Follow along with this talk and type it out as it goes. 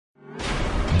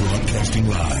Broadcasting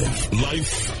live.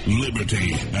 Life,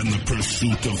 liberty, and the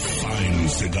pursuit of fine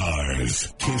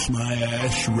cigars. Kiss My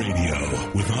Ash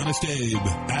Radio with Honest Abe,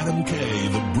 Adam K,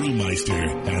 the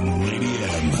Brewmeister, and Lady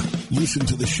M. Listen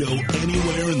to the show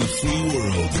anywhere in the free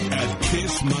world at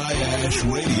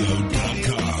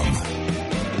kissmyashradio.com.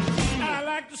 I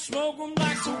like to smoke them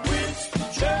like Sir Winston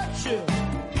Churchill,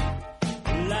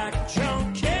 like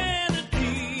John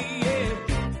Kennedy,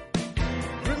 yeah.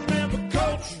 Remember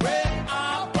Coach Red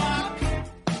Auerbach,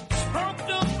 smoked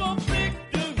up for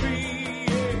victory,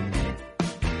 yeah.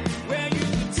 Well, you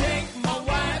can take my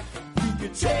wife, you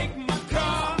can take my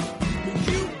car, but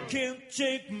you can't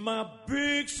take my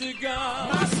big cigar.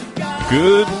 My cigar.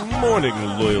 Good morning,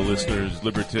 loyal listeners,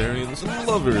 libertarians, and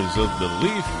lovers of the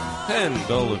leaf,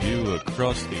 and all of you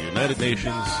across the United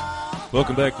Nations.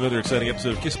 Welcome back to another exciting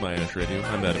episode of Kiss My Ash Radio.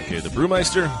 I'm Adam K, the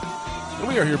Brewmeister, and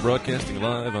we are here broadcasting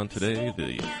live on today,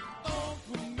 the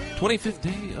 25th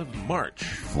day of March.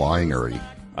 Flying already.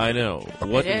 I know.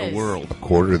 What It in is. the world? A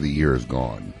quarter of the year is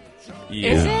gone.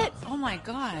 Yeah. Is it? Oh my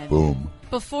god. Boom.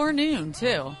 Before noon,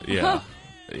 too. Yeah.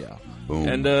 Yeah. Boom.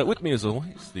 And with me, as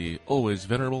always, the always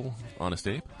venerable Honest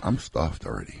Abe. I'm stuffed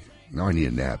already. Now I need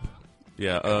a nap.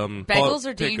 Yeah. Bagels Paul,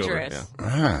 are take over, dangerous.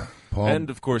 yeah. Paul, And,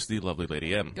 of course, the lovely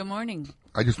Lady M. Good morning.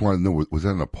 I just want to know, was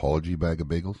that an apology bag of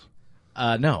bagels?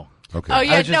 No. Okay. Oh,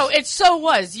 yeah, was just- no, it so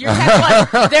was. Your head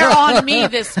was, they're on me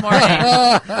this morning.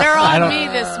 They're on me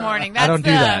this morning. That's I don't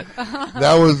do that.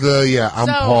 That was, I'm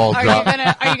So, Paul. are drop, you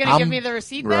gonna I'm- give me the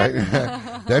receipt Right.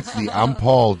 then? That's the I'm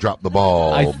Paul, drop the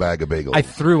ball bag of bagels. I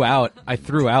threw out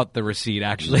the receipt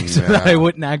actually, so that I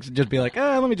wouldn't actually just be like,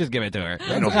 let me just give it to her.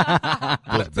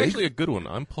 That's actually a good one.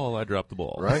 I'm Paul, I dropped the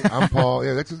ball. Right? I'm Paul.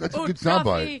 Yeah, that's a Oh, good Duffy,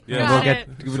 soundbite. Yeah, got we'll it.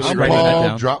 we'll just I'm write that Paul,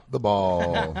 down. drop the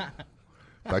ball.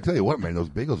 But I tell you what, man, those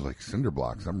bagels are like cinder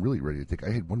blocks. I'm really ready to take. I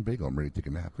had one bagel. I'm ready to take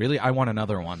a nap. Really, I want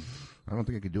another one. I don't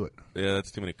think I could do it. Yeah, that's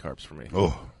too many carbs for me.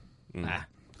 Oh,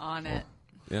 On it.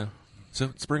 Yeah.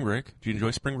 So, spring break. Do you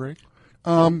enjoy spring break?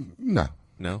 no.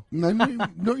 No? No,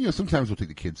 you know, sometimes we'll take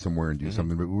the kids somewhere and do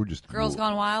something, but we were just Girls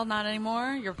Gone Wild, not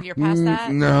anymore? You're past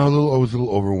that? No, I was a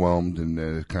little overwhelmed and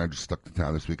kind of just stuck to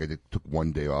town this week. Took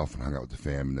one day off and hung out with the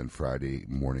fam, and then Friday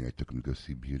morning I took them to go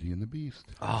see Beauty and the Beast.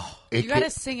 Oh, You gotta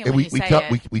sing it and when you say tell,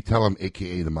 it. We tell them,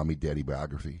 AKA the mommy daddy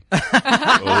biography.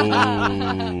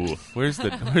 Oh. Where's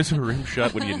a rim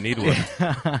shot when you need one?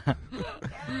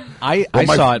 I Well,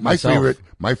 saw it myself.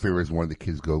 My favorite is one of the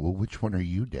kids go, well, which one are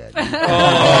you, Daddy?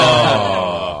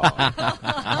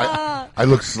 I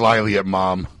look slyly at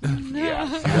Mom.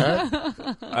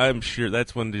 I'm sure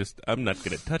that's one I'm not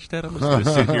going to touch that. I'm just going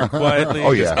to sit here quietly.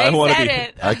 Oh, yeah. I They want to said be.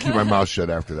 it. I keep my mouth shut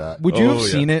after that. Would you Oh, have yeah.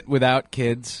 seen it without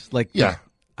kids? Like, Yeah.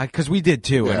 Because we did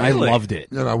too, and Yeah. I Really? loved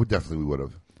it. No, I would definitely would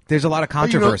have. There's a lot of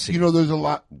controversy. You know, there's a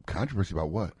lot controversy about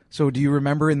what? So, do you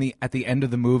remember at the end of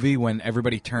the movie when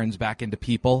everybody turns back into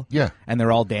people? Yeah. and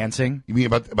they're all dancing. You mean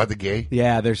about the gay?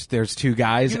 Yeah, there's two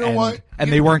guys, You know and, what?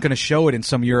 and they weren't going to show it in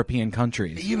some European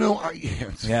countries. You know,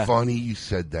 it's Yeah. funny you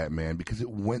said that, man, because it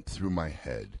went through my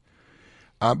head.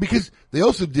 Because they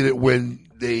also did it when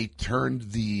they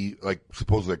turned the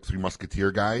supposedly Three Musketeer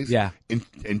guys. Yeah.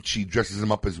 And she dresses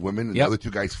them up as women, and Yep. the other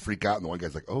two guys freak out, and the one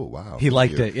guy's like, "Oh wow, He thank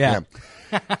liked you." it, yeah. Is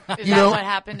You that know- what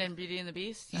happened in Beauty and the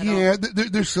Beast? I don't- Yeah,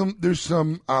 there's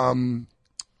some. I'm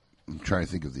trying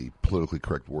to think of the politically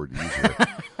correct word to use here.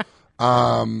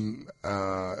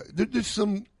 There's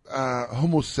some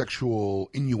homosexual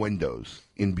innuendos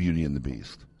in Beauty and the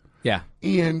Beast, Yeah,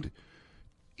 and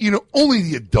only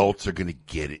the adults are going to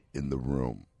get it in the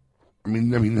room. I mean,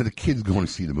 the kids going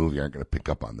to see the movie aren't going to pick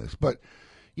up on this, but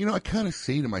I kind of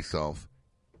say to myself,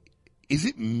 is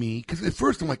it me? Because at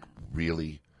first I'm like,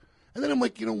 really? And then I'm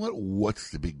like, you know what?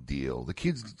 What's the big deal? The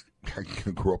kids are going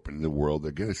to grow up in the world.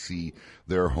 They're going to see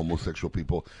there are homosexual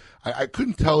people. I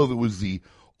couldn't tell if it was the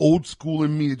old school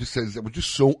in me that just says it was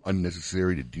just so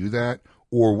unnecessary to do that,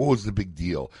 or what was the big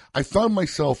deal? I found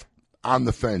myself on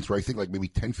the fence where I think maybe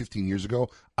 10, 15 years ago,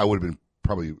 I would have been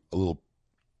probably a little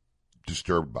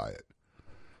disturbed by it.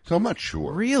 So I'm not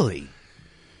sure. really.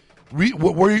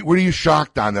 Were you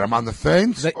shocked on that? I'm on the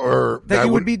fence? Or That I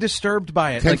you would be disturbed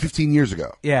by it. 10, Like, 15 years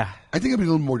ago. yeah, I think I'd be a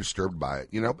little more disturbed by it,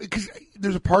 because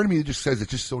there's a part of me that just says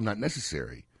it's just so not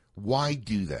necessary. Why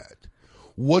do that?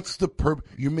 What's the purpose?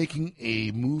 You're making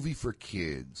a movie for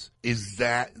kids. Is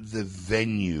that the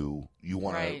venue you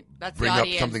want Right. to That's bring the up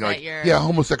audience something that like, you're-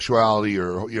 homosexuality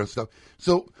or, stuff?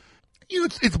 So,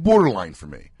 it's borderline for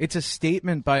me. it's a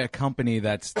statement by a company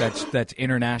that's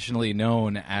internationally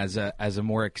known as a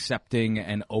more accepting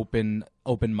and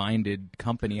open-minded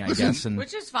company, I Listen, guess. And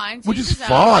Which is fine. Which is Teach his own.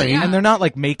 fine. Yeah. and they're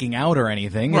not making out or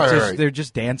anything. Right, It's just right. they're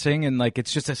just dancing, and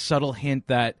it's just a subtle hint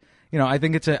that I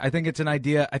think it's an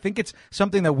idea. I think it's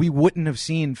something that we wouldn't have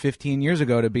seen 15 years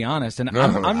ago, to be honest. And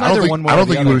I'm neither one way I or don't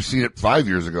the think you other. would have seen it 5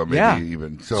 years ago, maybe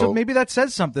even. So maybe that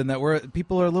says something that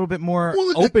people are a little bit more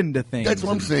open to things. That's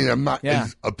what I'm saying. I'm not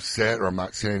as upset, or I'm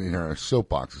not standing here on a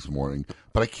soapbox this morning,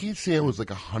 but I can't say I was like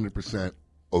 100%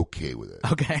 okay with it.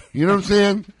 Okay. You know what I'm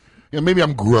saying? Maybe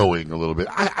I'm growing a little bit.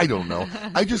 I don't know.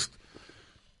 I just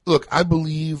look. I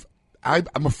believe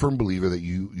I'm a firm believer that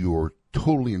you are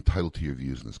totally entitled to your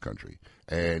views in this country,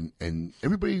 and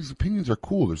everybody's opinions are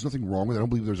cool. There's nothing wrong with it. I don't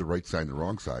believe there's a right side and a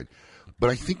wrong side, but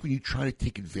I think when you try to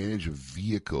take advantage of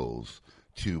vehicles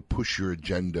to push your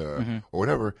agenda or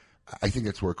whatever, I think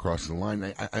that's where it crosses the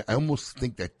line. I almost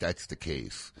think that's the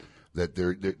case, that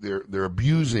they're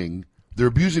abusing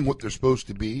what they're supposed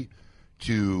to be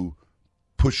to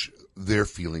push their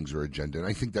feelings or agenda, and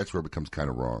I think that's where it becomes kind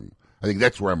of wrong. I think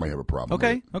that's where I might have a problem.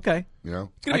 Okay. It's going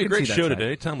to be a great show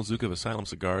today. Tom Lazuka of Asylum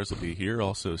Cigars will be here.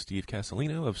 Also, Steve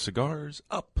Casalino of Cigars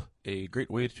Up, a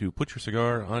great way to put your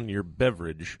cigar on your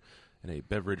beverage and a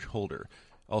beverage holder.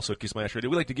 Also, at Kiss My Ash Radio,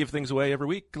 we like to give things away every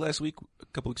week. Last week, a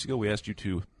couple weeks ago, we asked you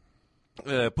to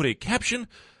put a caption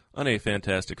on a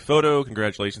fantastic photo.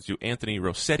 Congratulations to Anthony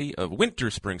Rossetti of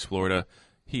Winter Springs, Florida.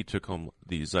 He took home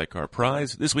the Zycar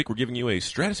prize. This week, we're giving you a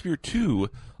Stratosphere 2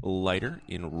 lighter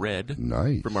in red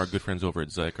from our good friends over at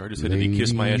Zycar. Just head to the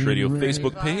Kiss My Ash Radio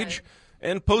Facebook page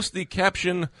and post the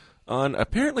caption on,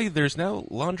 apparently there's now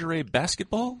lingerie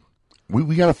basketball.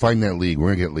 We got to find that league.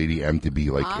 We're going to get Lady M to be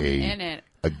like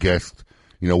a guest.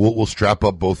 We'll strap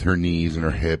up both her knees and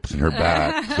her hips and her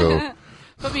back. So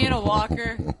put me in a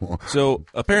walker. So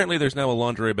apparently there's now a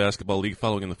lingerie basketball league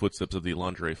following in the footsteps of the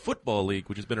lingerie football league,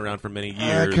 which has been around for many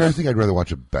years. I think I'd rather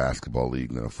watch a basketball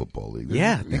league than a football league.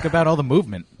 Think about all the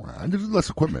movement. There's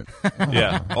less equipment.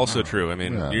 Yeah, also true. I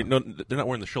mean, they're not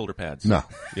wearing the shoulder pads. No.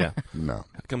 Yeah. No.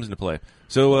 It comes into play.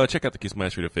 So check out the Kiss My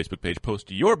Ash Radio Facebook page.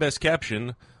 Post your best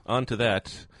caption onto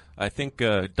that. I think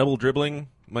double dribbling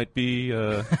might be...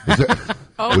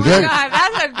 Oh, my God,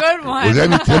 that's a good one. Was that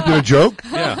an attempt at a joke?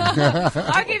 Yeah.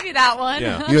 I'll give you that one.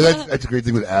 Yeah. That's a great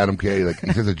thing with Adam K. Like,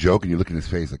 he says a joke, and you look in his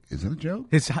face like, is that a joke?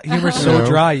 His humor's so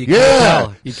dry, you can't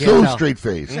tell. You can't so tell. straight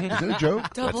face. Is that a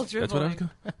joke? Double dribbling. That's what I was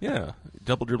going. Yeah.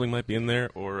 Double dribbling might be in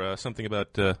there, or something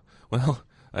about,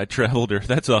 I traveled, or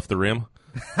that's off the rim.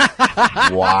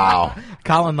 Wow.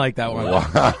 Colin liked that one.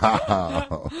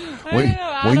 Wow. When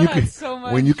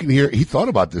when you can hear, he thought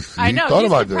about this. I know. He thought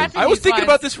about this. I was thinking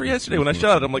about this for yesterday when I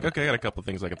shot it. I'm like, okay, I got a couple of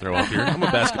things I can throw out here. I'm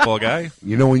a basketball guy.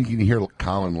 When you can hear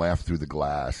Colin laugh through the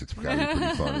glass, it's got to be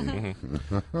pretty funny.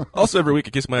 Also, every week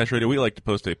at Kiss My Ash Radio, we like to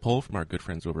post a poll from our good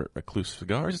friends over at Recluse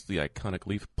Cigars. It's the iconic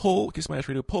leaf poll, Kiss My Ash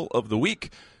Radio poll of the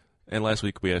week. And last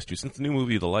week we asked you, since the new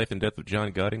movie The Life and Death of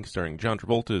John Gotti, starring John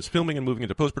Travolta, is filming and moving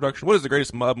into post-production, what is the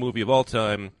greatest mob movie of all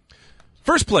time?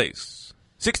 First place,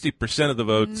 60% of the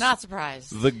votes. Not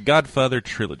surprised. The Godfather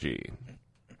trilogy.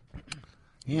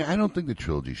 Yeah, I don't think the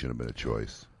trilogy should have been a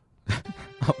choice.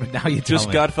 Now you tell Just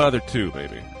me. Godfather 2,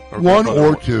 baby. One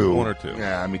or two. One or two.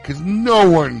 Yeah, because no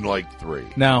one liked 3.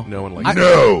 No. No one likes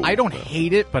No. I don't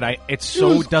hate it, but it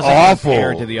was doesn't awful.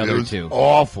 compare to the It other was two.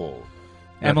 Awful.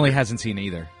 Emily hasn't seen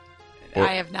either.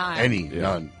 I have not.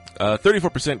 None.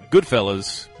 34%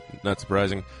 Goodfellas, not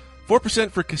surprising.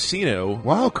 4% for Casino.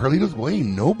 Wow, Carlito's Way.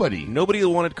 Nobody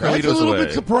wanted Carlito's That's a little Way.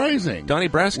 bit surprising. Donnie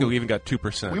Brasco even got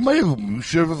 2%. We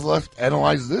should have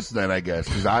analyzed this then, I guess,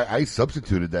 because I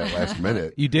substituted that last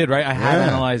minute. You did, right? I had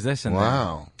analyzed this.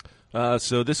 Wow.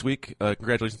 So this week,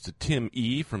 congratulations to Tim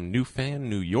E. from New Fan,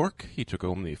 New York. He took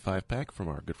home the 5-pack from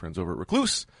our good friends over at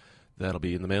Recluse. That'll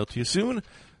be in the mail to you soon.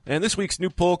 And this week's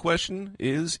new poll question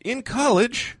is, in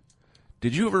college,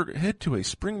 did you ever head to a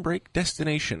spring break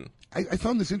destination? I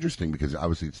found this interesting because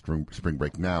obviously it's spring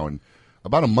break now, and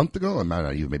about a month ago,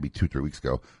 not even maybe 2-3 weeks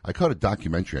ago, I caught a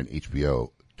documentary on HBO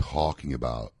talking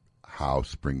about how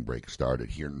spring break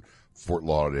started here in Fort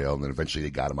Lauderdale, and then eventually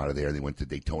they got them out of there. They went to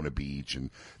Daytona Beach,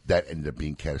 and that ended up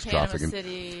being catastrophic. Panama and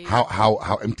City.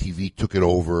 how MTV took it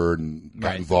over and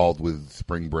got involved with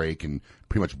spring break and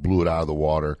pretty much blew it out of the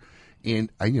water.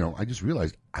 And I just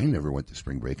realized I never went to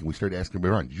spring break, and we started asking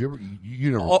everybody around. Did you ever?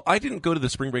 You never? Well, I didn't go to the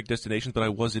spring break destinations, but I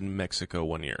was in Mexico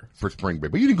one year For spring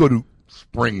break, but you didn't go to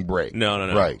spring break.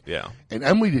 No. Right. Yeah. And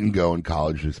Emily didn't go in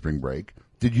college to spring break.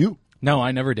 Did you? No,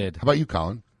 I never did. How about you,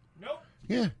 Colin? No.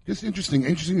 Yeah, just interesting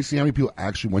to see how many people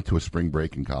actually went to a spring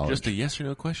break in college. Just a yes or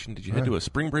no question. Did you head to a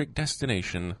spring break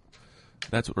destination?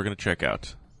 That's what we're going to check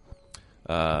out.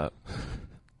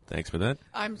 Thanks for that.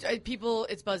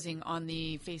 It's buzzing on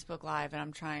the Facebook Live, and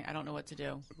I don't know what to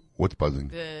do. What's buzzing?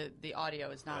 The audio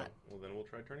is not. Well, then we'll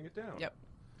try turning it down. Yep.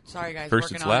 Sorry, guys. First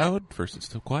working it's on loud, first it's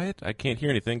still quiet. I can't hear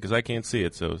anything because I can't see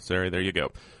it, so sorry, there you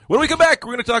go. When we come back,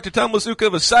 we're going to talk to Tom Lasuka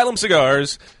of Asylum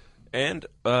Cigars. And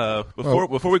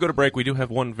before we go to break, we do have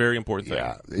one very important thing.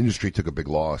 Yeah, the industry took a big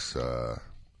loss.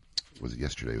 Was it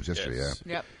yesterday? It was yesterday, Yes.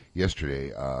 yeah. Yep.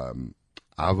 Yesterday,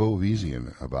 Avo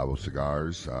Vizian of Avo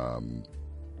Cigars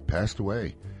passed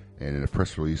away. And in a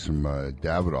press release from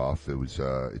Davidoff,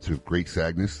 it's with great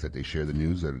sadness that they share the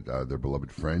news that their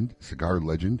beloved friend, cigar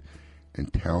legend,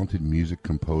 and talented music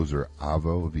composer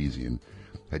Avo Vizian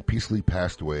had peacefully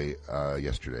passed away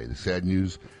yesterday. The sad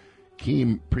news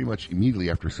came pretty much immediately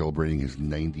after celebrating his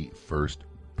 91st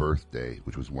birthday,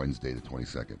 which was Wednesday the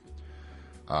 22nd.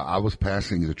 Avo's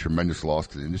passing is a tremendous loss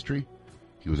to the industry.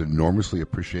 He was enormously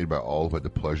appreciated by all who had the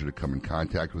pleasure to come in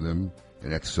contact with him,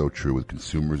 and that's so true with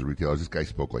consumers and retailers. This guy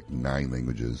spoke like 9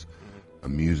 languages, a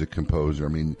music composer,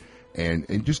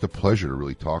 and just a pleasure to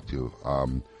really talk to.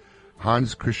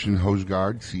 Hans Christian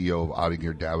Hosgaard, CEO of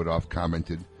Oettinger Davidoff,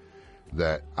 commented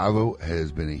that Avo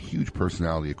has been a huge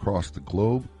personality across the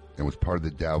globe and was part of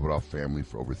the Davidoff family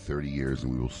for over 30 years,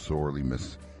 and we will sorely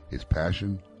miss his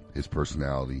passion, his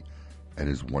personality, and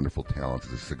his wonderful talents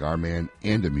as a cigar man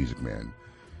and a music man.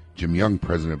 Jim Young,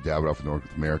 president of Davidoff North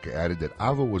America, added that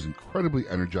Avo was incredibly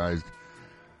energized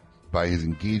by his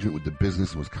engagement with the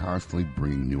business and was constantly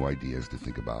bringing new ideas to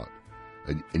think about.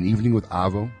 An evening with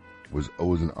Avo was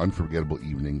always an unforgettable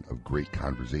evening of great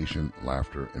conversation,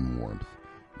 laughter, and warmth.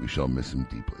 We shall miss him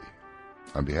deeply.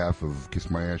 On behalf of Kiss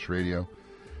My Ash Radio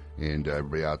and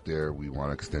everybody out there, we want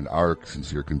to extend our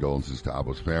sincere condolences to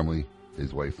Avo's family,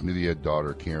 his wife Nydia,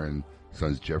 daughter Karen,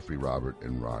 sons Jeffrey, Robert,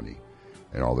 and Ronnie,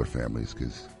 and all their families,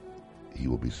 because he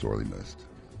will be sorely missed.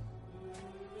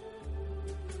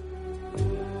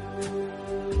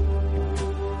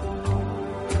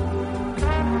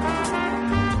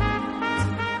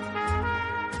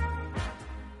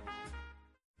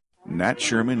 Nat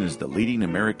Sherman is the leading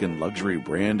American luxury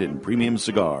brand in premium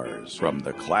cigars. From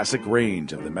the classic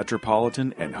range of the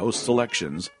Metropolitan and Host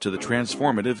selections to the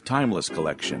transformative Timeless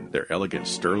collection, their elegant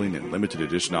Sterling and limited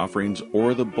edition offerings,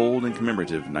 or the bold and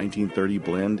commemorative 1930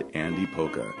 blend Andy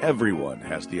Polka. Everyone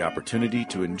has the opportunity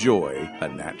to enjoy a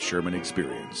Nat Sherman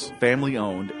experience. Family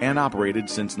owned and operated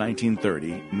since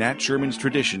 1930, Nat Sherman's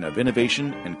tradition of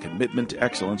innovation and commitment to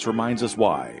excellence reminds us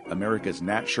why America's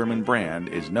Nat Sherman brand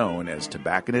is known as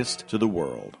tobacconist to the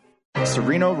world.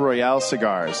 Sereno Royale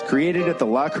cigars, created at the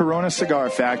La Corona Cigar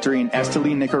Factory in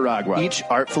Esteli, Nicaragua. Each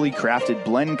artfully crafted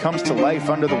blend comes to life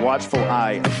under the watchful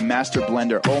eye of master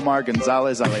blender Omar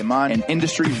Gonzalez Aleman and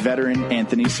industry veteran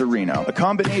Anthony Sereno. A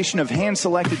combination of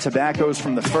hand-selected tobaccos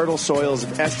from the fertile soils of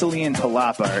Esteli and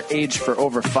Jalapa are aged for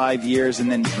over 5 years and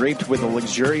then draped with a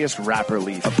luxurious wrapper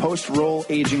leaf. A post-roll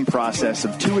aging process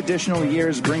of 2 additional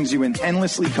years brings you an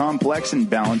endlessly complex and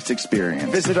balanced experience.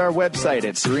 Visit our website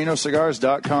at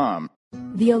serenocigars.com.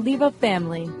 The Oliva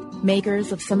family,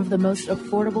 makers of some of the most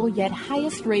affordable yet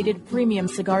highest-rated premium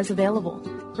cigars available.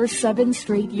 For 7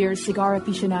 straight years, Cigar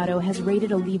Aficionado has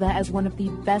rated Oliva as one of the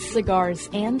best cigars,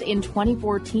 and in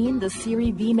 2014, the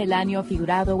Serie V Melanio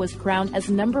Figurado was crowned as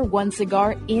 #1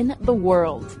 cigar in the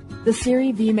world. The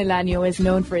Serie V Melanio is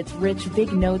known for its rich,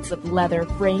 big notes of leather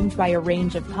framed by a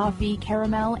range of coffee,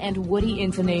 caramel, and woody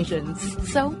intonations.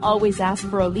 So always ask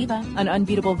for Oliva, an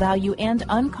unbeatable value and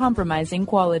uncompromising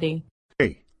quality.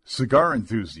 Hey, cigar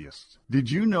enthusiasts, did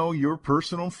you know your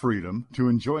personal freedom to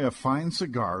enjoy a fine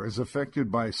cigar is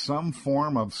affected by some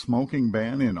form of smoking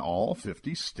ban in all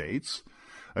 50 states?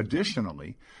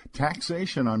 Additionally,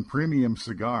 taxation on premium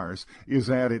cigars is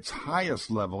at its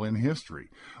highest level in history,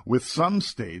 with some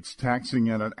states taxing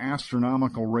at an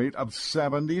astronomical rate of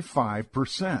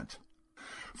 75%.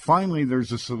 Finally,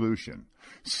 there's a solution.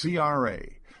 CRA,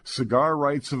 Cigar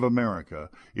Rights of America,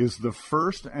 is the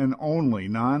first and only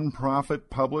nonprofit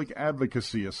public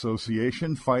advocacy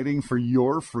association fighting for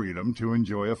your freedom to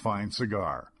enjoy a fine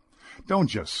cigar. Don't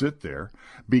just sit there.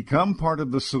 Become part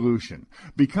of the solution.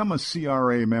 Become a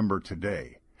CRA member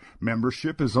today.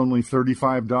 Membership is only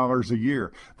 $35 a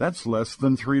year. That's less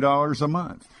than $3 a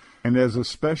month. And as a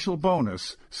special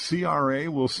bonus, CRA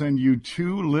will send you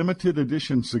 2 limited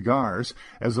edition cigars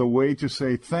as a way to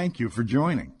say thank you for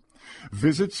joining.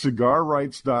 Visit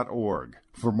cigarrights.org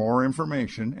for more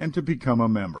information and to become a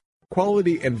member.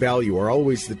 Quality and value are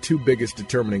always the two biggest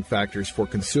determining factors for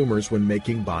consumers when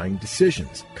making buying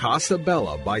decisions. Casa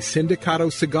Bella by Sindicato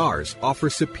Cigars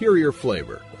offers superior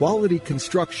flavor, quality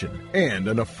construction, and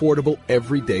an affordable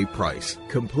everyday price.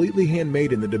 Completely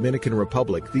handmade in the Dominican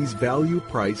Republic, these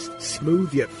value-priced,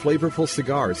 smooth yet flavorful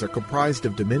cigars are comprised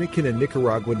of Dominican and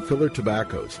Nicaraguan filler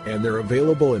tobaccos, and they're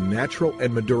available in natural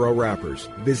and Maduro wrappers.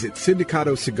 Visit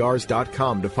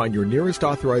SindicatoCigars.com to find your nearest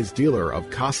authorized dealer of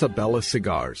Casa Bella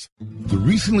cigars. The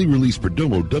recently released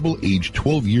Perdomo Double-Aged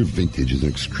 12-Year Vintage is an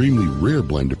extremely rare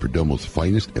blend of Perdomo's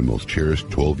finest and most cherished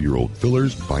 12-year-old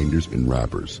fillers, binders, and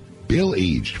wrappers.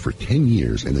 Bale-aged for 10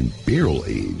 years and then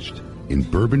barrel-aged in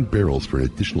bourbon barrels for an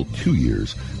additional 2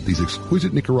 years, these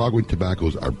exquisite Nicaraguan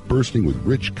tobaccos are bursting with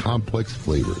rich, complex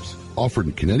flavors. Offered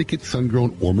in Connecticut,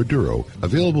 sun-grown, or Maduro,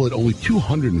 available at only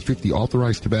 250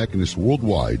 authorized tobacconists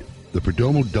worldwide, the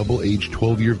Perdomo Double-Aged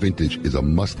 12-Year Vintage is a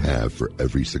must-have for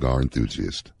every cigar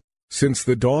enthusiast. Since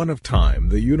the dawn of time,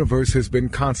 the universe has been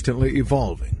constantly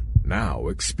evolving. Now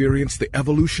experience the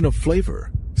evolution of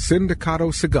flavor.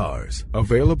 Sindicato Cigars,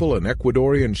 available in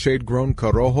Ecuadorian shade-grown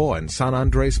Corojo and San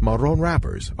Andres Marron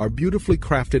wrappers, are beautifully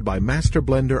crafted by master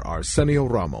blender Arsenio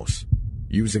Ramos.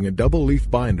 Using a double-leaf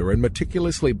binder and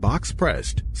meticulously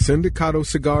box-pressed, Sindicato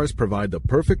Cigars provide the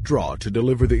perfect draw to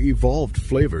deliver the evolved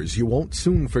flavors you won't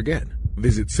soon forget.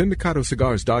 Visit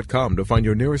SindicatoCigars.com to find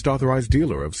your nearest authorized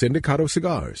dealer of Sindicato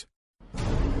Cigars.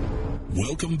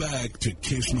 Welcome back to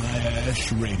Kiss My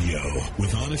Ash Radio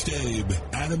with Honest Abe,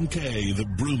 Adam K, the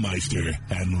Brewmeister,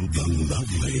 and the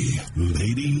lovely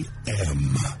Lady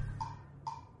M.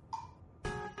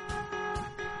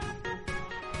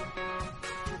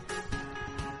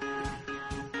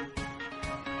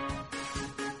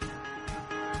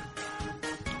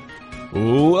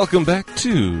 Welcome back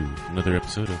to another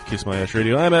episode of Kiss My Ash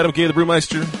Radio. I'm Adam K, the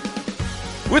Brewmeister.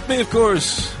 With me, of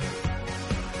course,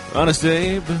 Honest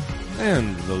Abe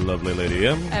and the lovely Lady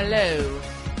M. Hello.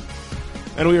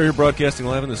 And we are here broadcasting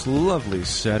live on this lovely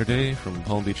Saturday from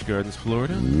Palm Beach Gardens,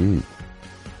 Florida. And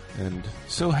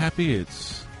so happy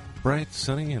it's bright,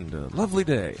 sunny, and a lovely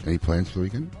day. Any plans for the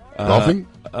weekend? Golfing?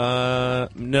 No,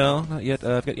 not yet.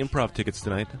 I've got improv tickets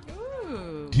tonight.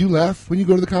 Ooh. Do you laugh when you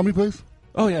go to the comedy place?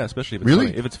 Oh, yeah, especially if it's Really?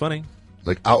 funny. If it's funny.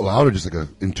 Like out loud or just like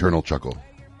an internal chuckle?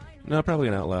 No, probably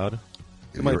an out loud.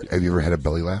 Have you ever had a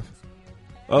belly laugh?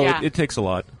 Oh, Yeah. it takes a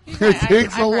lot. It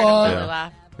takes a I've heard lot. him really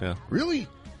laugh. Yeah. Really?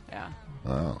 Yeah.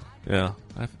 Wow. Yeah.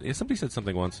 Somebody said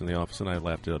something once in the office, and I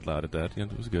laughed out loud at that. Yeah,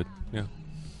 it was good. Yeah.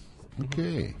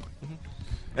 Okay.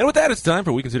 And with that, it's time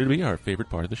for what we consider to be our favorite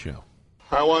part of the show.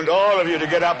 I want all of you to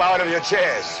get up out of your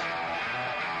chairs.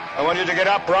 I want you to get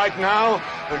up right now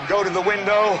and go to the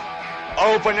window,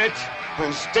 open it,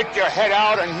 and stick your head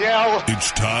out and yell.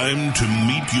 It's time to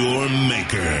meet your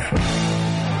maker.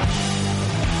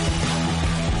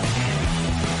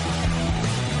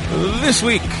 This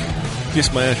week,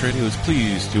 Kiss My Ash Radio is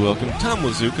pleased to welcome Tom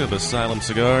Lazuka of Asylum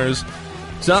Cigars.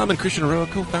 Tom and Christian Roa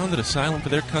co-founded Asylum for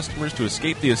their customers to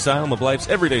escape the asylum of life's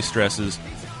everyday stresses.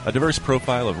 A diverse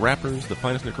profile of wrappers, the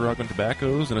finest Nicaraguan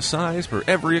tobaccos, and a size for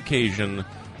every occasion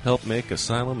help make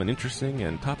Asylum an interesting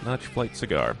and top-notch flight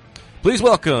cigar. Please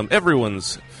welcome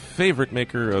everyone's favorite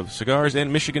maker of cigars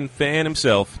and Michigan fan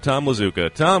himself, Tom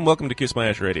Lazuka. Tom, welcome to Kiss My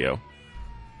Ash Radio.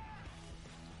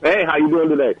 Hey, how you doing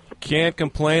today? Can't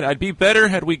complain. I'd be better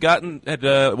had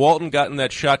Walton gotten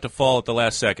that shot to fall at the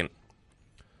last second.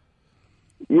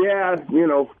 Yeah,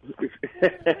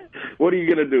 what are you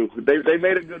going to do? They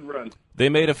made a good run. They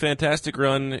made a fantastic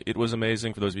run. It was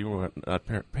amazing. For those of you who are not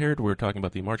prepared, we're talking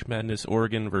about the March Madness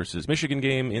Oregon versus Michigan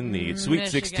game in the Sweet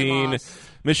 16.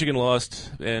 Michigan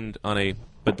lost,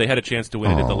 but they had a chance to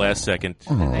win it at the last second.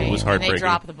 It was heartbreaking. And they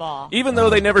dropped the ball. Even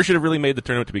though they never should have really made the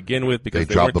tournament to begin with because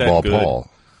they dropped weren't the that ball, good. Paul.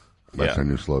 That's our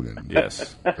new slogan.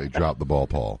 Yes. They dropped the ball,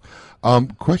 Paul.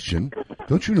 Question: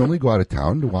 don't you normally go out of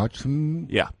town to watch some?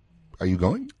 Yeah. Are you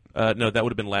going? No, that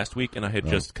would have been last week, and I had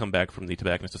just come back from the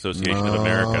Tobacconist Association of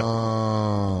America.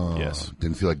 Yes.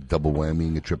 Didn't feel like double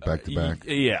whammying a trip back to back?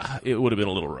 Yeah, it would have been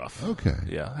a little rough. Okay.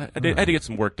 Yeah, I had to get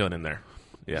some work done in there.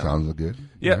 Yeah. Sounds good.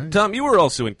 Yeah, Right. Tom, you were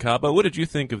also in Cabo. What did you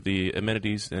think of the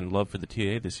amenities and love for the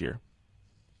TA this year?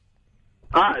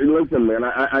 Listen, man,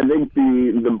 I think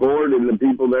the board and the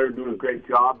people there are doing a great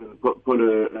job and put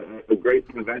a great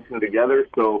convention together.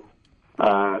 So,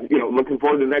 looking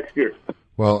forward to next year.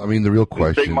 Well, I mean, the real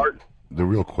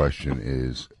question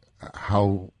is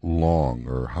how long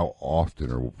or how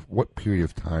often or what period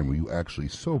of time were you actually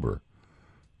sober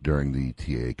during the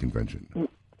TA convention?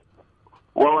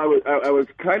 Well, I was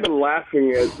kind of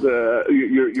laughing at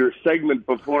your segment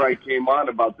before I came on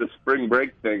about the spring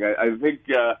break thing. I think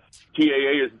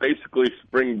TAA is basically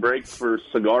spring break for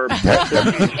cigar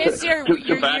tobacconists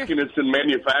and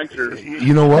manufacturers.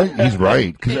 You know what? He's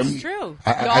right. It's true.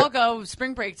 You all go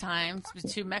spring break time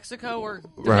to Mexico or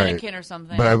Dominican or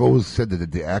something. But I've always said that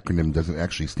the acronym doesn't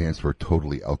actually stand for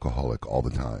totally alcoholic all the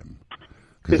time.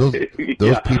 Because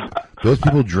those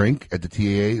people drink at the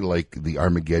TAA like the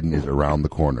Armageddon is around the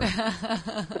corner.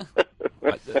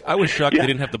 I was shocked they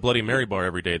didn't have the Bloody Mary bar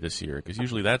every day this year, because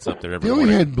usually that's up there every They only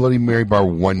morning. had Bloody Mary bar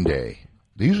one day.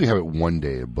 They usually have it one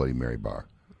day at Bloody Mary bar.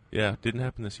 Yeah, didn't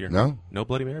happen this year. No? No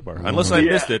Bloody Mary bar. Unless I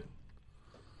missed it.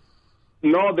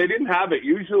 No, they didn't have it.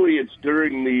 Usually it's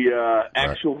during the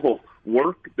actual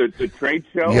work, the trade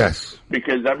show. Yes.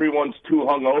 Because everyone's too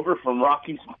hungover from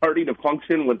Rocky's party to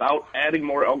function without adding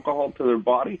more alcohol to their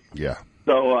body. Yeah.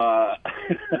 So,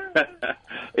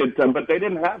 but they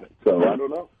didn't have it, so I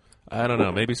don't know. I don't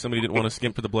know. Maybe somebody didn't want to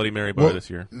skimp for the Bloody Mary bar this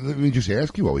year. Let me just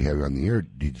ask you while we have you on the air,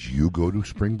 did you go to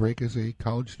spring break as a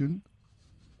college student?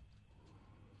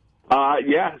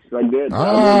 Yes, I did.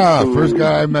 First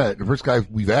guy I met, the first guy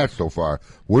we've asked so far.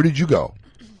 Where did you go?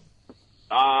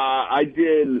 I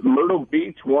did Myrtle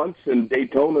Beach once and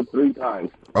Daytona 3 times.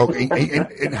 Okay,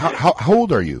 and how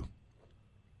old are you?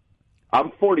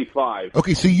 I'm 45.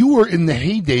 Okay, so you were in the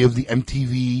heyday of the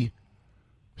MTV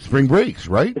spring breaks,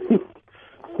 right?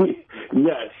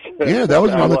 Yes. Yeah, that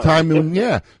was around the time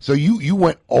when, So you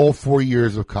went all 4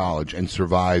 years of college and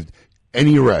survived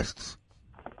any arrests.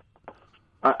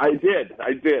 I did.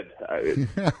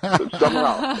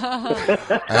 Somehow.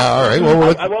 All right.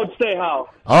 Well, I won't say how.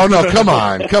 Oh no! Come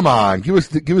on! Give us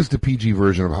the PG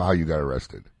version of how you got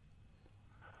arrested.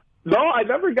 No, I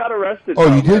never got arrested.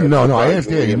 Oh, you didn't? No. I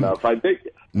asked him. I think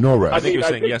no arrest. I think you're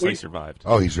saying yes, he survived.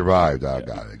 Oh, he survived. Oh,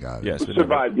 got it. Yes,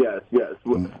 survived. Yes.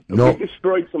 No. We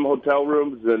destroyed some hotel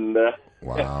rooms and.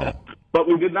 Wow. But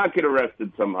we did not get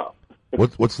arrested somehow.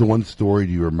 What's the one story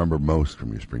do you remember most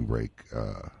from your spring break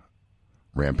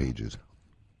rampages?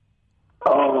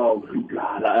 Oh,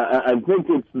 God. I think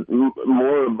it's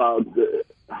more about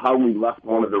how we left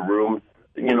one of the rooms.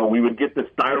 You know, we would get the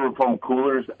styrofoam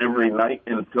coolers every night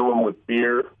and fill them with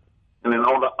beer, and then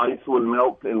all the ice would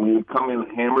melt, and we would come in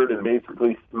hammered and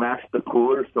basically smash the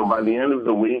cooler. So by the end of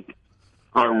the week,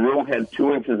 our room had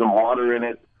 2 inches of water in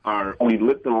it. We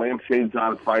lit the lampshades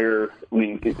on fire.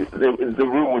 The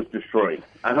room was destroyed.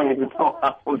 I don't even know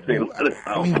how they let us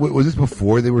out. I mean, was this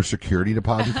before there were security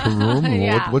deposits per room?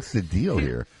 Yeah. What's the deal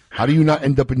here? How do you not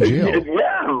end up in jail?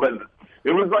 Yeah, but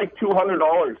it was like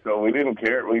 $200, so we didn't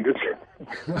care. We just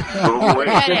drove away.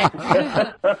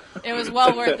 It was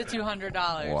well worth the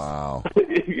 $200. Wow.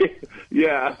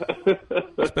 Yeah.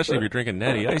 Especially if you're drinking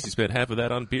Natty Ice, you spent half of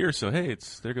that on beer. So hey,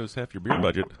 there goes half your beer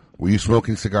budget. Were you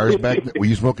smoking cigars back? Were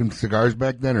you smoking cigars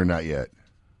back then, or not yet?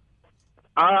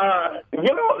 No,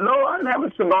 I'd have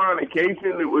a cigar on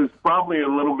occasion. It was probably a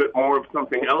little bit more of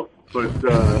something else, but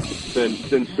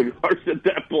than cigars at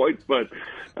that point. But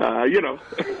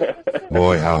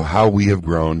Boy, how we have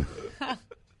grown.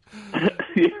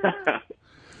 Yeah.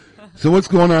 So what's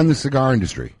going on in the cigar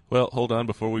industry? Well, hold on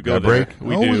before we go Got a there. break?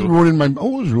 We always do. ruining my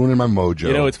mojo.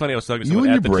 You know, it's funny. I was talking to You someone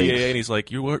and at the your TAA, breaks. and he's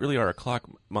like, "You really are a clock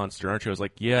monster, aren't you?" I was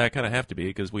like, "Yeah, I kind of have to be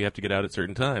because we have to get out at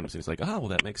certain times." And he's like, "Oh, well,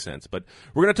 that makes sense." But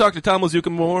we're going to talk to Tom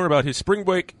Lazuka more about his spring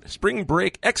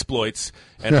break exploits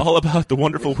and all about the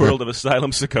wonderful world of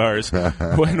Asylum cigars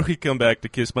when we come back to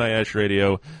Kiss My Ash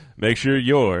Radio. Make sure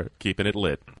you're keeping it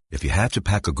lit. If you had to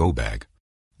pack a go bag,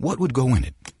 what would go in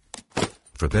it?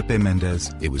 For Pepe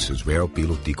Mendez, it was his rare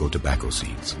Pilotico tobacco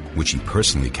seeds, which he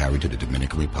personally carried to the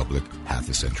Dominican Republic half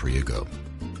a century ago.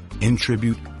 In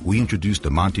tribute, we introduced the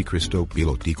Monte Cristo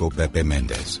Pilotico Pepe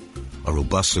Mendez, a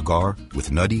robust cigar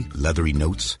with nutty, leathery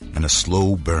notes and a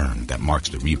slow burn that marks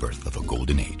the rebirth of a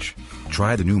golden age.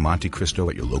 Try the new Monte Cristo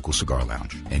at your local cigar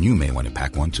lounge, and you may want to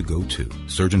pack one to go too.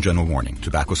 Surgeon General warning,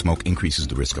 tobacco smoke increases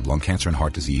the risk of lung cancer and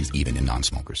heart disease even in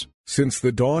non-smokers. Since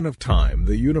the dawn of time,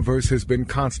 the universe has been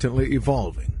constantly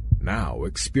evolving. Now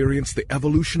experience the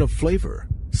evolution of flavor.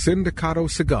 Sindicato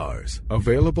cigars,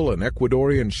 available in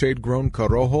Ecuadorian shade-grown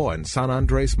Corojo and San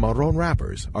Andres Marron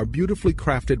wrappers, are beautifully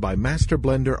crafted by master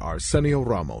blender Arsenio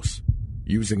Ramos.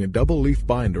 Using a double-leaf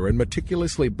binder and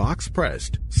meticulously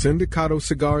box-pressed, Sindicato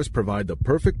cigars provide the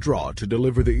perfect draw to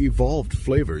deliver the evolved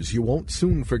flavors you won't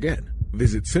soon forget.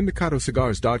 Visit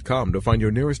syndicatocigars.com to find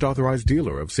your nearest authorized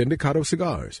dealer of Sindicato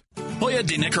cigars. Hoya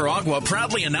de Nicaragua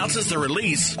proudly announces the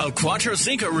release of Cuatro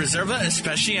Cinco Reserva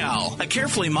Especial, a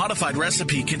carefully modified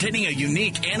recipe containing a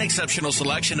unique and exceptional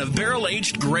selection of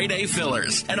barrel-aged grade A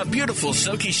fillers and a beautiful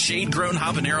silky shade-grown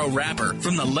habanero wrapper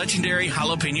from the legendary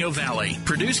Jalapeno Valley.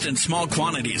 Produced in small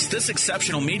quantities, this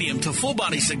exceptional medium to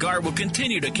full-body cigar will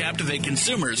continue to captivate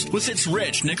consumers with its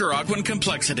rich Nicaraguan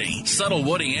complexity, subtle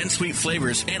woody and sweet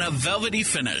flavors, and a velvety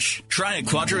finish. Try a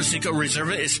Cuatro Cinco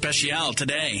Reserva Especial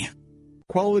today.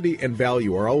 Quality and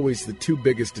value are always the two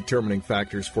biggest determining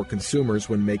factors for consumers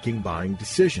when making buying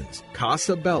decisions.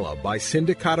 Casa Bella by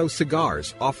Sindicato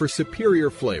Cigars offers superior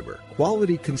flavor,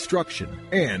 quality construction,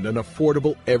 and an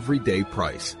affordable everyday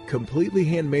price. Completely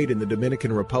handmade in the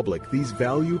Dominican Republic, these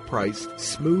value-priced,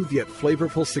 smooth yet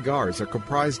flavorful cigars are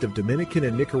comprised of Dominican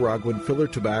and Nicaraguan filler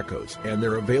tobaccos, and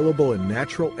they're available in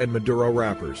natural and Maduro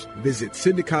wrappers. Visit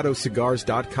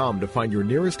syndicatocigars.com to find your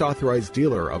nearest authorized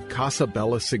dealer of Casa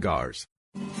Bella cigars.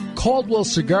 Caldwell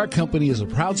Cigar Company is a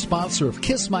proud sponsor of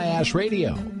Kiss My Ash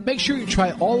Radio. Make sure you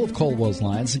try all of Caldwell's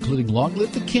lines, including Long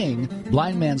Live the King,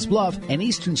 Blind Man's Bluff, and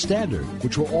Eastern Standard,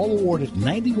 which were all awarded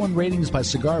 91 ratings by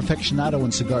Cigar Aficionado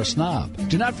and Cigar Snob.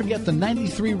 Do not forget the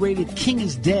 93-rated King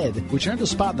is Dead, which earned a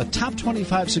spot in the top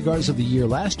 25 cigars of the year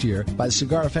last year by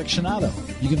Cigar Aficionado.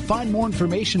 You can find more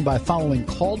information by following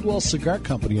Caldwell Cigar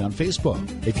Company on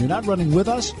Facebook. If you're not running with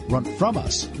us, run from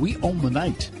us. We own the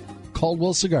night.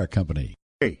 Caldwell Cigar Company.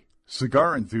 Hey,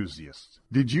 cigar enthusiasts,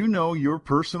 did you know your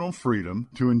personal freedom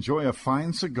to enjoy a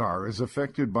fine cigar is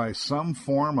affected by some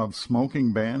form of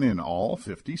smoking ban in all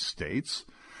 50 states?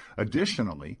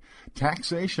 Additionally,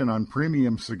 taxation on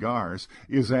premium cigars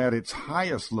is at its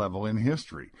highest level in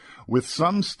history, with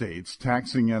some states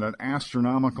taxing at an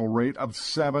astronomical rate of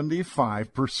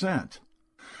 75%.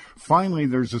 Finally,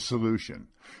 there's a solution.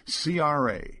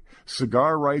 CRA,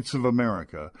 Cigar Rights of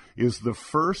America, is the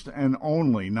first and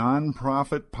only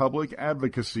nonprofit public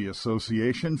advocacy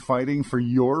association fighting for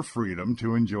your freedom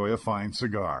to enjoy a fine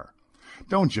cigar.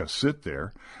 Don't just sit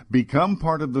there. Become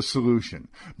part of the solution.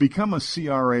 Become a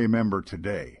CRA member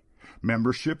today.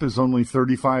 Membership is only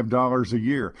 $35 a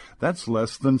year. That's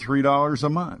less than $3 a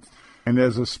month. And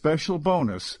as a special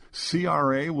bonus,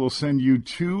 CRA will send you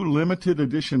 2 limited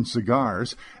edition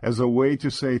cigars as a way to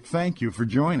say thank you for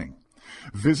joining.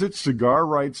 Visit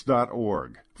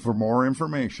cigarrights.org for more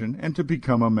information and to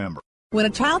become a member. When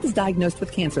a child is diagnosed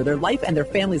with cancer, their life and their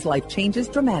family's life changes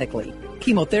dramatically.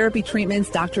 Chemotherapy treatments,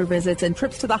 doctor visits, and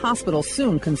trips to the hospital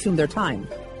soon consume their time.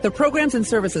 The programs and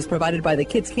services provided by the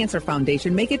Kids Cancer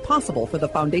Foundation make it possible for the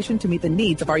foundation to meet the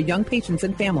needs of our young patients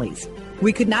and families.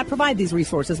 We could not provide these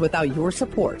resources without your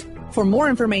support. For more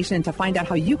information and to find out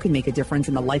how you can make a difference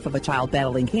in the life of a child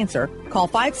battling cancer, call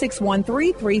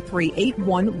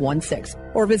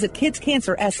 561-333-8116 or visit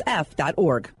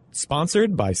kidscancersf.org.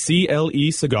 Sponsored by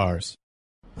CLE Cigars.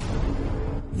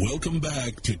 Welcome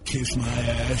back to Kiss My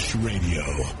Ash Radio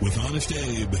with Honest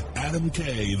Abe, Adam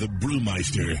K, the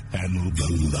Brewmeister, and the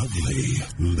lovely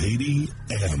Lady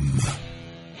M.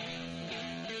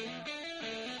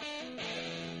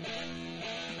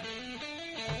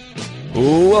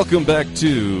 Welcome back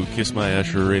to Kiss My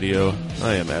Ash Radio.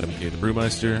 I am Adam K, the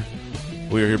Brewmeister.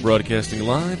 We are here broadcasting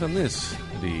live on this,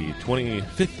 the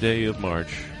 25th day of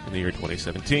March in the year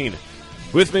 2017.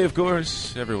 With me, of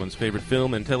course, everyone's favorite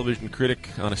film and television critic,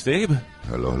 Honest Abe.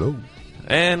 Hello, hello.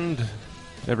 And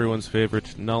everyone's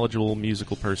favorite knowledgeable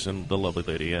musical person, the lovely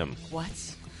Lady M. What?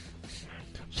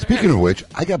 Speaking of which,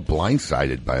 I got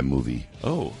blindsided by a movie.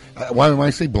 Oh. When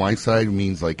I say blindsided, it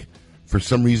means like for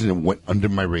some reason it went under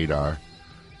my radar.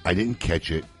 I didn't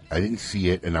catch it. I didn't see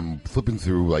it, and I'm flipping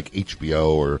through like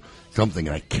HBO or something,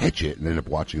 and I catch it and end up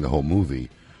watching the whole movie.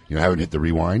 You know, I haven't hit the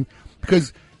rewind.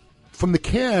 Because from the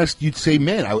cast, you'd say,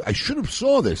 man, I should have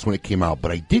saw this when it came out,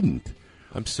 but I didn't.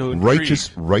 I'm so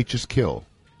intrigued. Righteous Kill.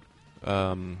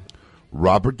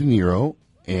 Robert De Niro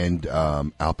and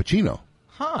Al Pacino.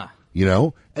 Huh. You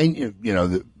know? And, you know,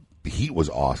 the Heat was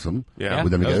awesome. Yeah,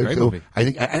 with them that was a together. great movie. I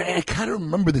think I kind of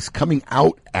remember this coming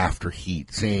out after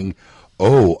Heat, saying,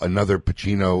 oh, another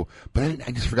Pacino. But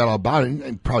I just forgot all about it.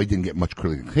 And probably didn't get much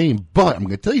critical acclaim. But I'm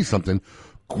going to tell you something.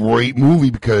 Great movie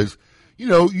because, you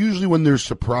know, usually when there's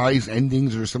surprise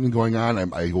endings or something going on,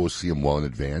 I always see them well in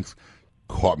advance.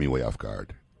 Caught me way off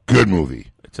guard. Good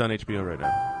movie. It's on HBO right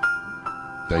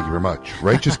now. Thank you very much.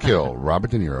 Righteous Kill,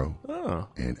 Robert De Niro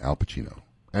and Al Pacino.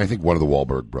 And I think one of the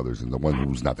Wahlberg brothers and the one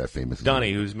who's not that famous.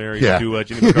 Donnie, who's married to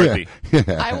Jimmy McCarthy.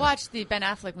 I watched the Ben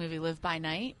Affleck movie Live by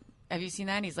Night. Have you seen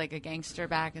that? He's like a gangster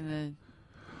back in the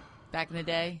back in the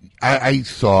day. I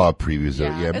saw previews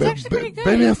of it. Yeah, It's actually pretty good.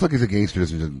 Ben Affleck as a gangster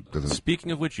doesn't.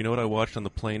 Speaking of which, you know what I watched on the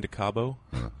plane to Cabo?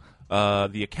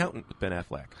 The Accountant with Ben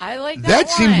Affleck. I like That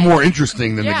one. seemed more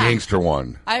interesting than Yeah. the gangster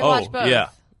one. I watched both. Yeah.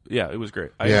 Yeah, it was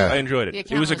great. I enjoyed it.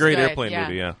 The It was a Accountant great was good, airplane yeah.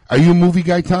 movie, yeah. Are you a movie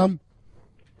guy, Tom?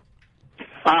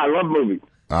 I love movies.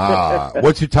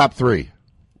 What's your top 3?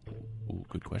 Ooh,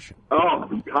 good question. Oh,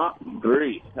 top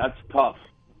 3. That's tough.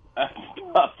 That's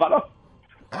tough. I don't.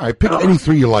 All right, pick any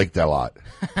 3 you liked a lot.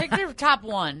 Pick your top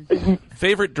 1.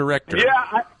 Favorite director?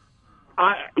 Yeah,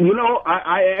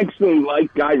 I actually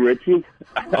like Guy Ritchie.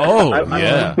 Oh, I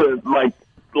yeah.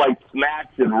 like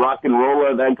Snatch and Rock and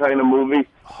Roller, that kind of movie.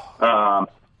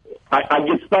 I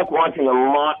get stuck watching a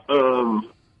lot of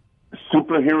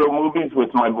superhero movies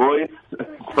with my boys.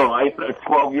 So I have a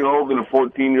 12-year-old and a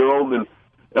 14-year-old, and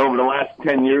over the last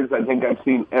 10 years, I think I've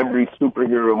seen every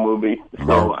superhero movie.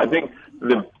 So I think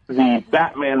the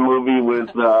Batman movie with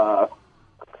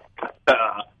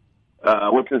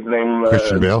what's his name?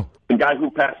 Christian Bale? The guy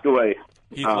who passed away.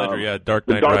 Heath Ledger, Dark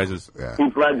Knight Rises. Yeah.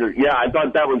 Heath Ledger. Yeah, I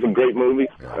thought that was a great movie.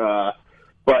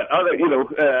 But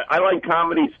I like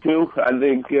comedies too. I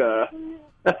think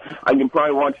I can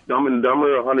probably watch Dumb and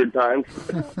Dumber 100 times.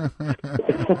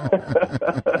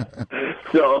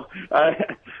 So,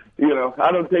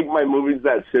 I don't take my movies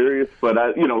that serious, but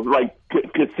like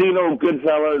Casino,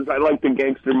 Goodfellas. I like the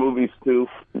gangster movies too.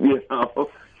 The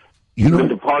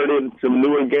Departed, some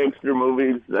newer gangster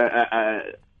movies.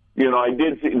 I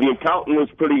did see The Accountant was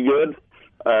pretty good.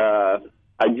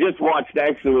 I just watched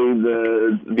actually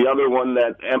the other one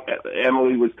that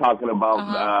Emily was talking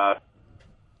about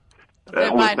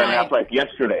with Ben Affleck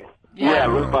yesterday. Yeah,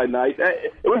 Live by Night.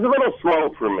 It was a little slow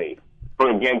for me for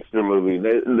a gangster movie.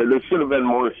 There should have been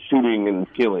more shooting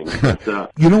and killing. But,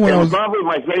 probably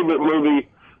my favorite movie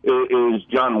is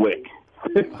John Wick.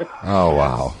 Oh,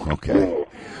 wow. Okay.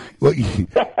 Well,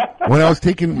 when I was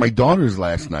taking my daughters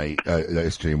last night,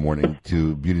 yesterday morning,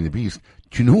 to Beauty and the Beast,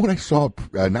 do you know what I saw?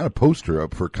 Not a poster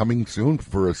for coming soon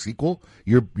for a sequel.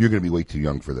 You're going to be way too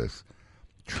young for this.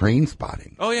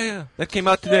 Trainspotting. Oh, yeah. That came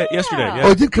out yesterday. Yeah.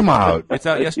 Oh, it did come out. It's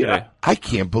out yesterday. I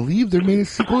can't believe they made a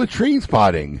sequel to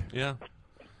Trainspotting. Yeah.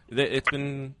 It's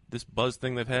been this buzz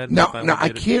thing they've had. No, I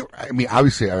can't. I mean,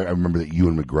 obviously, I remember that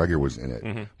Ewan McGregor was in it,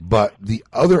 Mm-hmm. but the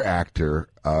other actor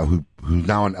who's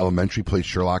now in Elementary plays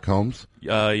Sherlock Holmes.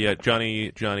 Yeah,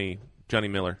 Johnny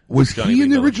Miller. Was Johnny he in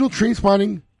the Miller. original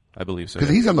Trainspotting? I believe so.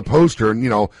 Because he's on the poster,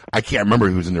 and I can't remember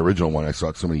who was in the original one. I saw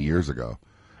it so many years ago.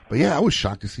 But yeah, I was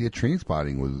shocked to see a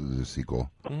Trainspotting was a sequel.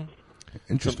 Mm-hmm.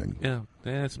 Interesting. Yeah.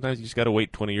 Sometimes you just got to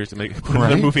wait 20 years to make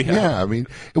Right? a movie. Out. Yeah, I mean,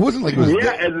 it wasn't like it was.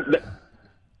 And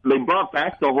they brought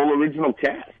back the whole original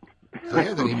cast. So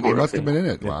yeah, then he must have been in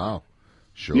it. Wow,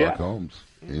 Sherlock Holmes.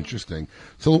 Interesting.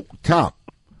 So, Tom,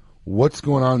 what's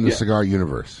going on in the cigar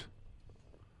universe?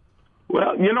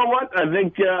 Well, you know what? I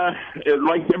think,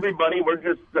 like everybody, we're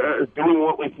just doing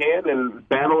what we can and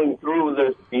battling through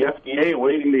the FDA,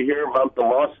 waiting to hear about the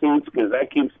lawsuits because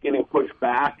that keeps getting pushed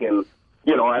back. And,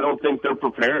 I don't think they're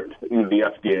prepared,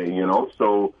 the FDA,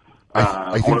 So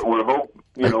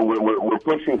we're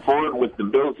pushing forward with the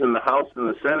bills in the House and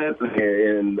the Senate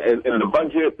and the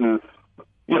budget. And,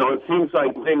 it seems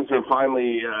like things are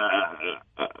finally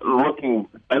looking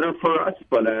better for us,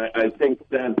 but I think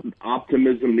that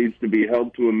optimism needs to be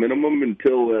held to a minimum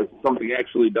until something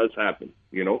actually does happen,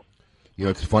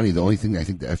 It's funny. The only thing I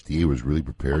think the FDA was really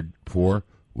prepared for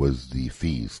was the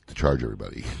fees to charge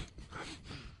everybody.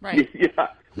 Right. Yeah.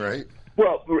 Right.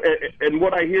 Well, and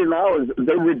what I hear now is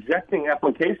they're rejecting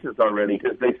applications already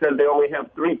because they said they only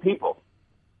have 3 people.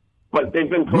 But they've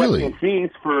been collecting fees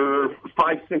for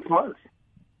 5-6 months.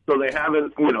 So they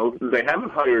haven't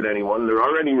hired anyone. They're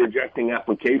already rejecting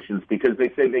applications because they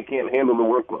say they can't handle the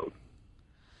workload.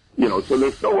 So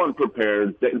they're so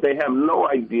unprepared. They have no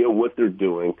idea what they're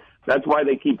doing. That's why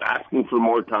they keep asking for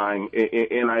more time.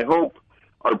 And I hope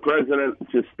our president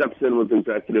just steps in with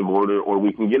executive order, or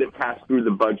we can get it passed through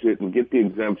the budget and get the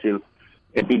exemption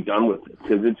and be done with it,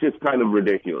 because it's just kind of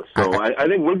ridiculous. So I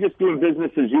think we're just doing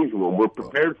business as usual. We're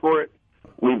prepared for it.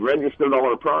 We've registered all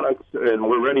our products, and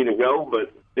we're ready to go.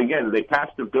 But, again, they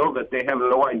passed a bill that they have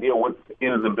no idea what's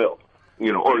in the bill,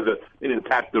 or they didn't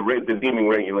pass the deeming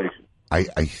regulation. I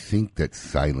think that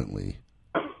silently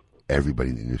everybody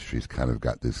in the industry has kind of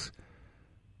got this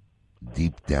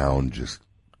deep down, just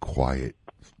quiet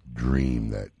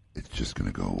dream that it's just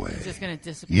going to go away. It's just going to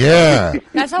disappear. Yeah.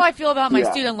 That's how I feel about my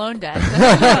student loan debt.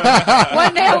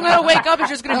 One day I'm going to wake up, it's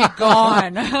just going to be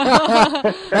gone.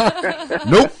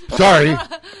 Nope, sorry.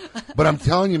 But I'm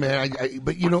telling you, man,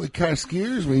 but it kind of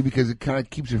scares me because it kind of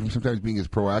keeps you from sometimes being as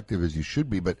proactive as you should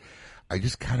be. But I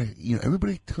just kind of,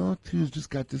 everybody I talk to has just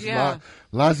got this Yeah.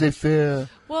 laissez-faire.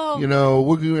 Well-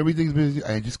 Everything's busy.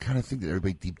 I just kind of think that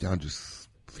everybody deep down just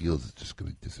feels it's just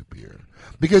going to disappear.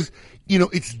 Because,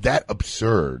 it's that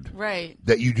absurd. Right.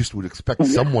 That you just would expect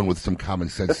someone with some common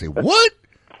sense to say, what?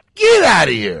 Get out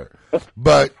of here.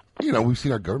 But, we've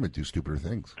seen our government do stupider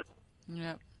things.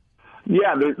 Yep.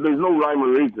 Yeah, there's no rhyme or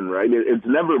reason, right? It's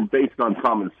never based on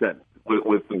common sense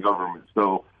with the government.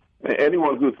 So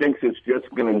anyone who thinks it's just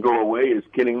going to go away is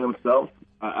kidding themselves.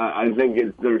 I think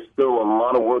there's still a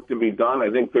lot of work to be done. I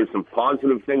think there's some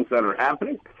positive things that are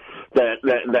happening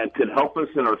that could help us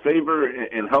in our favor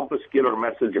and help us get our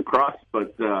message across.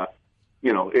 But,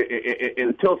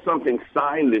 until something's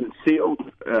signed and sealed,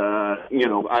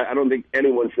 I don't think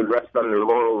anyone should rest on their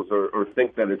laurels or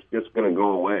think that it's just going to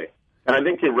go away. And I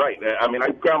think you're right. I mean, I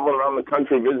travel around the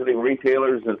country visiting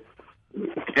retailers and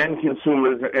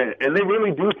consumers, and they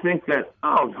really do think that,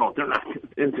 oh, no, they're not.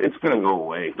 It's going to go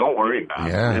away. Don't worry about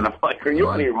it. And I'm like, are you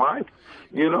out of your mind?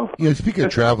 Speaking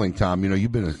of traveling, Tom,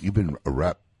 you've been a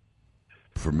rep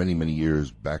for many, many years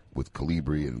back with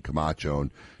Calibri and Camacho,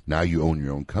 and now you own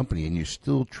your own company, and you're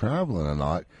still traveling a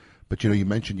lot. But, you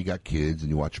mentioned you got kids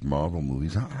and you watch Marvel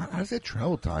movies. How does that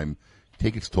travel time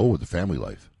take its toll with the family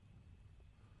life?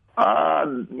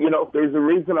 There's a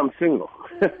reason I'm single.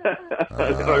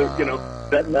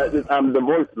 I'm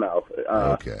divorced now.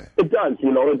 Okay. It does,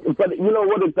 but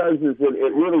what it does is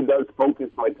it really does focus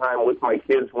my time with my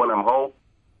kids when I'm home.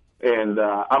 And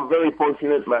I'm very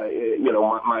fortunate.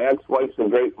 My ex-wife's a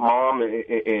great mom,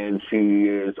 and she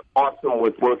is awesome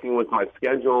with working with my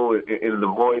schedule and the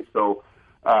boys. So,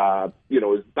 as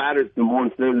bad as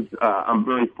divorce is, I'm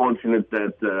very fortunate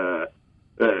that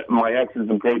my ex is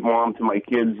a great mom to my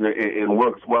kids and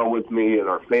works well with me, and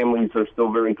our families are still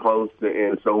very close,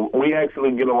 and so we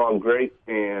actually get along great.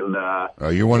 And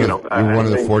you're one of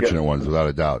the fortunate ones, without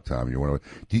a doubt, Tom. You're one of.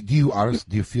 Do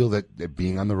you feel that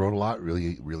being on the road a lot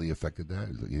really affected that?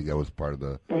 That was part of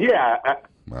the. Yeah,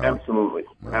 absolutely,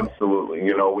 absolutely.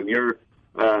 When you're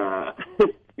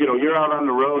you're out on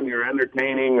the road and you're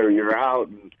entertaining, or you're out.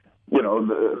 And,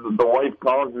 the wife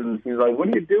calls and she's like, "What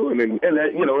are you doing?" And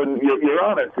you're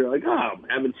honest. You're like, "Oh, I'm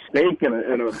having steak and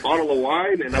a bottle of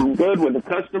wine, and I'm good with the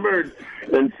customer."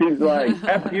 And she's like,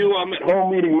 "F you, I'm at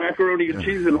home eating macaroni and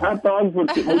cheese and hot dogs with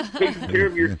taking care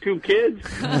of your two kids."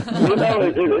 You're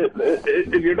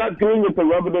not doing it to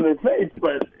rub it in her face,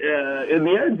 but in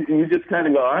the end, you just kind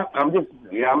of go, I'm just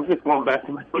going back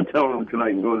to my hotel room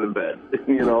tonight and going to bed." Because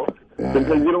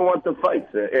you don't want the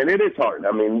fights, and it is hard.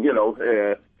 I mean,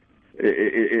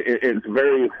 it's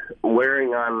very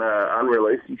wearing on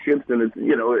relationships, and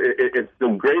it's the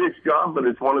greatest job, but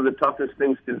it's one of the toughest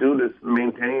things to do to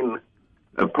maintain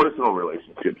personal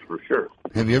relationships, for sure.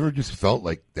 Have you ever just felt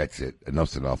like, that's it,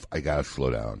 enough's enough, I gotta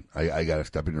slow down, I gotta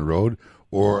step in the road?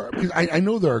 Or because I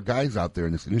know there are guys out there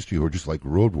in this industry who are just like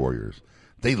road warriors.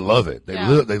 They love it.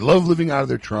 They love living out of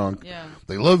their trunk. Yeah.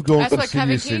 They love going from city to city.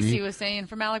 That's what Kevin Casey was saying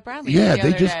from Alec Bradley. Yeah, the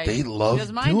other day. they love he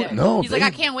doesn't mind doing it. it. No, he's like,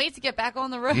 I can't wait to get back on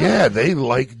the road. Yeah, they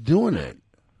like doing it.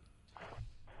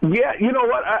 Yeah, you know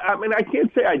what? I mean, I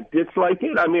can't say I dislike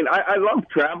it. I mean, I love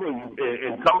traveling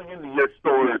and coming into your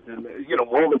stores and,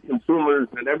 all the consumers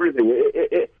and everything.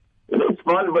 It's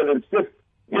fun, but it's just,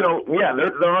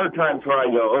 there are times where I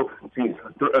go, oh, geez,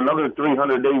 another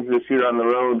 300 days this year on the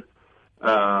road.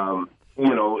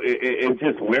 It's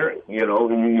just wearing.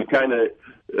 You kind of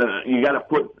you got to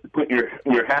put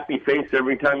your happy face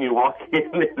every time you walk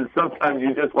in, and sometimes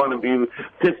you just want to be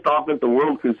pissed off at the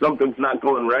world because something's not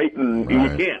going right, and you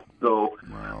can't. So,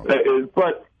 but it's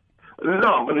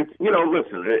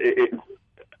listen.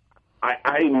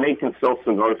 I make and sell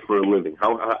cigars for a living.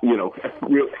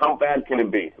 How bad can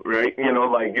it be, right?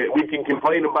 We can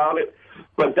complain about it.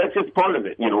 But that's just part of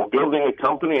it, building a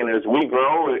company, and as we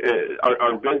grow,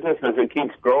 our business, as it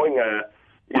keeps growing,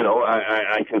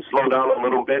 I can slow down a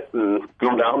little bit and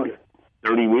go down to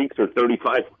 30 weeks or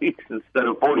 35 weeks instead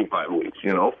of 45 weeks,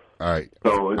 All right.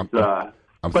 So it's,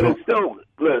 it's still,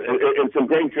 it's a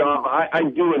great job. I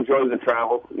do enjoy the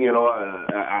travel.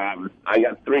 I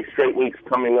got 3 straight weeks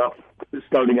coming up,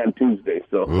 starting on Tuesday.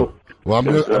 So, well, I'm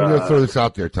gonna throw this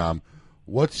out there, Tom.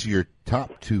 What's your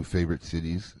top 2 favorite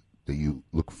cities that you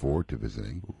look forward to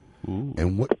visiting? Ooh.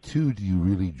 And what 2 do you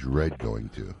really dread going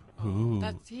to?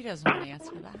 He doesn't want to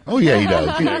answer that. Oh, yeah, he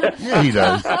does. Yeah, he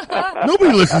does.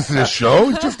 Nobody listens to this show.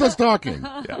 It's just us talking.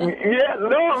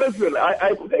 Listen,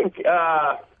 I think,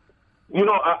 I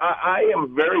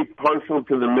am very partial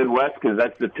to the Midwest because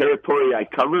that's the territory I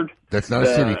covered. That's not a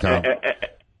city, Tom.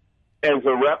 As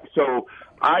a rep, so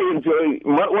I enjoy,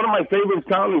 one of my favorite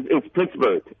towns is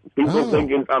Pittsburgh. People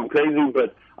think I'm crazy,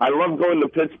 but I love going to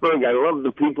Pittsburgh. I love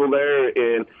the people there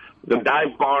and the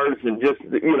dive bars and just,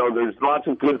 there's lots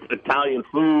of good Italian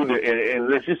food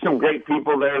and there's just some great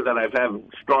people there that I've had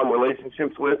strong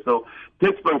relationships with. So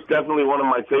Pittsburgh's definitely one of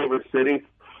my favorite cities.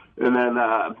 And then,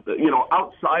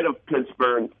 outside of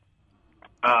Pittsburgh,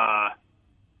 I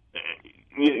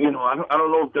don't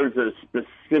know if there's a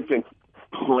specific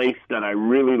place that I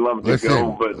really love to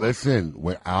go. But listen,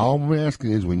 what I'm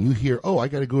asking is when you hear, I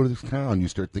got to go to this town, you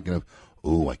start thinking of,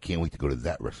 I can't wait to go to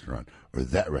that restaurant or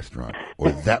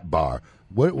that bar.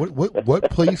 What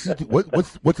places?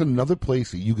 What's another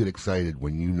place that you get excited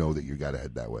when you know that you got to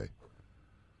head that way?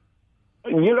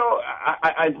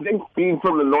 I think being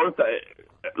from the north,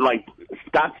 like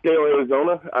Scottsdale,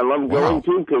 Arizona, I love going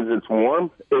to because it's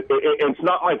warm. It's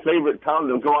not my favorite town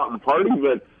to go out and party,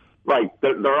 but like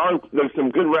there's some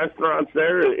good restaurants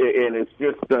there, and it's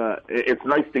just it's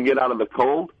nice to get out of the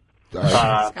cold.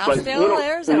 Scottsdale,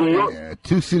 Arizona. Yeah,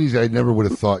 two cities I never would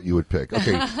have thought you would pick.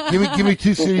 Okay, give me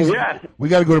two cities. Yeah. We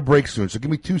got to go to break soon, so give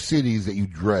me two cities that you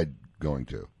dread going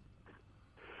to.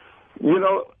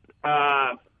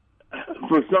 I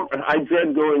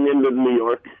dread going into New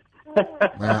York.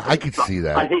 I could see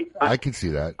that. I can see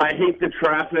that. I hate the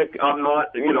traffic. I'm not.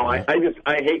 I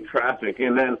hate traffic,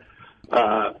 and then.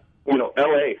 L.A.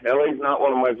 LA's not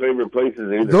one of my favorite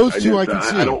places either. Those two I can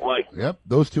see. I don't like. Yep,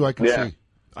 those two I can see.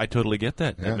 I totally get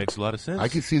that. That makes a lot of sense. I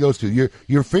can see those two.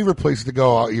 Your favorite place to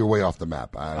go, you're way off the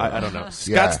map. I don't know.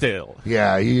 Scottsdale.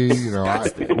 Yeah,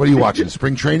 Scottsdale. What are you watching?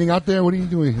 Spring training out there? What are you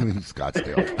doing in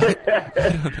Scottsdale?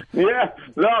 Yeah.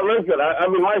 No, listen, I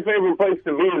mean, my favorite place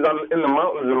to be is in the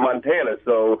mountains in Montana,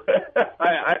 so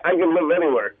I can live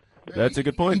anywhere. That's a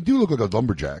good point. You do look like a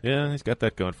lumberjack. Yeah, he's got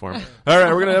that going for him. All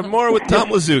right, we're going to have more with Tom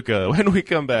Lazuka when we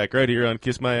come back right here on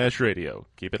Kiss My Ash Radio.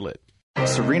 Keep it lit.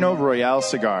 Sereno Royale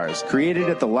cigars, created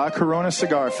at the La Corona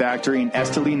Cigar Factory in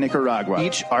Esteli, Nicaragua.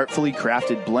 Each artfully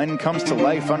crafted blend comes to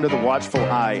life under the watchful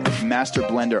eye of master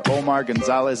blender Omar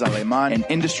Gonzalez Aleman and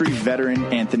industry veteran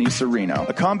Anthony Sereno.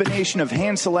 A combination of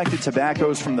hand-selected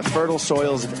tobaccos from the fertile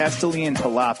soils of Esteli and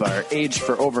Jalapa are aged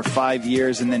for over 5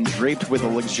 years and then draped with a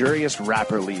luxurious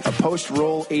wrapper leaf. A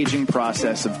post-roll aging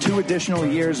process of 2 additional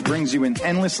years brings you an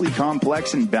endlessly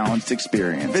complex and balanced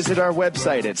experience. Visit our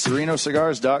website at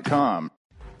serenocigars.com.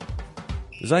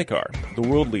 Zycar, the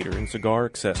world leader in cigar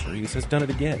accessories, has done it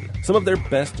again. Some of their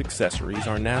best accessories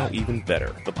are now even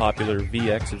better. The popular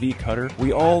VX V-Cutter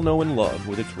we all know and love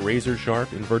with its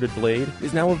razor-sharp inverted blade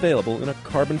is now available in a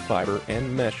carbon fiber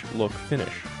and mesh look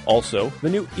finish. Also, the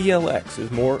new ELX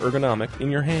is more ergonomic in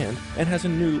your hand and has a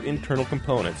new internal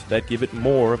components that give it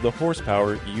more of the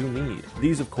horsepower you need.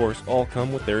 These, of course, all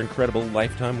come with their incredible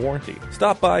lifetime warranty.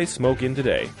 Stop by, smoke in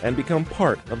today, and become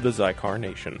part of the Zycar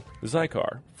Nation.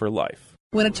 Zycar for life.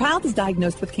 When a child is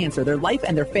diagnosed with cancer, their life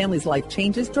and their family's life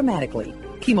changes dramatically.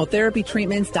 Chemotherapy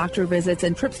treatments, doctor visits,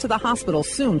 and trips to the hospital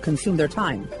soon consume their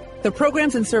time. The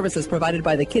programs and services provided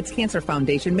by the Kids Cancer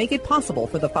Foundation make it possible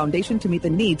for the foundation to meet the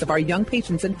needs of our young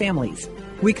patients and families.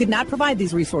 We could not provide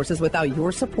these resources without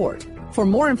your support. For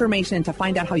more information and to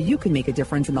find out how you can make a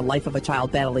difference in the life of a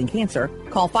child battling cancer,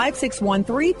 call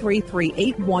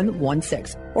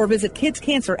 561-333-8116 or visit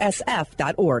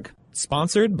kidscancersf.org.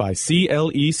 Sponsored by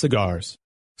CLE Cigars.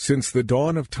 Since the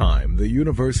dawn of time, the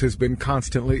universe has been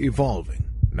constantly evolving.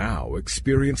 Now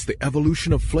experience the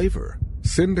evolution of flavor.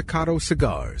 Sindicato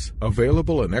Cigars,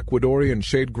 available in Ecuadorian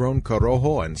shade-grown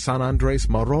Corojo and San Andres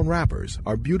Marron wrappers,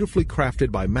 are beautifully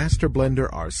crafted by master blender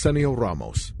Arsenio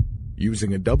Ramos.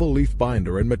 Using a double-leaf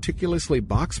binder and meticulously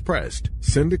box-pressed,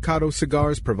 Sindicato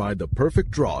Cigars provide the perfect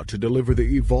draw to deliver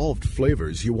the evolved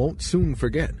flavors you won't soon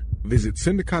forget. Visit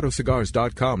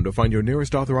syndicatocigars.com to find your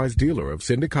nearest authorized dealer of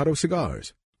Sindicato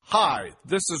Cigars. Hi,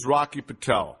 this is Rocky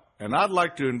Patel, and I'd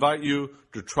like to invite you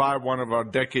to try one of our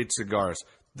Decade cigars.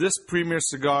 This premier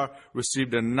cigar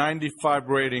received a 95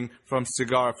 rating from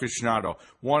Cigar Aficionado,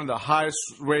 one of the highest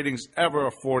ratings ever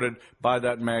afforded by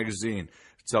that magazine.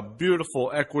 It's a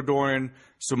beautiful Ecuadorian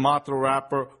Sumatra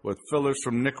wrapper with fillers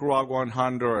from Nicaragua and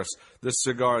Honduras. This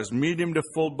cigar is medium to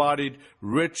full-bodied,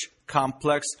 rich,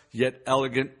 complex, yet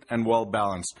elegant and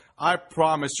well-balanced. I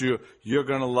promise you, you're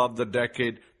going to love the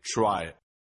Decade. Try it.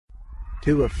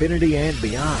 To affinity and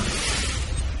beyond.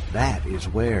 That is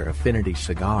where Affinity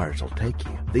Cigars will take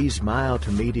you. These mild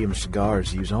to medium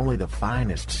cigars use only the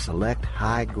finest select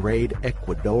high-grade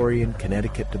Ecuadorian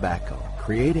Connecticut tobacco,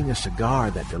 creating a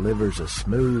cigar that delivers a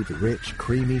smooth, rich,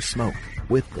 creamy smoke.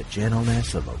 with the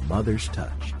gentleness of a mother's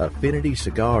touch. Affinity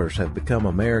Cigars have become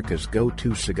America's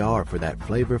go-to cigar for that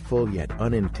flavorful yet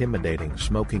unintimidating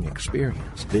smoking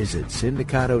experience. Visit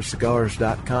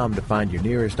syndicatocigars.com to find your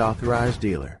nearest authorized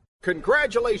dealer.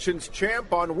 Congratulations,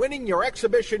 champ, on winning your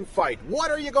exhibition fight.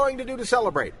 What are you going to do to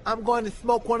celebrate? I'm going to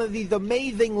smoke one of these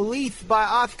amazing Leaf by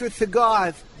Oscar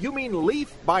cigars. You mean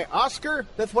Leaf by Oscar?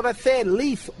 That's what I said,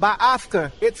 Leaf by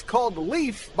Oscar. It's called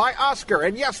Leaf by Oscar,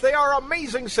 and yes, they are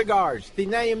amazing cigars. See,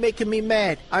 now you're making me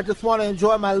mad. I just want to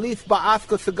enjoy my Leaf by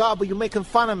Oscar cigar, but you're making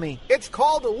fun of me. It's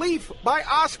called Leaf by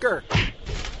Oscar.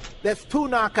 That's 2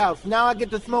 knockouts. Now I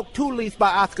get to smoke 2 Leaf by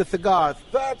Oscar cigars.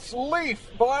 That's Leaf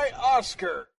by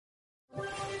Oscar.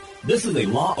 This is a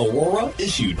La Aurora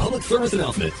issued public service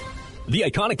announcement. The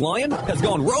iconic lion has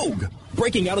gone rogue.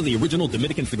 Breaking out of the original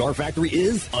Dominican cigar factory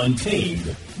is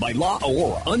Untamed by La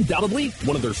Aurora. Undoubtedly,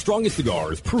 one of their strongest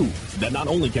cigars proves that not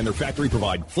only can their factory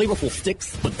provide flavorful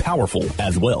sticks, but powerful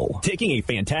as well. Taking a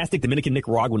fantastic Dominican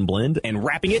Nicaraguan blend and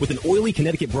wrapping it with an oily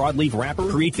Connecticut broadleaf wrapper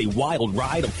creates a wild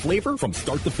ride of flavor from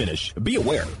start to finish. Be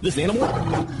aware, this animal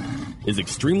is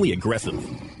extremely aggressive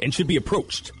and should be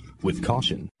approached with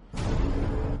caution.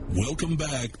 Welcome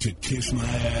back to Kiss My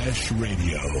Ash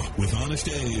Radio with Honest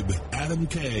Abe, Adam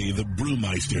K, the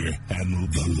Brewmeister,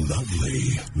 and the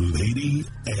lovely Lady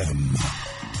M.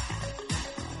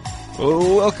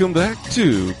 Well, welcome back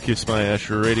to Kiss My Ash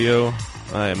Radio.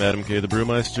 I am Adam K, the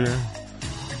Brewmeister.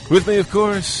 With me, of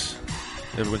course,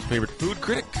 everyone's favorite food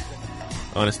critic,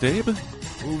 Honest Abe.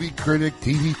 Movie critic,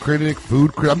 TV critic,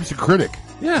 food critic. I'm just a critic.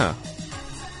 Yeah.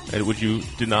 And would you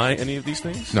deny any of these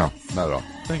things? No, not at all.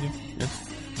 Thank you. Yes.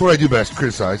 That's what I do best,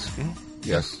 criticize. Mm-hmm.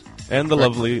 Yes. And the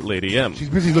lovely Lady M. She's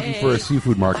busy looking for a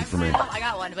seafood market for me. I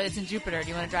got one, but it's in Jupiter. Do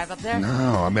you want to drive up there? No,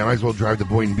 I mean, I might as well drive to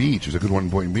Boynton Beach. There's a good one in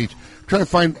Boynton Beach. I'm trying to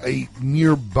find a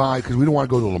nearby, because we don't want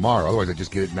to go to Lamar. Otherwise, I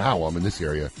just get it now while I'm in this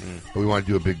area. But we want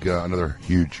to do a big, another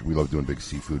huge, we love doing big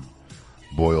seafood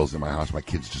boils in my house. My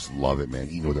kids just love it, man.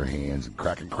 Eating with their hands and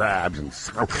cracking crabs. And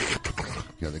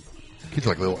the kids are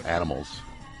like little animals.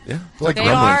 Yeah, like they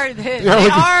gremlins. are. They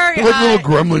like, are. They're like little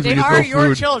gremlins. They when you are throw your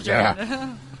food. children.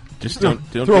 Yeah. Just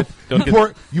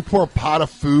you pour a pot of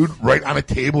food right on a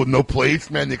table with no plates,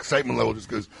 man. The excitement level just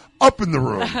goes up in the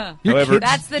room. However,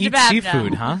 that's the eat debate.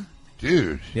 seafood, huh?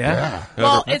 Dude, yeah.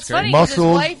 Well, it's funny because his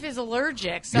wife is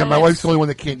allergic. So yeah, my wife's the only one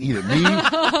that can't eat it.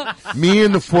 Me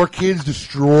and the 4 kids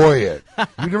destroy it.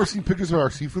 You've never seen pictures of our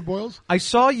seafood boils? I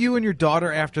saw you and your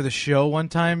daughter after the show one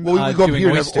time. Well, we go up doing here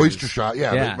and have oysters. oyster shot.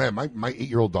 Yeah. But, man, my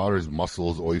 8-year-old daughter is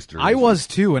mussels, oysters. I was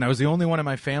too, and I was the only one in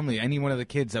my family, any one of the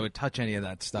kids that would touch any of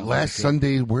that stuff. Last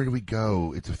Sunday, where did we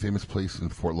go? It's a famous place in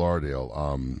Fort Lauderdale.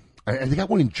 And they got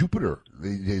one in Jupiter.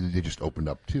 They just opened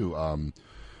up too.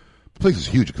 The place is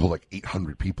huge. It could hold like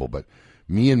 800 people. But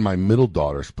me and my middle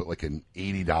daughter split like an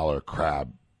 $80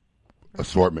 crab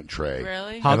assortment tray.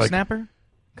 Really? Hog snapper?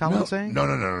 Colin saying?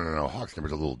 No. Hog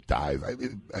snapper's a little dive.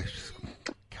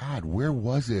 God, where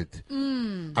was it?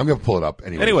 I'm going to pull it up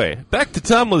anyway. Anyway, back to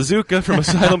Tom Lazuka from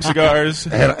Asylum Cigars.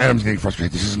 Adam's getting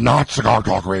frustrated. This is not Cigar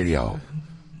Talk Radio.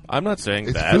 I'm not saying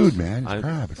it's that. Food, man. It's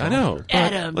crab. It's I know.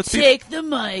 Adam, take the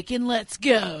mic and let's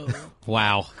go.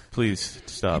 Wow. Please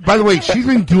stop. By the way, she's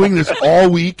been doing this all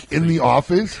week in the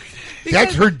office.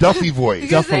 That's her Duffy voice.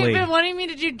 Because they've been wanting me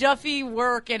to do Duffy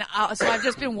work, and so I've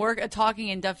just been talking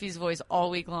in Duffy's voice all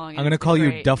week long. I'm going to call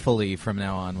you Duffily from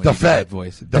now on. The Fed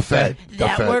voice. The Fed.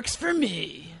 That works for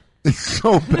me. It's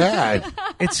so bad.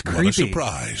 It's What creepy. a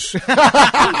surprise.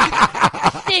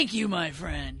 Thank you, my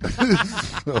friend.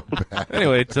 So bad.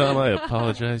 Anyway, Tom, I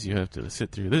apologize. You have to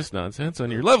sit through this nonsense on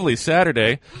your lovely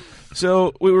Saturday.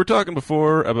 So we were talking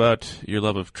before about your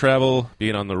love of travel,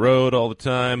 being on the road all the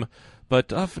time,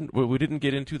 but often we didn't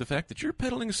get into the fact that you're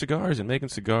peddling cigars and making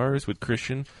cigars with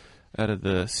Christian out of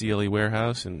the CLE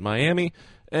warehouse in Miami.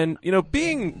 And,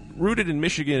 being rooted in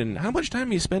Michigan, how much time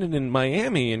are you spending in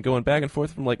Miami and going back and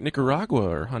forth from, like, Nicaragua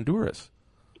or Honduras?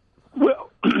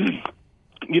 Well,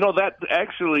 that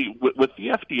actually, with the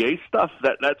FDA stuff,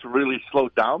 that's really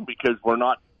slowed down because we're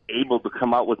not able to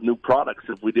come out with new products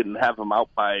if we didn't have them out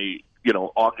by,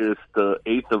 August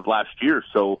 8th of last year.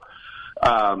 So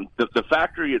the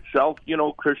factory itself,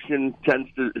 Christian tends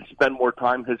to spend more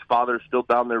time. His father's still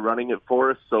down there running it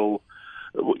for us, so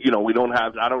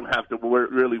I don't have to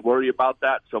really worry about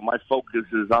that. So my focus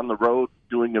is on the road,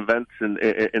 doing events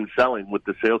and selling with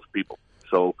the salespeople.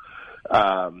 So,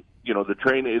 the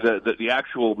training, the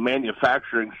actual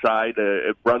manufacturing side,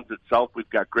 it runs itself. We've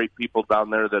got great people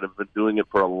down there that have been doing it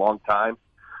for a long time.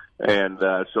 And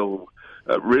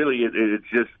really it's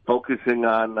just focusing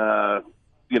on,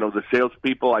 the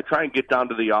salespeople. I try and get down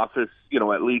to the office,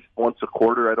 at least once a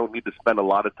quarter. I don't need to spend a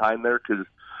lot of time there because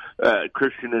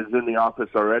Christian is in the office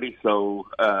already, so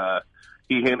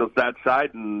he handles that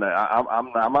side, and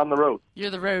I'm on the road.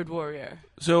 You're the road warrior.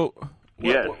 So,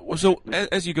 yes. So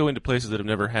as you go into places that have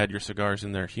never had your cigars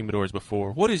in their humidors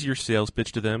before, what is your sales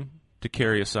pitch to them to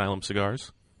carry Asylum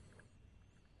cigars?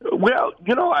 Well,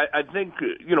 I think,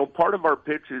 part of our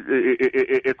pitch is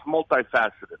it's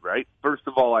multifaceted, right? First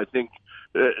of all, I think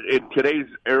in today's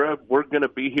era, we're going to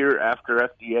be here after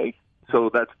FDA.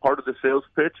 So that's part of the sales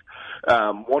pitch.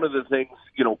 One of the things,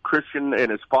 Christian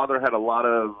and his father had a lot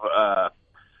of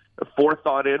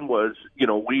forethought in was,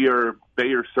 we are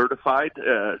Bayer certified.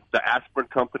 The Aspirin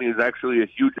company is actually a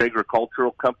huge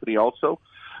agricultural company also.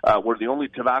 We're the only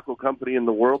tobacco company in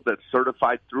the world that's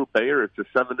certified through Bayer. It's a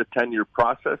 7 to 10 year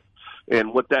process.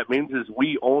 And what that means is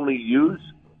we only use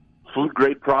food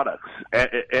grade products.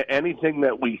 Anything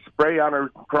that we spray on our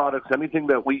products, anything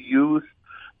that we use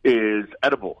is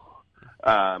edible.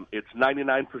 It's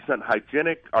 99%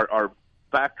 hygienic. Our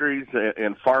factories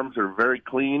and farms are very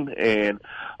clean, and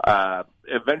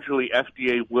eventually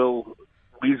FDA will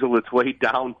weasel its way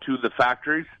down to the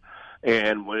factories,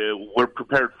 and we're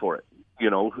prepared for it.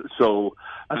 So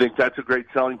I think that's a great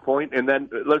selling point. And then,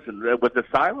 listen, with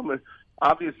Asylum,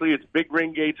 obviously it's big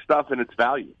ring gauge stuff and it's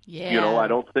value. Yeah. I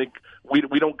don't think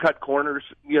we don't cut corners.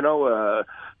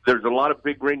 There's a lot of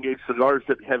big ring gauge cigars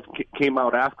that came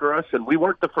out after us, and we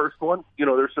weren't the first one.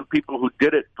 There's some people who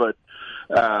did it, but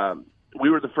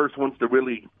we were the first ones to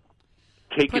really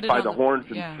take it by the horns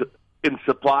and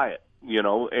supply it.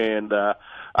 And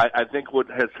I think what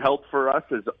has helped for us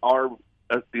is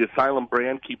the Asylum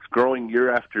brand keeps growing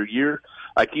year after year.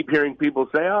 I keep hearing people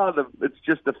say, it's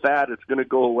just a fad, it's going to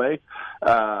go away.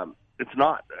 It's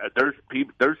not.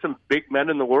 There's some big men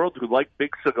in the world who like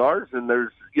big cigars, and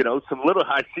there's,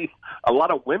 I see a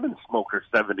lot of women smokers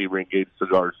 70 ring gauge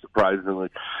cigars, surprisingly.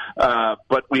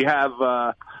 But we have,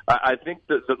 I think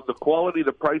the quality,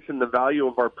 the price, and the value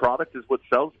of our product is what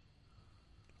sells it.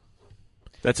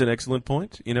 That's an excellent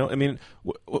point.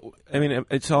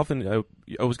 It's often I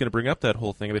was going to bring up that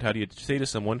whole thing about how do you say to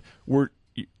someone, we're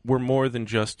more than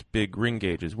just big ring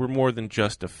gauges. We're more than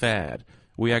just a fad.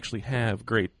 We actually have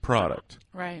great product.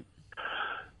 Right.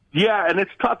 Yeah, and it's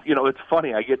tough. It's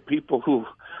funny. I get people who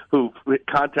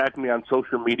contact me on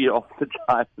social media all the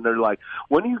time, and they're like,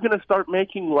 when are you going to start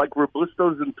making like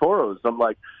Robustos and Toros? I'm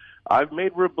like, I've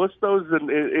made Robustos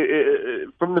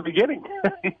from the beginning.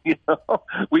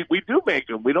 We do make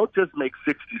them. We don't just make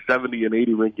 60, 70, and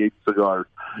 80 ring gauge cigars.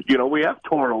 We have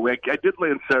Toro. I did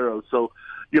Lancero. So,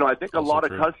 I think a lot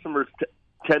of customers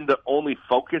tend to only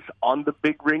focus on the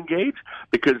big ring gauge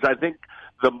because I think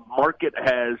the market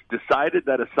has decided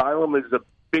that Asylum is a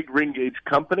big ring gauge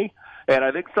company. And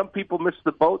I think some people miss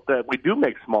the boat that we do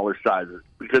make smaller sizes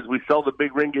because we sell the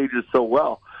big ring gauges so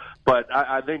well. But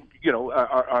I think,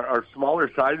 our smaller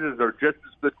sizes are just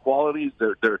as good quality.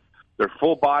 They're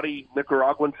full body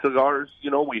Nicaraguan cigars.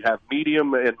 We have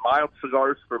medium and mild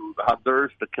cigars from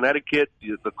Honduras to Connecticut,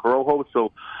 the Corojo.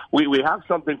 So we have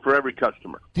something for every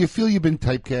customer. Do you feel you've been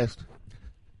typecast?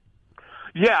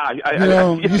 Yeah.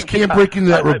 You just can't break into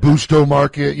that Robusto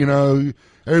market.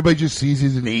 Everybody just sees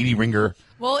he's an 80 ringer.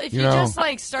 Well, if you just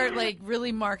start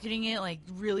really marketing it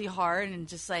really hard and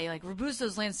just say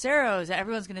Robustos, Lanceros,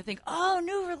 everyone's going to think, oh,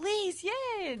 new release,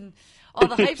 yay, and all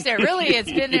the hype's there. Really,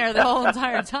 it's been there the whole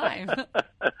entire time.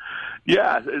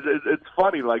 Yeah, it's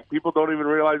funny. People don't even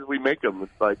realize we make them.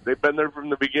 It's they've been there from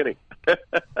the beginning.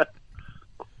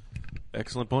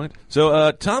 Excellent point.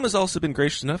 So Tom has also been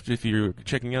gracious enough, if you're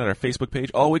checking out our Facebook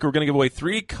page, all week we're going to give away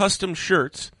 3 custom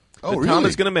shirts. Oh, that Tom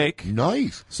is going to make.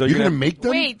 Nice. So you're going to make them?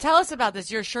 Wait, tell us about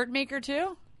this. You're a shirt maker,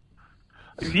 too?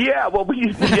 Yeah, well,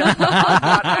 I'm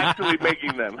not actually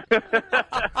making them.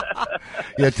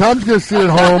 Yeah, Tom's going to sit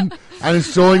at home on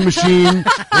his sewing machine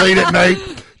late at night.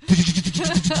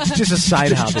 Just a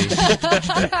side hobby.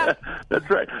 That's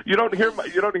right. You don't hear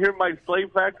my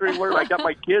slave factory where I got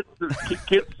my kids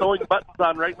sewing buttons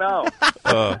on right now.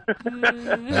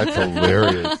 That's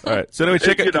hilarious. All right. So anyway,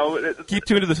 keep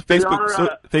tuned to the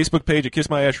Facebook page at Kiss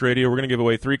My Ash Radio. We're going to give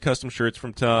away 3 custom shirts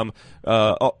from Tom.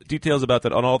 Details about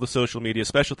that on all the social media.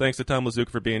 Special thanks to Tom Lazuka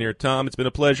for being here. Tom, it's been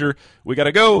a pleasure. We got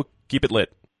to go. Keep it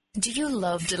lit. Do you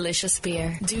love delicious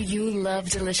beer? Do you love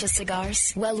delicious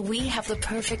cigars? Well, we have the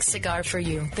perfect cigar for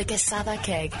you. The Quesada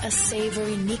Keg, a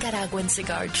savory Nicaraguan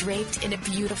cigar draped in a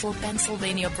beautiful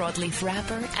Pennsylvania broadleaf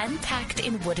wrapper and packed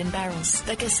in wooden barrels.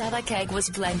 The Quesada Keg was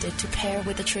blended to pair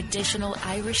with the traditional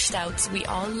Irish stouts we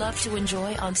all love to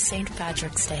enjoy on St.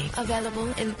 Patrick's Day.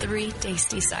 Available in 3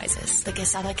 tasty sizes. The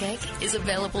Quesada Keg is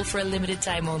available for a limited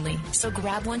time only, so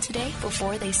grab one today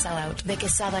before they sell out. The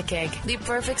Quesada Keg, the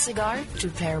perfect cigar to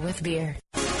pair with beer.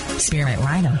 Spearmint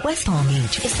Rhino, West Palm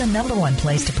Beach is the #1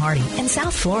 place to party in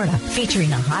South Florida, featuring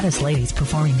the hottest ladies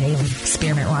performing daily.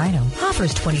 Spearmint Rhino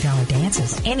offers $20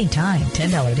 dances anytime,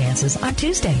 $10 dances on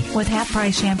Tuesday with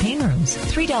half-price champagne rooms,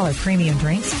 $3 premium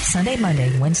drinks Sunday,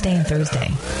 Monday, Wednesday, and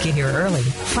Thursday. Get here early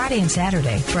Friday and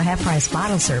Saturday for half-price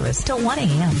bottle service till 1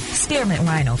 a.m. Spearmint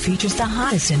Rhino features the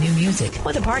hottest in new music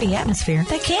with a party atmosphere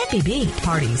that can't be beat.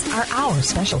 Parties are our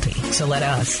specialty, so let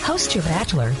us host your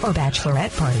bachelor or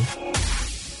bachelorette party.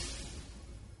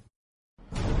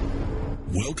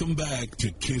 Welcome back to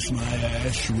Kiss My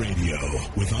Ash Radio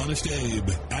with Honest Abe,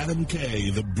 Adam K,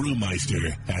 the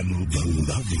Brewmeister, and the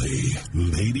lovely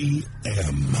Lady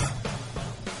M.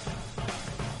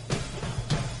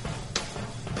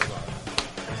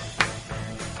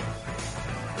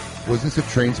 Was this a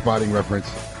Train Spotting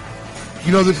reference?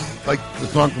 You know, this is like the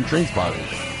song from Train Spotting.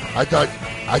 I thought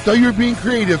you were being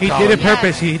creative, He Colin. did it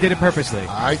purpose. He did it purposely.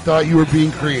 I thought you were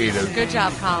being creative. Good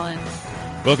job, Colin.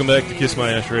 Welcome back to Kiss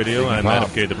My Ash Radio. I'm Adam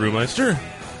K, the Brewmeister.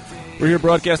 We're here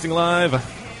broadcasting live,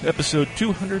 episode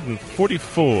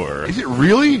 244. Is it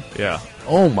really? Yeah.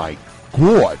 Oh, my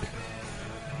God.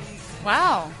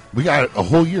 Wow. We got a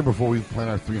whole year before we plan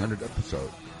our 300th episode.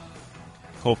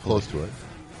 Hopefully. Close to it.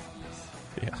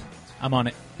 Yeah. I'm on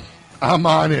it. I'm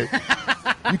on it.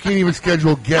 You can't even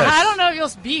schedule guests. I don't know if you'll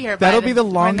be here. That'll by be the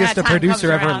when longest that a time producer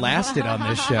comes ever around. lasted on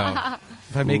this show.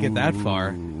 If I make it that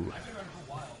far.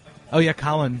 Oh, yeah,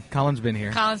 Colin's been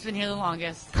here. Colin's been here the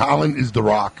longest. Colin is the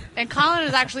rock. And Colin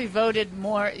has actually voted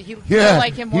more. You Yeah,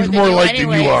 like him more he's than more you liked than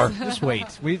you anyways. are. Just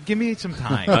wait. Give me some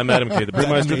time. I'm Adam K, the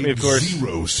Brewmeister, with me, of course.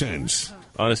 0 cents.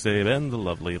 Honest Abe and the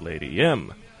lovely Lady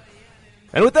M.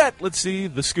 And with that, let's see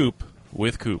the scoop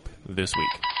with Coop this week.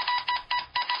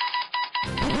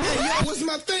 What's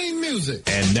my theme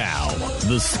music? And now,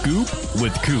 The Scoop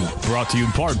with Coop, brought to you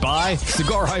in part by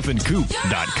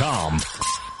cigar-coop.com.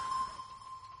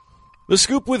 The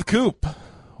Scoop with Coop.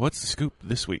 What's the scoop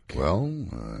this week? Well,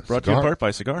 brought to you in part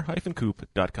by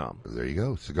cigar-coop.com. There you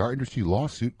go. Cigar industry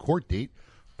lawsuit court date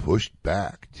pushed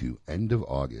back to end of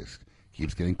August.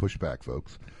 Keeps getting pushed back,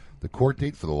 folks. The court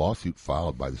date for the lawsuit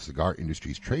filed by the cigar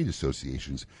industry's trade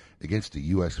associations against the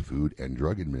U.S. Food and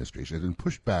Drug Administration has been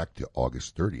pushed back to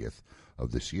August 30th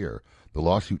of this year. The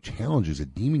lawsuit challenges the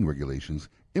deeming regulations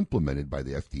implemented by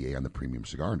the FDA on the premium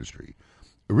cigar industry.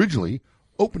 Originally,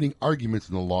 opening arguments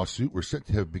in the lawsuit were supposed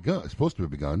to have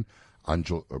begun on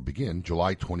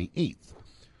July 28th.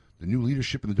 The new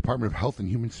leadership in the Department of Health and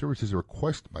Human Services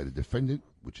request by the defendant,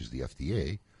 which is the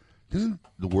FDA. Doesn't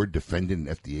the word defendant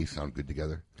and FDA sound good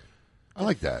together? I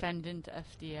like that. Defendant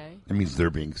FDA. That means they're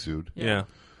being sued. Yeah.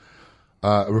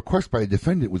 A request by a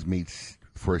defendant was made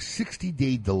for a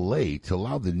 60-day delay to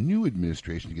allow the new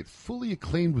administration to get fully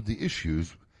acclaimed with the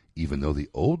issues, even though the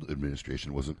old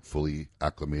administration wasn't fully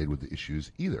acclimated with the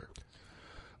issues either.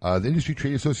 The industry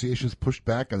trade associations pushed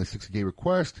back on the 60-day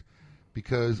request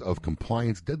because of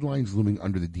compliance deadlines looming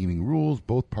under the deeming rules.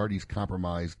 Both parties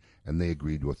compromised, and they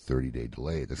agreed to a 30-day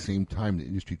delay. At the same time, the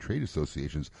industry trade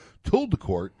associations told the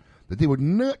court that they would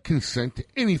not consent to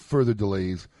any further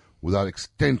delays without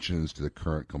extensions to the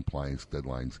current compliance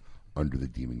deadlines under the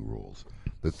deeming rules.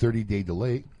 The 30-day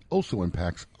delay also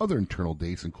impacts other internal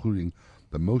dates, including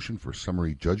the motion for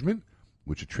summary judgment,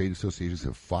 which the trade associations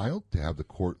have filed to have the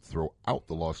court throw out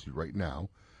the lawsuit right now.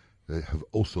 They have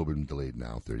also been delayed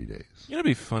now 30 days. You know, it'd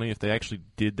be funny if they actually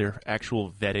did their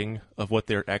actual vetting of what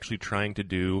they're actually trying to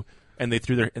do, and they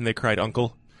cried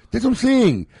uncle. That's what I'm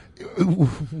saying.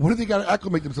 What do they got to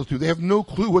acclimate themselves to? They have no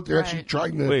clue what they're actually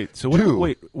trying to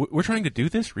do. We're trying to do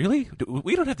this? Really?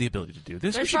 We don't have the ability to do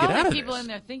this. There's we should get out of people this. in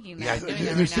there thinking that. Yeah, doing and that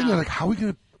they're right sitting now. there like, how are we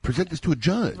going to present this to a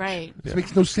judge? Right. This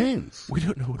makes no sense. We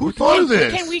don't know. Who thought of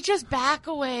this? Can we just back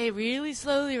away really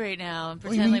slowly right now and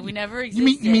pretend like we never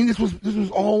existed? You mean this was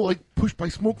all like pushed by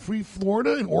Smoke-Free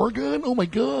Florida and Oregon? Oh my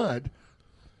God!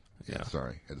 Yeah,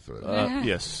 sorry, had to throw that out.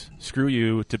 Yes, screw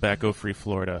you, tobacco-free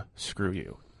Florida. Screw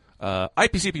you.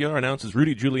 IPCPR announces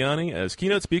Rudy Giuliani as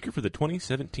keynote speaker for the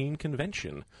 2017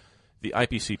 convention. The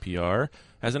IPCPR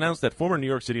has announced that former New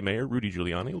York City Mayor Rudy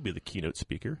Giuliani will be the keynote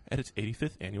speaker at its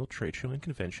 85th annual trade show and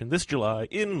convention this July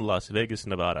in Las Vegas,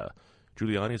 Nevada.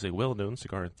 Giuliani is a well-known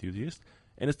cigar enthusiast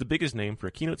and is the biggest name for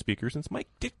a keynote speaker since Mike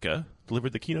Ditka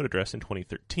delivered the keynote address in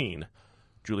 2013.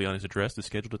 Giuliani's address is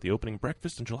scheduled at the opening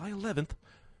breakfast on July 11th.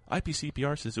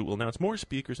 IPCPR says it will announce more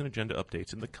speakers and agenda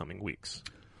updates in the coming weeks.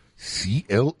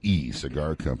 CLE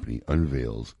Cigar Company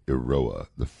unveils Iroa,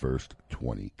 the First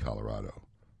 20 Colorado.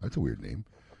 That's a weird name.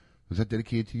 Was that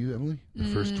dedicated to you, Emily? The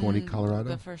First 20 Colorado?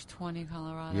 The First 20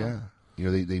 Colorado. Yeah.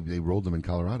 You know, they rolled them in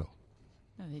Colorado.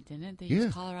 No, they didn't. They Yeah.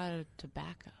 used Colorado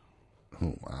tobacco.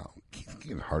 Oh, wow. It's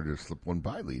getting harder to slip one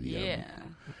by, lady. Yeah.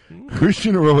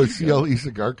 Christian Eiroa CLE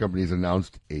Cigar Company has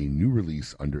announced a new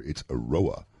release under its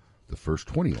Eiroa, the First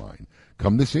 20 line.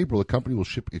 Come this April, the company will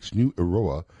ship its new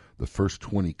Eiroa, the First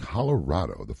 20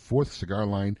 Colorado, the fourth cigar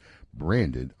line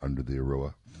branded under the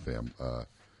Eiroa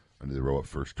under the Eiroa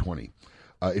First 20.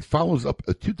 It follows up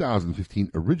a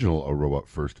 2015 original Eiroa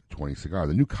First 20 cigar.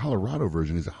 The new Colorado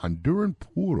version is a Honduran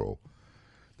Puro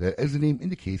that, as the name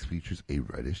indicates, features a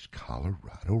reddish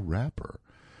Colorado wrapper.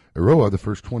 Eiroa, the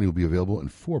First 20, will be available in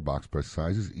 4 box press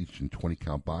sizes, each in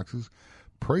 20-count boxes.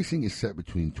 Pricing is set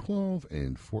between $12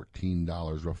 and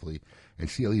 $14 roughly, and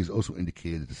CLE has also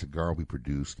indicated that the cigar will be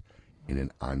produced in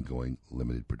an ongoing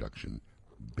limited production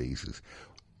basis.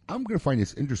 I'm going to find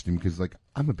this interesting because, like,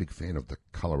 I'm a big fan of the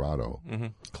Colorado. Mm-hmm.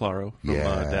 Claro from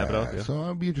Davidoff. Yeah. So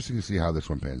it'll be interesting to see how this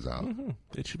one pans out. Mm-hmm.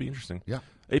 It should be interesting. Yeah.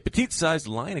 A petite-sized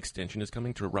line extension is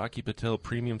coming to a Rocky Patel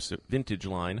Premium Vintage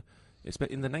line. It's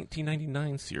in the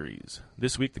 1999 series.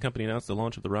 This week, the company announced the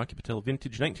launch of the Rocky Patel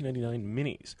Vintage 1999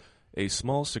 Minis, a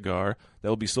small cigar that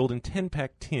will be sold in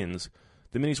 10-pack tins.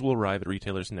 The Minis will arrive at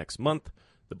retailers next month.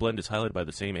 The blend is highlighted by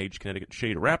the same aged Connecticut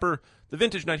shade wrapper. The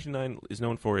Vintage 99 is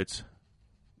known for its...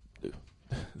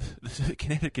 the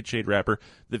Connecticut shade wrapper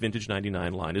the Vintage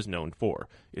 99 line is known for.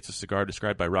 It's a cigar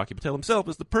described by Rocky Patel himself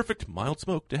as the perfect mild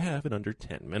smoke to have in under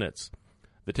 10 minutes.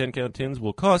 The 10-count tins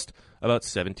will cost about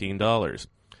 $17.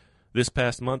 This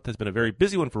past month has been a very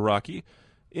busy one for Rocky.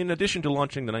 In addition to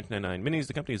launching the 1999 Minis,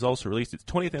 the company has also released its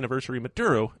 20th anniversary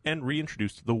Maduro and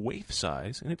reintroduced the waif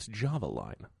size in its Java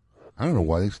line. I don't know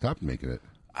why they stopped making it.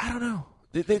 I don't know.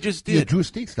 They just did. Yeah, Drew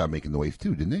Estate stopped making the waif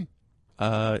too, didn't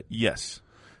they? Yes.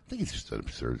 I think it's just an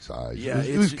absurd size. Yeah,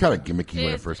 it was kind of gimmicky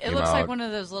when it first came out. It looks like one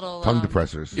of those little... tongue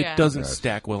depressors. It doesn't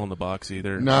stack well in the box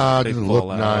either. No, it They doesn't fall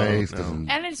look out. nice. No. Doesn't...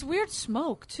 And it's weird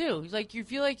smoke, too. Like, you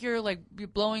feel like you're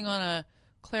blowing on a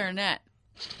clarinet.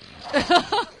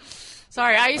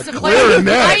 Sorry, I used to play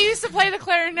the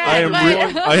clarinet.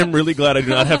 I am really glad I do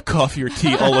not have coffee or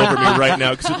tea all over me right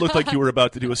now because it looked like you were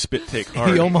about to do a spit take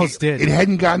hard. He almost did. It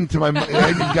hadn't gotten to my. It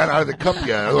hadn't gotten out of the cup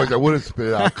yet. Otherwise, I would have spit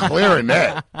it out.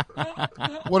 Clarinet.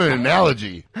 What an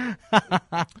analogy.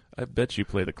 I bet you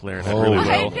play the clarinet really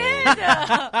well.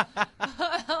 I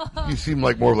did. You seem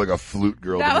like more of like a flute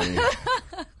girl to me.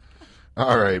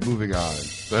 All right, moving on.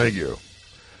 Thank you.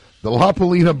 The La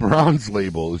Polina Bronze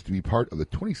label is to be part of the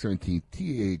 2017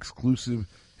 TAA exclusive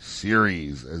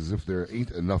series, as if there ain't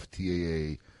enough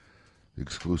TAA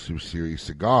exclusive series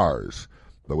cigars.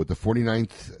 But with the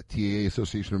 49th TAA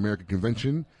Association of America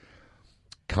Convention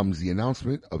comes the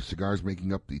announcement of cigars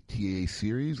making up the TAA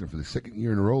series, and for the second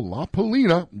year in a row, La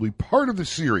Polina will be part of the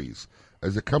series,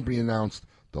 as the company announced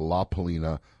the La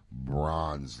Polina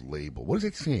Bronze label. What is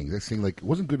that saying? Is that saying, like, it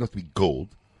wasn't good enough to be gold?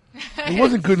 It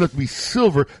wasn't good enough to be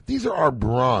silver. These are our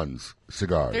bronze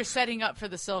cigars. They're setting up for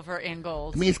the silver and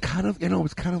gold. I mean, it's kind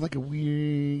of like a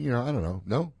weird, I don't know.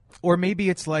 No? Or maybe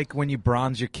it's like when you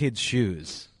bronze your kids'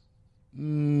 shoes. Okay.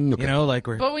 You know, like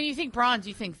we're... But when you think bronze,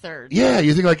 you think third. Yeah,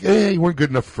 you think like, hey, you weren't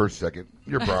good enough for a second.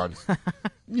 You're bronze.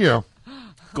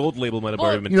 Gold label might have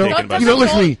already been taken by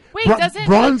listen to me. Wait, doesn't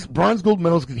bronze gold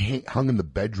medals get hung in the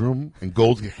bedroom, and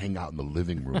golds get hang out in the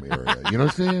living room area. You know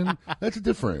what I'm saying? That's a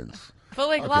difference. But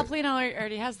like La Polina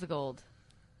already has the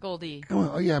Goldie.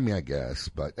 Well, yeah, I mean, I guess.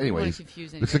 But anyways,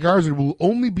 confuse the anybody. cigars will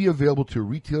only be available to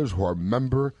retailers who are a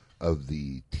member of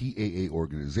the TAA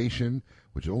organization,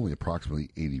 which is only approximately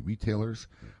 80 retailers,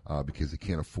 because they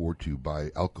can't afford to buy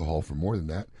alcohol for more than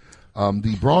that.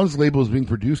 The bronze label is being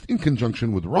produced in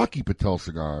conjunction with Rocky Patel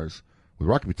cigars,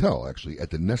 actually,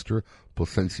 at the Nestor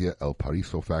Plasencia El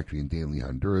Paraiso factory in Danlí,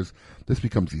 Honduras. This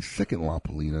becomes the second La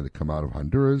Polina to come out of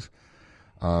Honduras.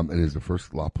 And is the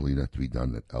first La Polina to be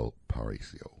done at El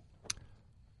Paraiso.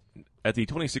 At the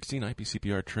 2016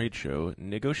 IPCPR trade show,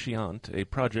 Negociant, a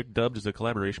project dubbed as a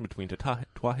collaboration between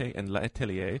Tatuaje and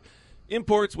L'Atelier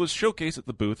Imports, was showcased at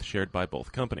the booth shared by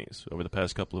both companies. Over the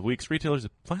past couple of weeks, retailers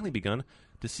have finally begun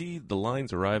to see the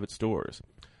lines arrive at stores.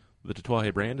 The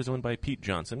Tatuaje brand is owned by Pete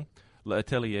Johnson.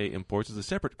 L'Atelier Imports is a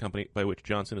separate company by which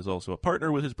Johnson is also a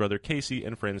partner with his brother Casey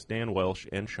and friends Dan Welsh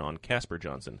and Sean Casper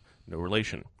Johnson. No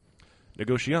relation.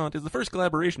 Negociant is the first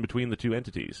collaboration between the two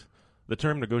entities. The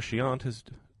term negociant has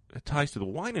ties to the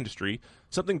wine industry,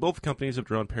 something both companies have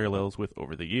drawn parallels with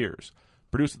over the years.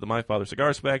 Produced at the My Father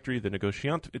Cigars factory, the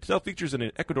Negociant itself features an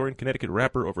Ecuadorian Connecticut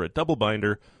wrapper over a double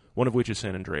binder, one of which is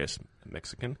San Andreas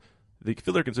Mexican. The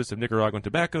filler consists of Nicaraguan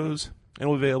tobaccos and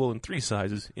will be available in 3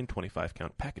 sizes in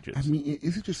 25-count packages. I mean,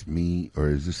 is it just me, or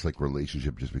is this like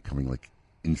relationship just becoming like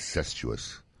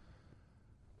incestuous?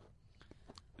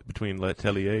 between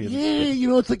Letelier and...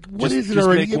 Yeah, it's like, what is it just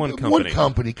already? Make one company. One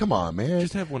company, come on, man.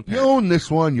 Just have one You parent. own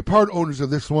this one, you're part owners of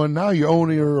this one, now you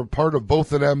own or a part of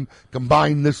both of them,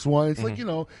 combine this one. It's like,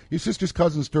 your sister's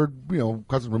cousin's third,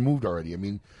 cousin removed already. I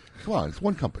mean, come on, it's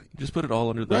one company. Just put it all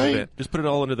under the Right?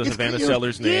 Havana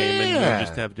Sellers name, and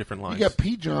just have different lines. You got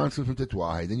Pete Johnson from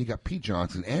Tatuaje, then you got Pete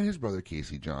Johnson and his brother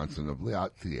Casey Johnson of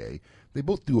Letelier. They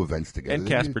both do events together. And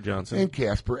Casper Johnson. And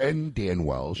Casper and Dan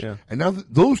Welsh. Yeah. And now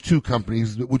those two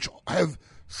companies, which have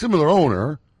similar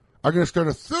owner, are going to start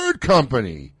a third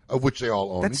company of which they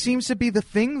all own. That seems to be the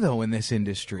thing, though, in this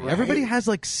industry. Right. Everybody has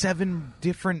like 7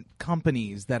 different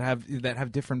companies that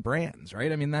have different brands,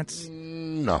 right? I mean, that's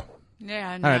no.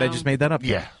 Yeah, All right, I just made that up.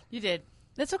 Yeah. You did.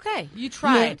 That's okay. You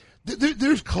tried.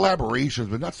 There's collaborations,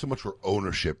 but not so much for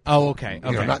ownership. Oh, okay. You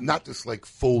know, Okay. not this like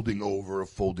folding over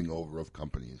of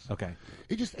companies. Okay.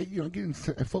 It just I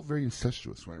felt very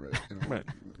incestuous when I read it. Right.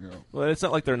 Well, it's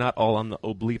not like they're not all on the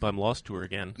 "Oh bleep, I'm lost" tour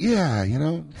again. Yeah,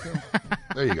 So,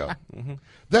 there you go.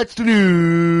 That's the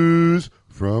news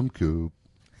from Coop.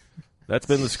 That's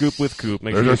been the Scoop with Coop.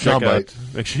 Make There's sure our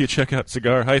you check out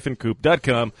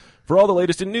cigar-coop.com for all the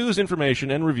latest in news,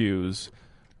 information, and reviews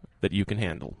that you can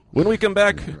handle. When we come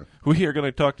back, we are going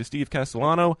to talk to Steve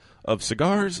Castellano of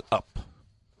Cigars Up.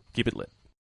 Keep it lit.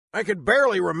 I could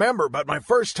barely remember, but my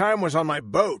first time was on my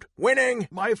boat. Winning!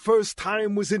 My first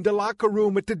time was in the locker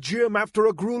room at the gym after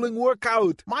a grueling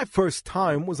workout. My first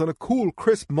time was on a cool,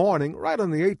 crisp morning right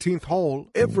on the 18th hole.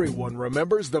 Everyone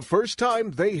remembers the first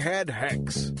time they had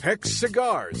Hex. Hex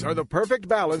cigars are the perfect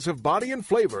balance of body and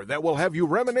flavor that will have you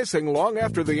reminiscing long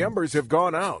after the embers have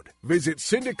gone out. Visit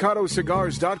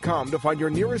syndicatocigars.com to find your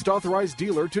nearest authorized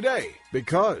dealer today,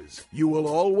 because you will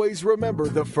always remember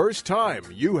the first time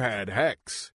you had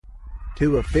Hex.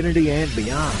 To affinity and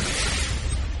beyond.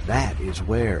 That is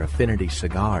where Affinity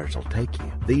Cigars will take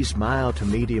you. These mild to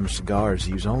medium cigars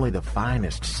use only the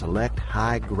finest select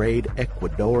high-grade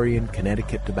Ecuadorian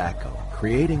Connecticut tobacco,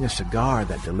 creating a cigar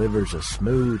that delivers a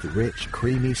smooth, rich,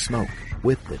 creamy smoke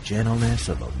with the gentleness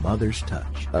of a mother's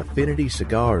touch. Affinity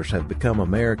Cigars have become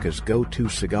America's go-to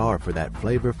cigar for that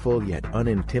flavorful yet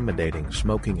unintimidating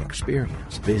smoking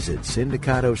experience. Visit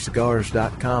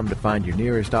syndicatocigars.com to find your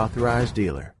nearest authorized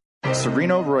dealer.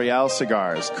 Sereno Royale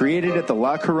Cigars, created at the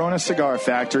La Corona Cigar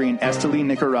Factory in Esteli,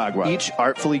 Nicaragua. Each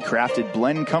artfully crafted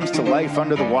blend comes to life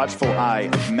under the watchful eye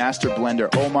of master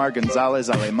blender Omar Gonzalez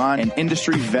Aleman and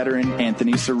industry veteran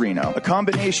Anthony Sereno. A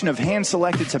combination of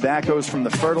hand-selected tobaccos from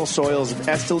the fertile soils of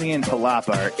Esteli and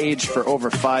Jalapa are aged for over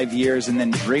 5 years and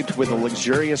then draped with a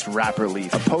luxurious wrapper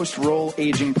leaf. A post-roll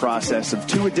aging process of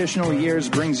 2 additional years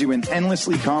brings you an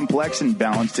endlessly complex and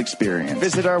balanced experience.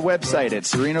 Visit our website at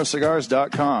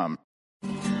serenocigars.com.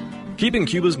 Keeping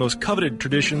Cuba's most coveted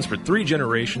traditions for 3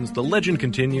 generations, the legend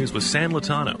continues with San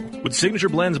Lotano. With signature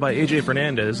blends by AJ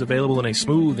Fernandez, available in a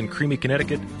smooth and creamy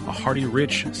Connecticut, a hearty,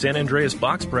 rich San Andreas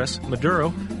box press,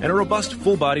 Maduro, and a robust,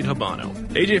 full-bodied Habano.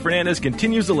 AJ Fernandez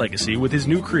continues the legacy with his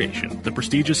new creation, the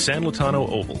prestigious San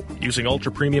Lotano Oval. Using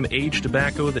ultra-premium aged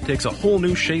tobacco that takes a whole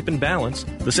new shape and balance,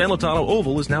 the San Lotano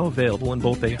Oval is now available in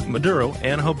both a Maduro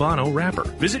and Habano wrapper.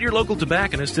 Visit your local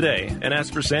tobacconist today and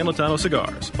ask for San Lotano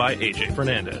Cigars by AJ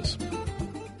Fernandez.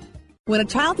 When a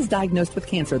child is diagnosed with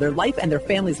cancer, their life and their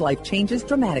family's life changes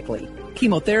dramatically.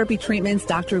 Chemotherapy treatments,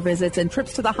 doctor visits, and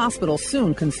trips to the hospital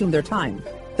soon consume their time.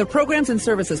 The programs and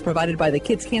services provided by the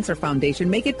Kids Cancer Foundation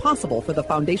make it possible for the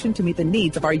foundation to meet the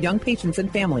needs of our young patients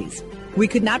and families. We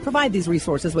could not provide these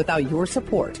resources without your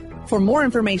support. For more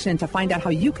information and to find out how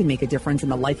you can make a difference in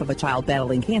the life of a child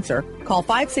battling cancer, call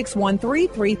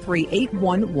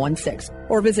 561-333-8116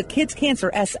 or visit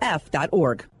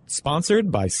kidscancersf.org.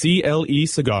 Sponsored by CLE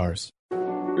Cigars.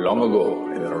 Long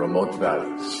ago, in a remote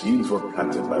valley, seeds were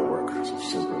planted by workers of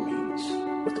simple means,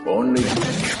 with only...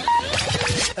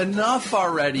 Enough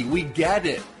already. We get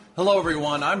it. Hello,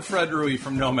 everyone. I'm Fred Rui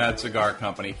from Nomad Cigar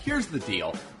Company. Here's the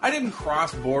deal. I didn't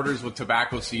cross borders with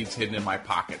tobacco seeds hidden in my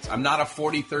pockets. I'm not a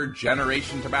 43rd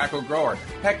generation tobacco grower.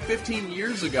 Heck, 15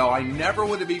 years ago, I never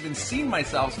would have even seen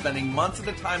myself spending months at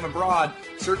a time abroad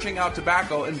searching out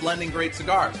tobacco and blending great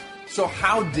cigars. So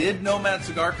how did Nomad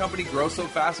Cigar Company grow so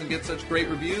fast and get such great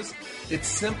reviews? It's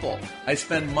simple. I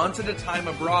spend months at a time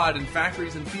abroad in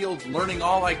factories and fields learning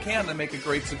all I can to make a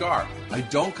great cigar. I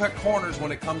don't cut corners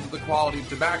when it comes to the quality of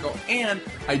tobacco, and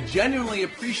I genuinely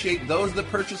appreciate those that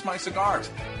purchase my cigars.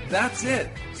 That's it.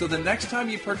 So the next time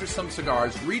you purchase some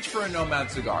cigars, reach for a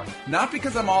Nomad cigar. Not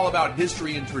because I'm all about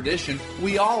history and tradition,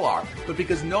 we all are, but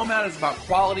because Nomad is about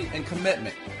quality and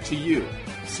commitment to you.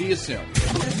 See you soon.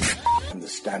 And the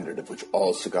standard of which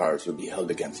all cigars will be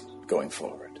held against going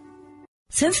forward.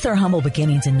 Since their humble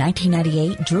beginnings in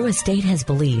 1998, Drew Estate has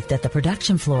believed that the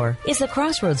production floor is the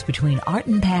crossroads between art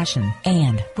and passion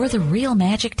and where the real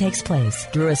magic takes place.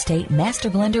 Drew Estate Master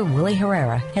Blender Willie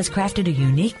Herrera has crafted a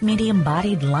unique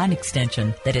medium-bodied line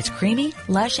extension that is creamy,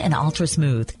 lush, and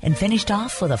ultra-smooth, and finished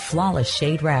off with a flawless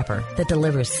shade wrapper that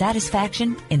delivers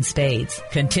satisfaction in spades.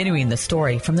 Continuing the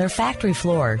story from their factory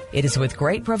floor, it is with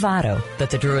great bravado that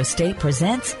the Drew Estate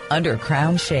presents Under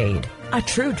Crown Shade, a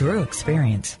true Drew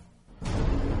experience.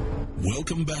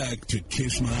 Welcome back to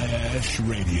Kiss My Ash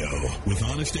Radio with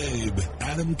Honest Abe,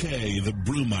 Adam K, the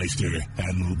Brewmeister,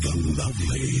 and the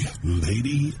lovely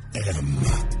Lady M.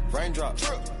 Raindrop,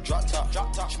 drop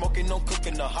top, smoking, no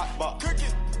cooking, the hot box.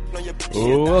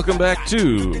 Welcome back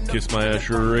to Kiss My Ash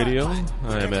Radio.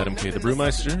 I am Adam K, the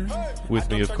Brewmeister. With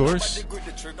me, of course,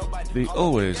 the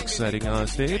always exciting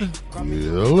Honest Abe.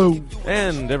 Hello.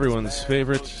 And everyone's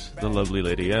favorite, the lovely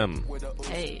Lady M.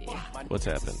 Hey. What's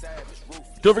happened?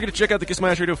 Don't forget to check out the Kiss My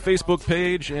Ash Radio Facebook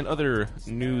page and other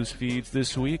news feeds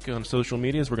this week on social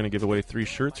medias. We're going to give away 3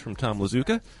 shirts from Tom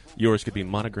Lazuka. Yours could be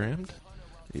monogrammed.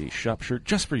 A shop shirt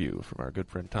just for you from our good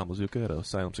friend Tom Lazuka at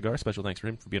Asylum Cigar. Special thanks for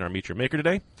him for being our Meet Your Maker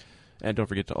today. And don't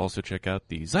forget to also check out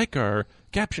the Zycar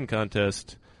caption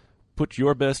contest. Put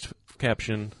your best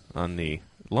caption on the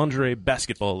Lingerie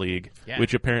Basketball League,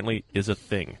 which apparently is a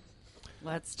thing.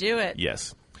 Let's do it.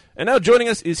 Yes. And now joining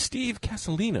us is Steve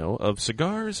Casalino of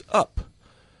Cigars Up.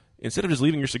 Instead of just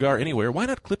leaving your cigar anywhere, why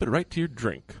not clip it right to your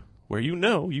drink, where you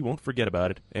know you won't forget about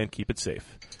it and keep it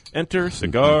safe. Enter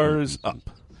Cigars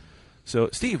Up. So,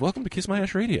 Steve, welcome to Kiss My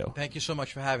Ash Radio. Thank you so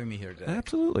much for having me here today.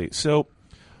 Absolutely. So,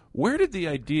 where did the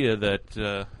idea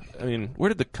that, where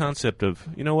did the concept of,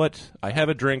 you know what, I have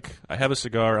a drink, I have a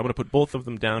cigar, I'm going to put both of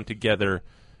them down together,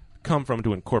 come from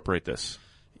to incorporate this?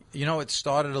 You know, it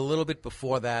started a little bit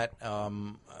before that.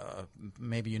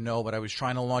 Maybe you know, but I was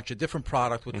trying to launch a different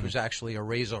product, which was actually a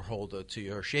razor holder to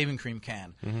your shaving cream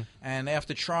can. And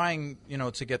after trying,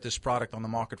 to get this product on the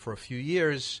market for a few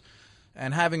years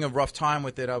and having a rough time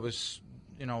with it, I was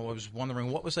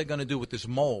wondering what was I going to do with this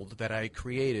mold that I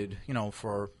created,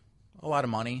 for a lot of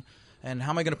money, and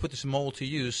how am I going to put this mold to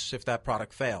use if that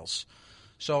product fails?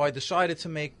 So I decided to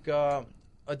make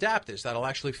adapters that'll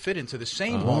actually fit into the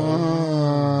same mold.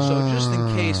 So just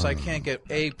in case I can't get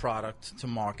A product to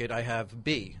market, I have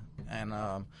B. And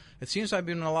it seems I've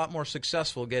been a lot more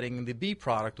successful getting the B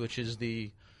product, which is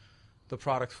the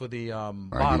product for the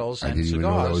bottles and cigars. I didn't even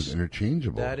know that was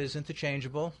interchangeable. That is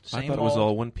interchangeable. Same I thought it was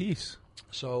all one piece.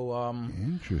 So,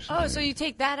 interesting. Oh, so you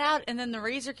take that out and then the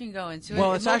razor can go into it.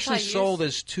 Well, it's actually sold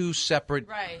as 2 separate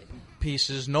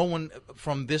pieces. No one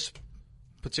from this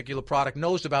particular product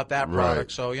knows about that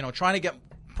product. So, trying to get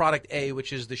product A,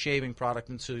 which is the shaving product,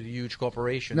 into huge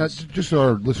corporations. Now, just so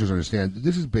our listeners understand,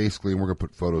 this is basically, and we're going to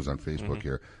put photos on Facebook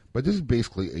here, but this is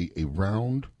basically a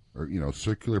round or,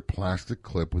 circular plastic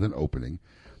clip with an opening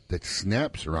that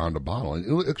snaps around a bottle, and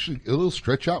it'll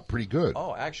stretch out pretty good.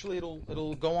 Oh, actually,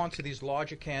 it'll go onto these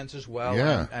larger cans as well.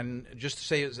 Yeah. And just to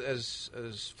say, as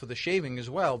for the shaving as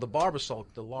well, the Barbasol,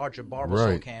 the larger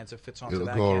Barbasol cans, it fits onto that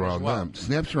can as well. It'll go around them,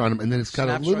 snaps around them, and then it's got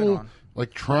a little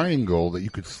triangle that you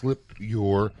could slip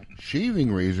your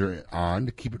shaving razor on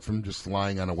to keep it from just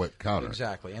lying on a wet counter.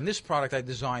 Exactly. And this product I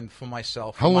designed for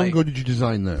myself. How long ago did you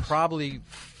design this? Probably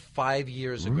 5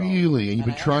 years ago. Really? And you've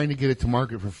been trying to get it to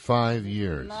market for 5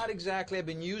 years? Not exactly. I've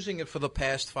been using it for the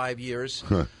past 5 years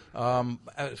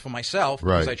for myself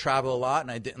because I travel a lot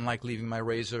and I didn't like leaving my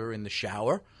razor in the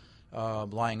shower,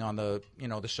 lying on the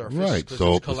the surface because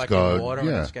it's collecting water and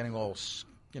it's getting all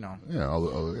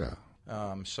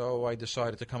so I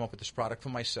decided to come up with this product for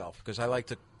myself because I like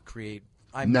to create.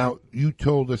 Now you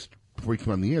told us before you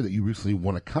came on the air that you recently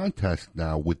won a contest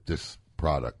now with this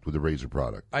product, with the razor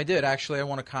product. I did. Actually, I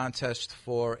won a contest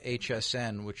for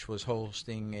HSN, which was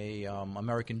hosting a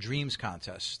American Dreams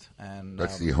contest. And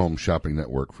that's the home shopping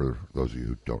network for those of you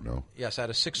who don't know. Yes, out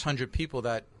of 600 people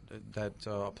that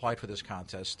applied for this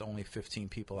contest, only 15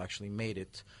 people actually made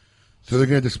it. So they're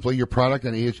going to display your product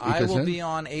on HSN? I will be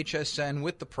on HSN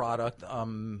with the product. So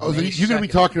you're going to be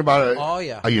talking about it? Oh,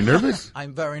 yeah. Are you nervous?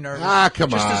 I'm very nervous.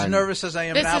 Come on. Just as nervous as I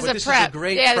am now, but this is a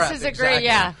great prep. Yeah, this is a great,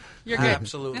 You're good.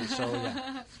 Absolutely. So,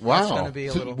 yeah. Wow. It's going to be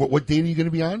a little... What date are you going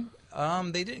to be on?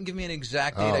 They didn't give me an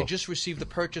exact date. I just received the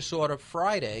purchase order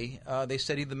Friday. They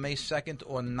said either May 2nd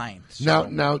or 9th. So.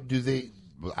 Now, do they...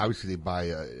 Well, obviously, they buy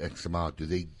X amount. Do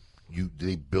they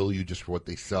bill you just for what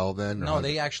they sell then? No,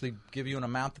 they actually give you an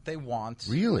amount that they want.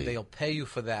 Really? They'll pay you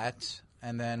for that.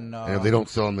 And then and if they don't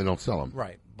sell them, they don't sell them.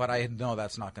 Right. But I know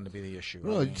that's not going to be the issue.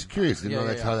 Well, I'm just curious. Didn't know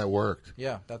that's how that worked.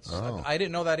 Yeah, that's. Oh. I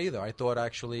didn't know that either. I thought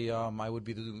actually I would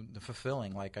be the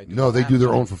fulfilling like I do. No, they do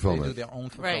their own fulfillment. They do their own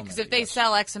fulfillment. Right, because if they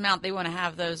sell X amount, they want to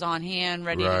have those on hand,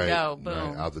 ready to go. Boom.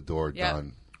 Right, out the door,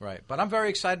 done. Right, but I'm very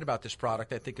excited about this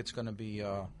product. I think it's going to be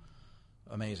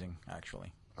amazing,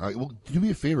 actually. All right, well, do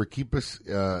me a favor. Keep us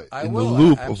in the will.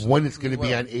 loop I of when it's going to be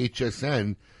will. on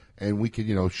HSN, and we could,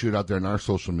 shoot it out there on our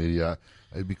social media.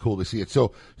 It'd be cool to see it.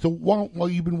 So while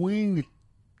you've been waiting to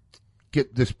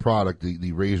get this product,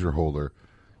 the razor holder,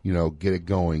 get it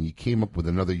going, you came up with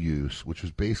another use, which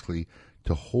was basically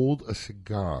to hold a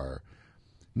cigar.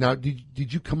 Now,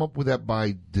 did you come up with that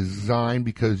by design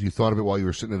because you thought of it while you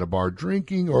were sitting at a bar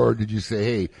drinking, or did you say,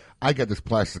 "Hey, I got this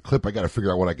plastic clip, I got to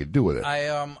figure out what I could do with it"?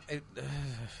 A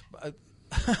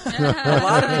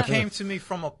lot of it came to me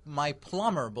from my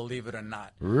plumber, believe it or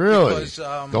not. Really? Because,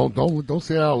 don't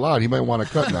say it out loud. He might want to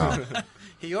cut now.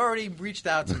 He already reached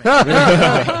out to me.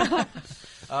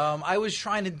 I was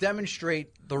trying to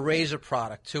demonstrate the razor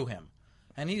product to him.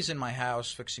 And he's in my house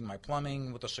fixing my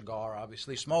plumbing with a cigar,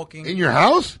 obviously smoking. In your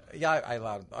house? Yeah, I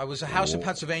allowed. I was a house in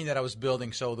Pennsylvania that I was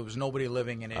building, so there was nobody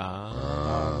living in it.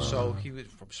 So he was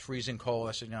freezing cold.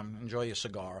 I said, enjoy your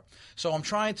cigar. So I'm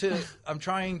trying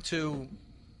to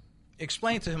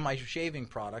explain to him my shaving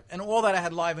product, and all that I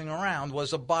had lying around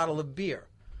was a bottle of beer.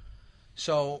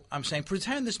 So I'm saying,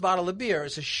 pretend this bottle of beer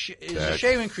is a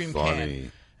shaving cream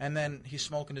can. And then he's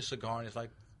smoking a cigar, and he's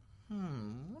like,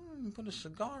 put a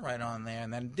cigar right on there.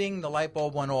 And then, ding, the light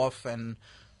bulb went off, and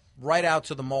right out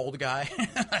to the mold guy.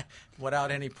 Without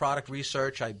any product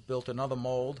research, I built another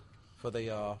mold for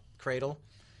the cradle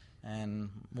and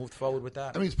moved forward with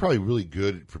that. I mean, it's probably really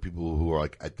good for people who are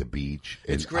like at the beach.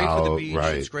 It's great for the beach.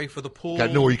 Right. It's great for the pool. Got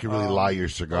to know where you can really lie your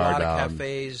cigar down. A lot of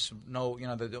cafes,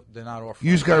 they're not offering.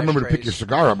 You just got to remember to pick your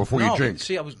cigar up before you drink.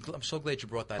 See, I'm so glad you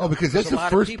brought that up. Oh, because that's the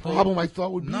first problem I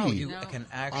thought would be. No, you can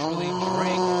actually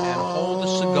drink and hold a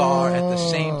cigar at the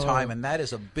same time, and that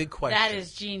is a big question. That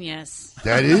is genius.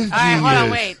 That is genius. All right, hold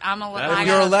on, wait. If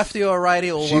you're a lefty or a righty,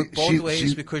 it will work both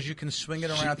ways because you can swing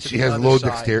it around to the other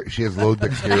side. She has low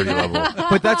dexterity level.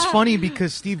 But that's funny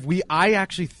because, Steve, I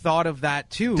actually thought of that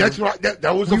too. That's right.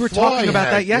 That was we were talking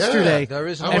about that yesterday, there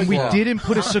is and we didn't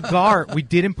put a cigar. We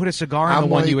didn't put a cigar on the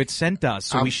one you had sent us,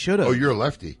 so we should have. Oh, you're a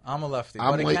lefty. I'm a lefty,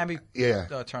 but it can be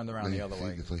turned around the other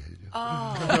way.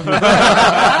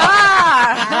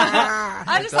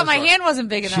 I just thought my hand wasn't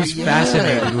big enough. She's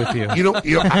fascinated with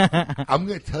you. I'm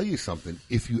going to tell you something.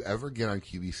 If you ever get on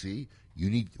QVC, you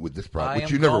need with this product,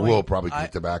 which you never will probably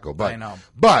with tobacco. But I know.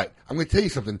 But I'm going to tell you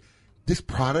something. This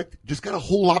product just got a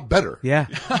whole lot better. Yeah.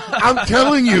 I'm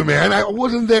telling you, man. I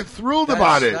wasn't that thrilled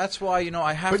about it. That's why,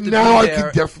 I have to be now I there.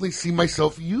 could definitely see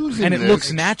myself using and it. And it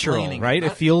looks natural, right?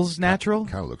 It feels natural.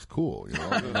 Kind of looks cool.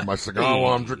 My cigar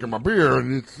while I'm drinking my beer,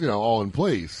 and it's, all in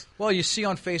place. Well, you see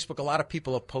on Facebook, a lot of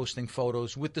people are posting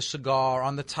photos with the cigar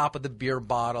on the top of the beer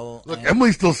bottle. Look,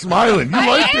 Emily's still smiling. You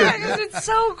like it. Because it's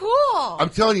so cool. I'm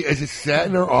telling you, as it sat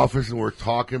in our office and we're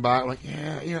talking about it, I'm like,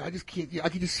 I just can't. I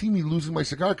can just see me losing my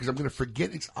cigar because I'm going to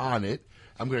forget it's on it.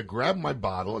 I'm going to grab my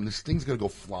bottle, and this thing's going to go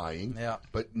flying. Yeah.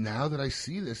 But now that I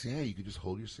see this, you can just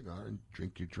hold your cigar and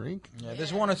drink your drink. Yeah,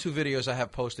 there's one or two videos I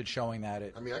have posted showing that.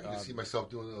 I mean, I can just see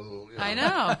myself doing a little. I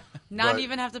know. Not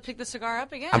even have to pick the cigar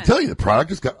up again. I'm telling you, the product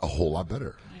just got a whole lot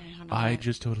better. I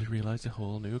just totally realized a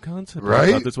whole new concept. Right?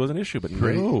 I thought this was an issue, but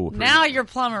no. Now your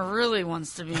plumber really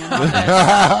wants to be in on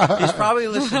this. He's probably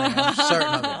listening. I'm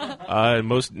certain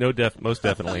of it. Most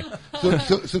definitely.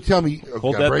 So tell me.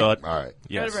 Hold that break? thought. All right.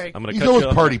 Yes. break. I'm going to He's cut always you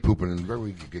off. party pooping, and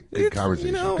we can get good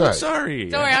conversation. I'm sorry.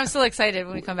 Don't worry, I'm still excited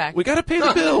when we come back. We got to pay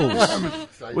the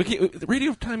bills.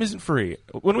 Radio time isn't free.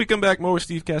 When we come back, more with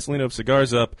Steve Castellino of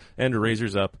Cigars Up and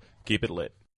Razors Up. Keep it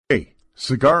lit. Hey,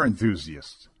 cigar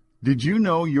enthusiasts. Did you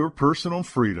know your personal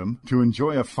freedom to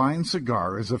enjoy a fine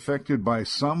cigar is affected by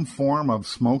some form of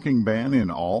smoking ban in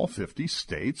all 50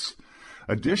 states?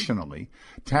 Additionally,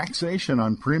 taxation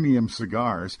on premium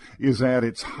cigars is at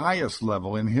its highest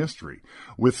level in history,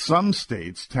 with some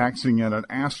states taxing at an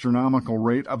astronomical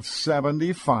rate of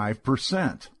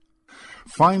 75%.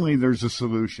 Finally, there's a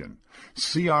solution.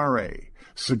 CRA,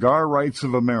 Cigar Rights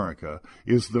of America,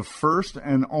 is the first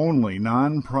and only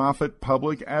nonprofit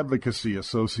public advocacy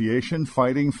association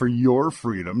fighting for your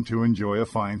freedom to enjoy a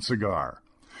fine cigar.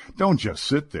 Don't just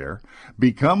sit there.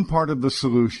 Become part of the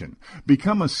solution.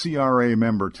 Become a CRA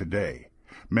member today.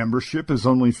 Membership is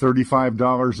only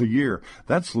 $35 a year.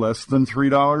 That's less than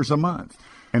 $3 a month.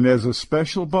 And as a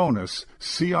special bonus,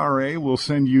 CRA will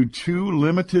send you 2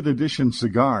 limited edition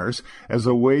cigars as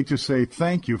a way to say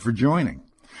thank you for joining.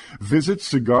 Visit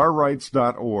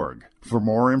cigarrights.org for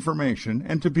more information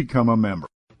and to become a member.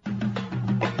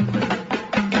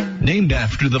 Named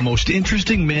after the most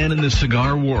interesting man in the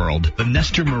cigar world, the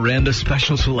Nestor Miranda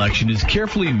Special Selection is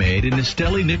carefully made in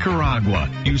Esteli, Nicaragua,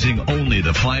 using only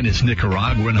the finest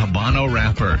Nicaraguan Habano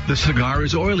wrapper. The cigar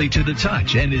is oily to the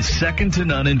touch and is second to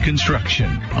none in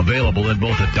construction. Available in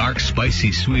both a dark,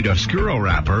 spicy, sweet Oscuro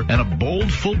wrapper and a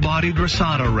bold, full-bodied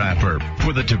Rosado wrapper.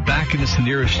 For the tobacconist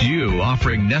nearest you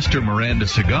offering Nestor Miranda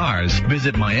cigars,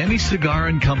 visit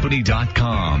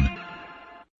MiamiCigarAndCompany.com.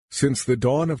 Since the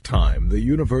dawn of time, the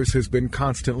universe has been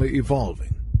constantly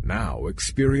evolving. Now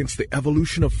experience the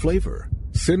evolution of flavor.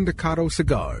 Sindicato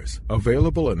cigars,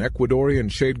 available in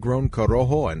Ecuadorian shade-grown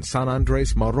Corojo and San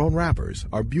Andres Marron wrappers,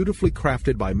 are beautifully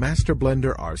crafted by master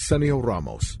blender Arsenio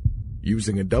Ramos.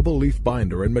 Using a double-leaf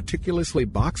binder and meticulously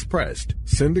box-pressed,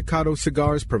 Sindicato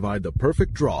cigars provide the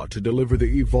perfect draw to deliver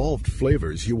the evolved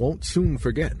flavors you won't soon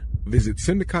forget. Visit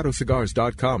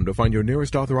SindicatoCigars.com to find your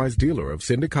nearest authorized dealer of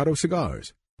Sindicato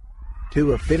cigars.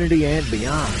 To affinity and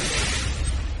beyond.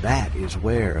 That is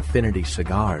where Affinity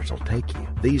Cigars will take you.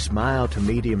 These mild to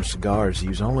medium cigars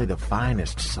use only the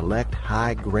finest select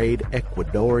high-grade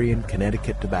Ecuadorian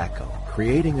Connecticut tobacco,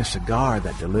 creating a cigar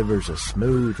that delivers a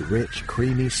smooth, rich,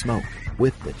 creamy smoke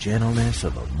with the gentleness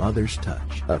of a mother's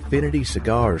touch. Affinity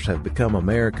Cigars have become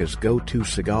America's go-to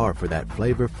cigar for that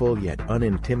flavorful yet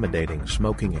unintimidating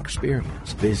smoking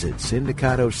experience. Visit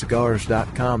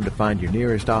SindicatoCigars.com to find your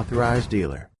nearest authorized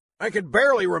dealer. I could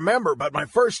barely remember, but my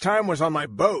first time was on my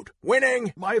boat.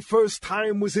 Winning! My first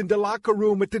time was in the locker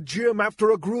room at the gym after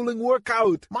a grueling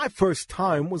workout. My first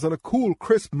time was on a cool,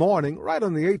 crisp morning right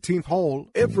on the 18th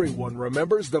hole. Everyone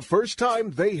remembers the first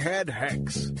time they had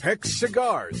Hex. Hex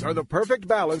cigars are the perfect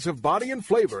balance of body and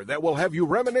flavor that will have you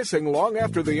reminiscing long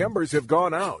after the embers have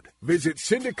gone out. Visit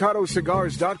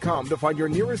SindicatoCigars.com to find your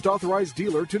nearest authorized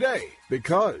dealer today,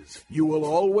 because you will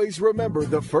always remember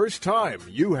the first time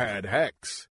you had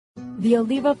Hex. The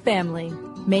Oliva family,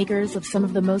 makers of some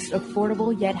of the most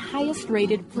affordable yet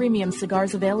highest-rated premium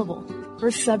cigars available. For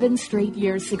 7 straight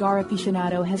years, Cigar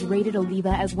Aficionado has rated Oliva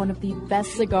as one of the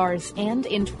best cigars, and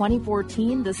in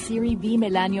 2014, the Serie V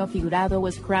Melanio Figurado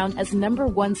was crowned as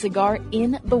 #1 cigar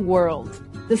in the world.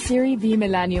 The Serie V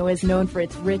Melanio is known for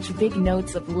its rich, big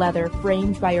notes of leather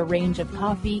framed by a range of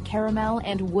coffee, caramel,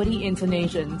 and woody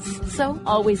intonations. So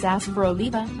always ask for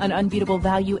Oliva, an unbeatable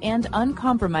value and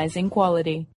uncompromising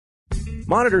quality.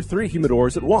 Monitor 3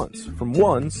 humidors at once from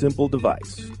one simple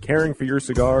device. Caring for your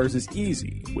cigars is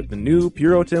easy with the new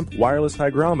PuroTemp wireless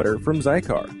hygrometer from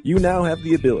Zycar. You now have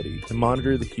the ability to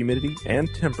monitor the humidity and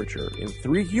temperature in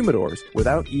 3 humidors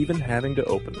without even having to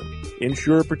open them.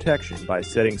 Ensure protection by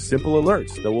setting simple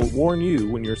alerts that will warn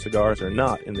you when your cigars are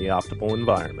not in the optimal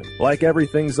environment. Like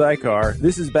everything Zycar,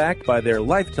 this is backed by their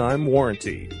lifetime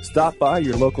warranty. Stop by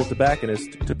your local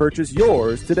tobacconist to purchase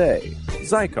yours today.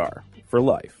 Zycar, for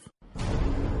life.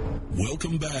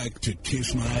 Welcome back to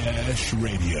Kiss My Ash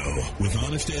Radio with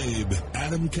Honest Abe,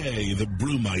 Adam K, the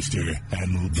Brewmeister,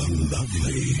 and the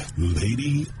lovely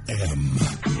Lady M.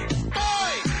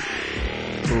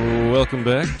 Welcome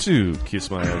back to Kiss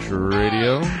My Ash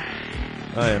Radio.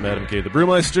 I am Adam K, the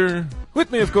Brewmeister. With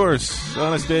me, of course,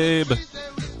 Honest Abe,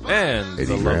 and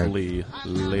the lovely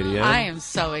Lady M. I am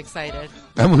so excited.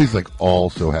 Emily's like all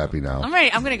so happy now. I'm ready.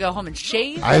 I'm going to go home and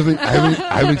shave. I haven't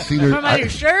seen her. Put on your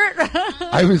shirt.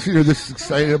 I haven't seen her this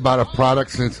excited about a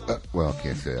product since. Well, I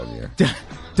can't say that on the air.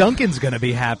 Duncan's going to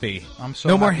be happy. I'm so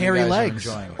no more happy hairy you guys are legs.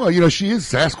 enjoying it. Well, you know she is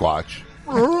Sasquatch.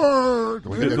 Feel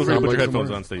free to put your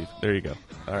headphones on, Steve. There you go.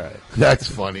 All right. That's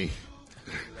funny.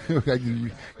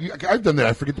 I've done that.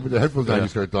 I forget to put the headphones on and you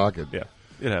start talking. Yeah,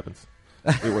 it happens.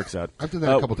 It works out. I've done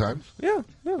that a couple times. Yeah,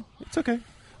 no, it's okay.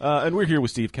 And we're here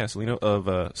with Steve Castellino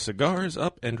of Cigars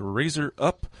Up and Razor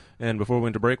Up. And before we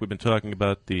went to break, we've been talking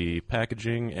about the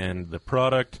packaging and the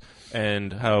product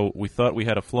and how we thought we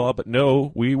had a flaw, but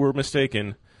no, we were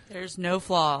mistaken. There's no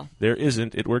flaw. There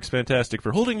isn't. It works fantastic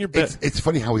for holding your bet. It's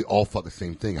funny how we all thought the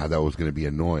same thing, how that was going to be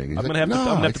annoying. I'm going to have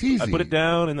to I put it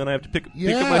down, and then I have to pick up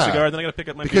my cigar, then I got to pick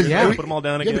up my beer, and put them all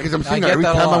down again. Yeah, because I'm saying every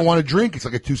time I want to drink, it's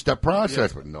like a 2-step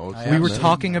process. But no, we were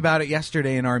talking about it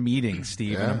yesterday in our meeting,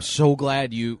 Steve, and I'm so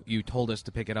glad you told us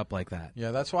to pick it up like that.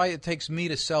 Yeah, that's why it takes me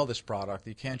to sell this product.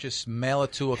 You can't just mail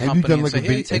it to a have company you done and say,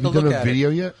 "Hey, take a look at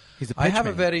video it." Yet? I have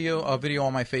a video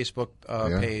on my Facebook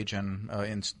page and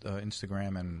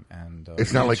Instagram and and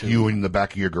it's not like YouTube. you in the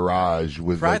back of your garage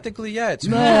with Practically, yeah. It's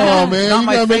No, man, It's you not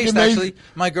my gotta make face. it nice. Actually,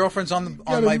 my girlfriend's on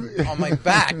my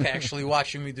back, actually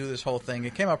watching me do this whole thing.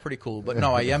 It came out pretty cool. But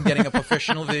no, I am getting a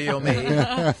professional video made,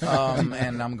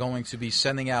 and I'm going to be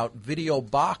sending out video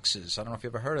boxes. I don't know if you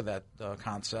ever heard of that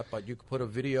concept, but you could put a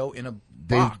video in a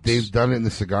box. They've done it in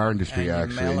the cigar industry, And you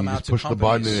actually. mail And them you out just to push the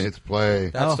button companies. and it hits play.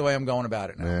 That's the way I'm going about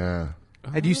it now. Yeah.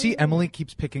 And you see Emily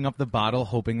keeps picking up the bottle,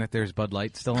 hoping that there's Bud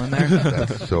Light still in there.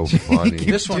 That's so funny.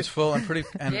 This one's full and pretty,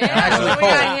 and Yeah, actually what we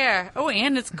got cold. here? Oh,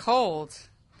 and it's cold.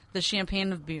 The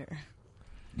champagne of beer.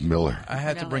 Miller. I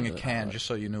had to bring a can just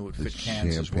so you knew it would fit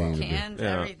cans as well. champagne. Cans,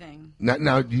 everything.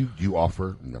 Now, do you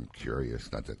offer? And I'm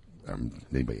curious. Not that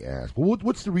anybody asked. Well,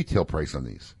 what's the retail price on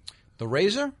these? The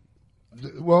razor?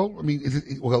 Well, I mean, is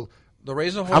it well? The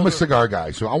razor I'm holder- a cigar guy,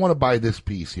 so I want to buy this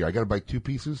piece here. I got to buy 2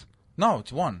 pieces. No,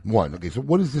 it's one. One. Okay. So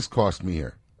what does this cost me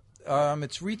here?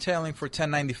 It's retailing for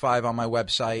 $10.95 on my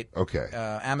website. Okay.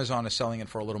 Amazon is selling it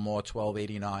for a little more,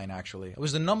 $12.89 actually. It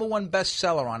was the #1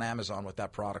 bestseller on Amazon with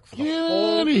that product for the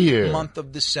whole outta here. month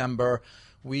of December.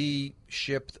 We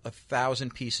shipped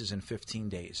 1,000 pieces in 15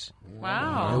 days.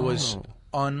 Wow. It was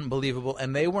unbelievable,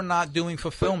 and they were not doing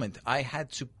fulfillment. I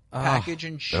had to package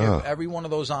and ship Ugh. every one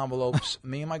of those envelopes,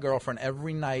 me and my girlfriend,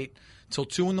 every night till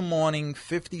 2 in the morning,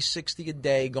 50, 60 a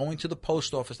day, going to the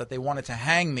post office that they wanted to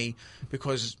hang me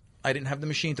because I didn't have the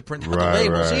machine to print out the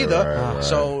labels either. right.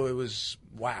 So it was,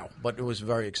 wow, but it was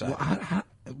very exciting. Well,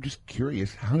 I'm just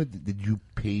curious. How did you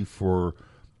pay for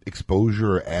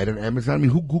exposure or ad on Amazon? I mean,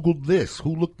 who Googled this?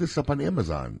 Who looked this up on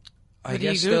Amazon? I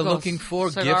guess they're looking for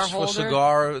gifts for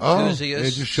cigar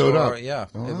enthusiasts. It just showed up. Yeah,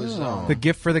 it was. The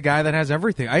gift for the guy that has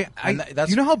everything. That's,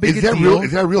 you know how big is a that deal? real?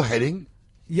 Is that a real heading?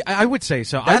 Yeah, I would say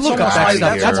so. That's I look almost, up my, that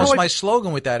stuff. that's almost how my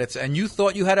slogan with that. It's and you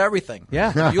thought you had everything.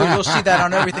 Yeah, you'll see that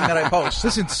on everything that I post.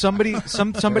 Listen,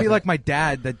 somebody like my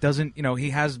dad that doesn't, he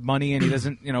has money and he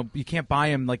doesn't, you can't buy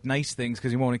him like nice things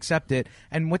because he won't accept it.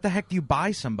 And what the heck do you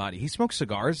buy somebody? He smokes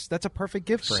cigars. That's a perfect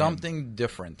gift for him. Something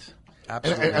different.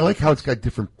 Absolutely. And I like how it's got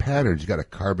different patterns. You got a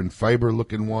carbon fiber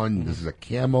looking one. This is a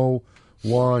camo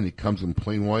one. It comes in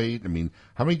plain white. I mean,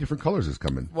 how many different colors is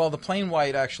coming? Well, the plain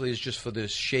white actually is just for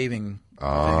this shaving thing.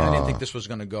 I didn't think this was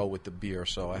going to go with the beer,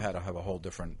 so I had to have a whole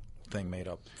different thing made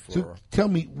up for. So tell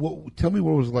me what it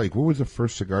was like. What was the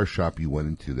first cigar shop you went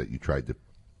into that you tried to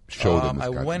show them this I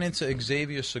concept? went into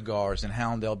Xavier Cigars in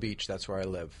Hallandale Beach. That's where I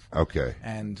live. Okay.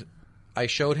 And I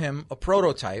showed him a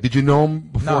prototype. Did you know him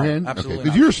beforehand? No, absolutely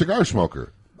Because not. you're a cigar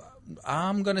smoker.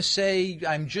 I'm going to say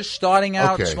I'm just starting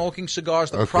out Okay. smoking cigars.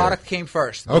 The Okay. product came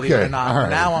first, believe it Okay. or not. All right.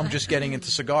 Now I'm just getting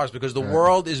into cigars because the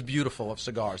world is beautiful of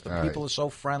cigars. The All people right. are so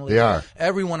friendly. They are.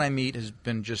 Everyone I meet has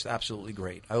been just absolutely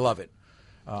great. I love it.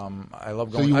 I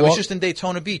love So going. you I was walk- just in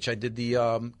Daytona Beach. I did the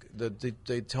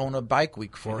Daytona Bike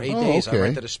Week for 8 Oh, days. okay. I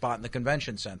rented a spot in the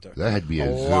convention center. That had to be a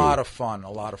zoo. lot of fun.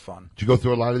 A lot of fun. Did you go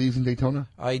through a lot of these in Daytona?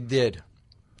 I did.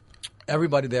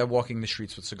 Everybody there walking the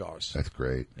streets with cigars. That's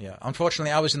great. Yeah.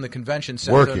 Unfortunately, I was in the convention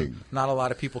center. Working. Not a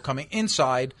lot of people coming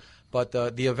inside, but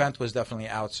the event was definitely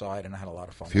outside, and I had a lot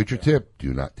of fun. Future tip: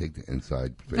 do not take the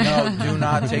inside. No, do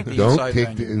not take the Don't inside take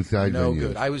venue. the inside No venues.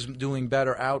 good. I was doing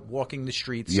better out walking the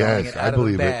streets, Yes, selling it I out of the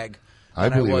believe it. bag I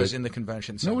than I believe was it. in the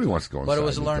convention center. Nobody wants to go But it inside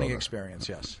was a learning Daytona. experience,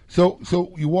 yes.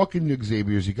 So you walk into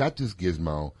Xavier's, you got this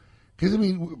gizmo. Because, I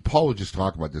mean, Paul was just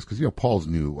talking about this, because, Paul's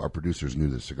new, our producer's new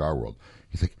to the cigar world.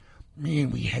 He's like, man,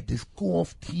 we had this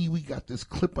golf tee, we got this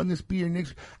clip on this beer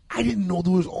next. I didn't know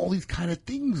there was all these kind of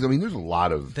things. I mean, there's a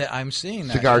lot of That I'm seeing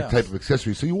that, cigar yeah. type of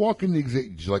accessories. So you walk into Xavier,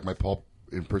 did you like my Paul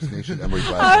impersonation? Emery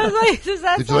I was like, does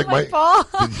that Did you sound like like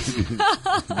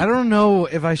my- Paul? I don't know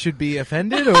if I should be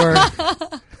offended or.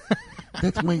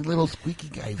 That's my little squeaky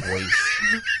guy voice.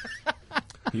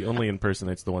 He only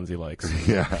impersonates the ones he likes.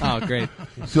 Yeah. Oh, great.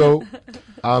 So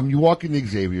you walk into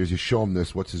Xavier's, you show him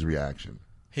this. What's his reaction?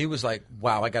 He was like,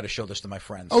 wow, I got to show this to my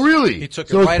friends. Oh, really? He took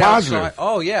So it it's right positive. outside.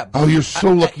 Oh, yeah. Oh, you're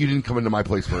so lucky you didn't come into my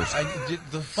place first. The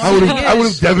I funny would thing have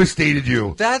is, devastated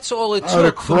you. That's all it I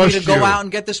would've took for me to crushed go you. out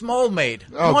and get this mold made.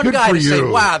 Oh, One good guy for to say,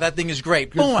 you. wow, that thing is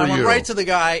great. Good Boom, for I went you. right to the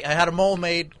guy. I had a mold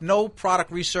made. No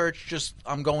product research. Just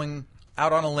I'm going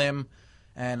out on a limb.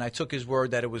 And I took his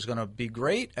word that it was going to be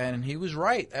great. And he was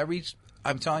right.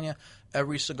 I'm telling you,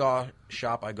 every cigar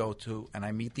shop I go to and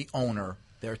I meet the owner,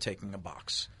 they're taking a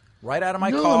box. Right out of my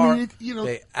No, car. I mean,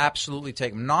 they absolutely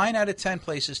take them. 9 out of 10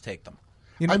 places take them.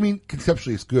 I mean,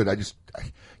 conceptually, it's good.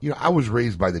 I was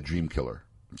raised by the Dream Killer.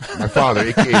 My father,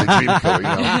 a.k.a. the Dream Killer,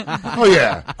 Oh,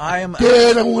 yeah.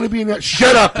 Dad, I want to be in that.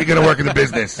 Shut up. You're going to work in the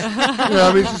business.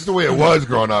 I mean, it's just the way it was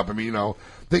growing up. I mean,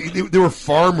 they were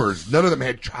farmers. None of them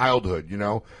had childhood,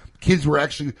 kids were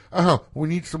actually, we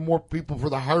need some more people for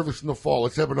the harvest in the fall.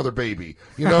 Let's have another baby.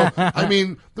 You know, I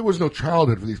mean, there was no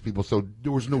childhood for these people, so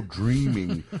there was no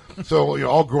dreaming. So, you know,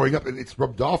 all growing up, and it's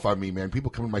rubbed off on me, man.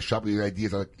 People come in my shop with these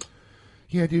ideas. I'm like,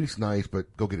 yeah, dude, it's nice,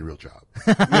 but go get a real job.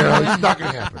 You know, it's not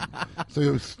going to happen.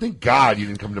 So thank God you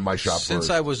didn't come to my shop Since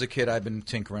first. I was a kid, I've been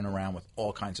tinkering around with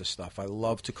all kinds of stuff. I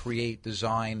love to create,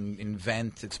 design,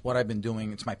 invent. It's what I've been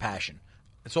doing. It's my passion.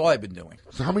 It's all I've been doing.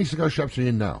 So how many cigar shops are you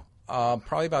in now?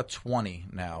 Probably about 20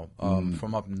 now.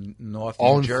 From up north,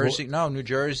 All New in Jersey. No, New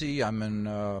Jersey. I'm in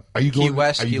Are you Key going,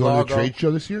 West, are you Key going Largo. to a trade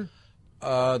show this year?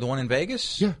 The one in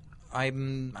Vegas? Yeah. I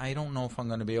don't know if I'm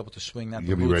going to be able to swing that. You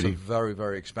The gonna be boots ready? are very,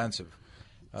 very expensive.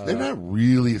 They're not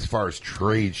really as far as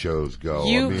trade shows go.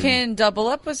 You I mean, can double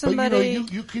up with but, somebody.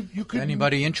 you could.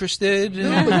 Anybody interested?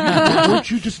 Weren't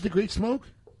you just at the Great Smoke?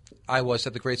 I was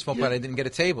at the Great Smoke, but I didn't get a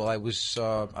table. I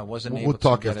wasn't able We'll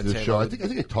talk to get after a the table. show. I think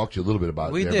I talked to you a little bit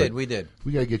about We it. did. We did.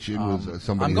 We got to get you in with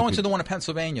somebody. I'm who going could- to the one in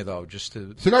Pennsylvania, though, just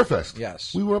to Cigar Fest.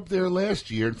 Yes. We were up there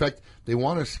last year. In fact, they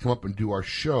want us to come up and do our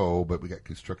show, but we got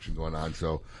construction going on.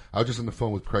 So I was just on the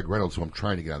phone with Craig Reynolds, who I'm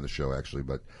trying to get on the show, actually,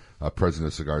 but president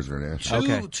of Cigars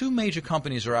International. Two major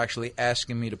companies are actually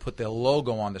asking me to put their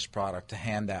logo on this product to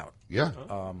hand out. Yeah.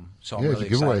 So I'm Yeah, really it's a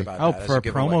giveaway. excited about Oh, that. for as a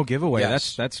promo giveaway.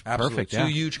 Yes, That's absolutely. perfect, yeah.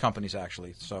 Two huge companies,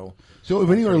 actually. So if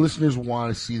any of our listeners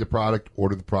want to see the product,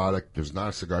 order the product, there's not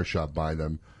a cigar shop by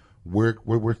them. Where's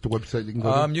the website you can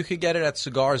go to? you could get it at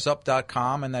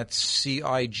cigarsup.com, and that's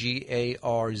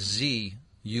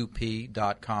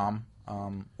CIGARZUP.com.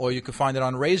 Or you can find it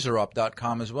on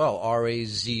RazorUp.com as well,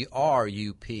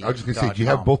 RAZRUP. I was just going to say, do you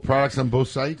have both products on both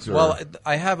sites? Or? Well,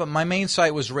 I have my main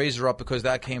site was Razor Up because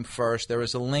that came first. There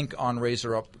is a link on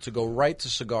Razor Up to go right to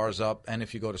Cigars Up, and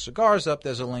if you go to Cigars Up,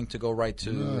 there's a link to go right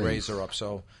to Nice. Razor Up.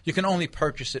 So you can only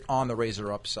purchase it on the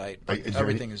Razor Up site. But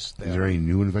everything is there. Is there any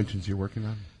new inventions you're working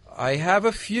on? I have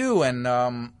a few, and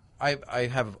I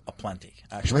have a plenty,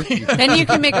 actually. Then you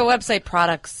can make a website,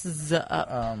 products up.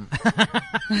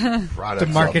 Products The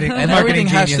marketing, up. And marketing everything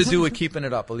has genius. to do with keeping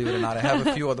it up, believe it or not. I have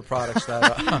a few other products that...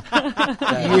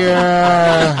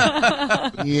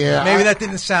 Yeah. Maybe that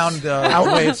didn't sound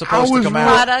the way it's supposed to come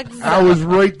out. I was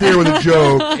right there with a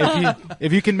joke.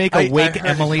 If you can make I a Wake heard it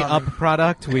Emily coming. Up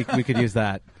product, we could use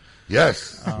that.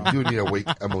 Yes. You do need a Wake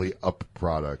Emily Up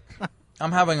product.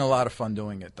 I'm having a lot of fun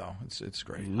doing it, though. It's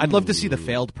great. I'd love to see the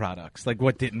failed products, like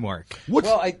what didn't work.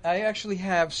 Well, I actually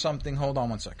have something. Hold on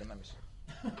one second. Let me see.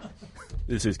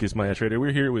 This is Kiss My Ash Radio.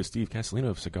 We're here with Steve Castellino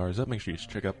of Cigars Up. Make sure you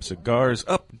check out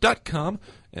cigarsup.com,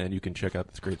 and you can check out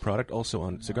this great product also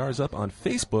on Cigars Up on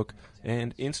Facebook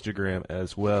and Instagram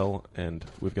as well. And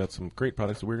we've got some great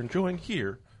products that we're enjoying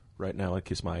here right now at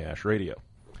Kiss My Ash Radio.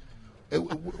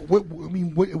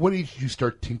 What age did you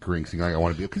start tinkering, saying I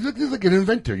want to be? Because you're like an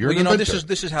inventor. You're Well, an you know, inventor.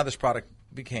 this is how this product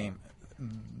became.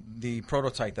 The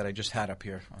prototype that I just had up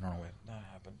here. I don't know where that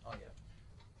happened. Oh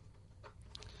yeah.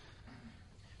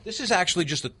 This is actually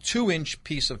just a 2-inch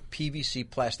piece of PVC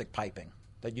plastic piping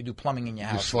that you do plumbing in your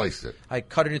house. sliced it. I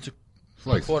cut it into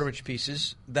Sliced. quarter-inch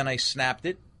pieces. Then I snapped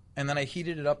it, and then I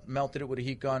heated it up, melted it with a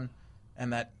heat gun,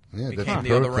 and that Yeah, that's became the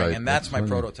the other prototype. ring. And that's That's my funny.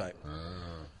 prototype.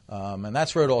 And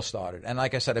that's where it all started. And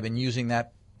like I said, I've been using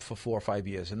that for 4 or 5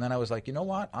 years. And then I was like, you know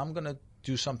what? I'm going to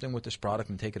do something with this product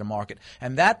and take it to market.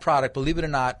 And that product, believe it or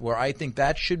not, where I think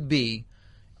that should be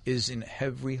is in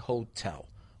every hotel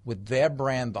with their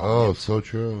brand on it. Oh, so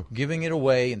true. Giving it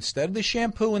away instead of the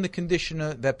shampoo and the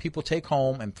conditioner that people take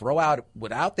home and throw out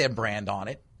without their brand on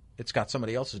it. It's got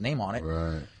somebody else's name on it.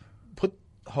 Right. Put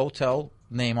hotel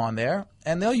name on there,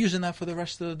 and they'll using that for the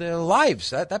rest of their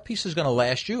lives. That piece is going to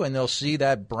last you, and they'll see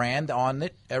that brand on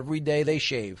it every day they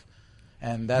shave.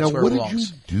 And that's Now, where what it did you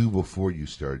belongs. do before you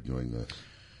started doing this?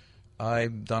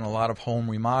 I've done a lot of home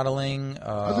remodeling.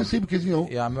 I was going to say, because, you know...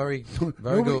 Yeah, I'm very good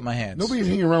with my hands. Nobody's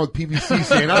hanging around with PVC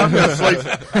saying, I'm going to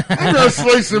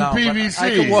slice some No, but PVC. I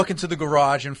can walk into the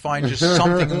garage and find just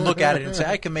something and look at it and say,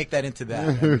 I can make that into that.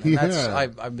 And that's, Yeah.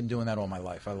 I've been doing that all my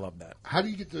life. I love that. How do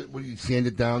you get the... What do you sand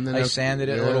it down then? I sanded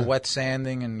it, Yeah. a little wet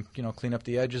sanding, and clean up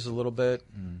the edges a little bit.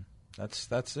 And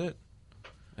that's it.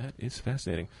 That is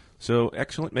fascinating. So,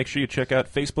 excellent. Make sure you check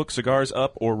out Facebook, Cigars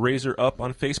Up, or Razor Up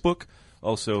on Facebook.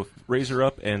 Also, Razor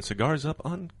Up and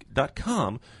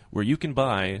CigarsUp.com, where you can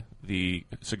buy the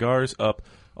Cigars Up.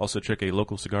 Also, check a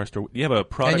local cigar store. You have a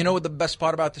product. And you know what the best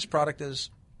part about this product is?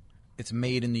 It's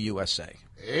made in the USA.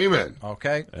 Amen.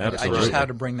 Okay? Absolutely. I just had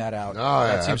to bring that out. Oh,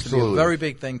 yeah, that seems to be absolutely. a very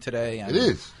big thing today. And It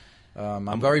is.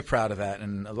 I'm very proud of that,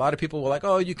 and a lot of people were like,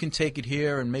 "Oh, you can take it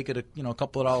here and make it a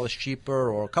couple of dollars cheaper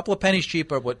or a couple of pennies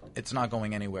cheaper," but it's not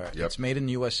going anywhere. Yep. It's made in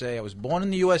the USA. I was born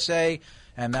in the USA,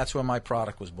 and that's where my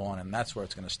product was born, and that's where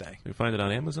it's going to stay. You can find it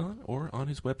on Amazon or on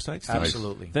his website.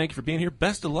 Absolutely. Thank you for being here.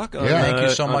 Best of luck. Thank you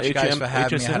so much, guys, for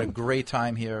having me. I had a HSN. great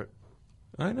time here.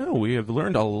 I know. We have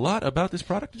learned a lot about this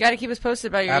product. You got to keep us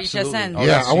posted about your Absolutely. HSN. Oh,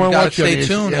 yeah, I want to watch it. Stay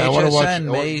tuned. Yeah,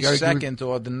 HSN, May 2nd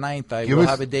or the 9th. I will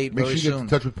have a date very soon. Make sure you get in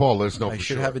touch with Paul. Let us know. I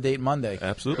should have a date Monday.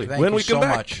 Absolutely. Thank when you we come so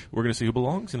back, much. we're going to see who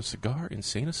belongs in a cigar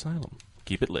insane asylum.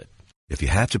 Keep it lit. If you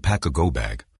had to pack a go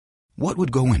bag, what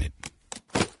would go in it?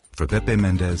 For Pepe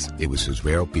Mendez, it was his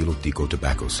rare Pilotico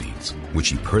tobacco seeds, which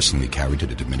he personally carried to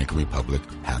the Dominican Republic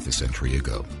half a century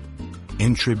ago.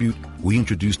 In tribute, we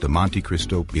introduced the Monte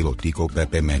Cristo Pilotico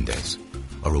Pepe Mendez,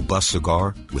 a robust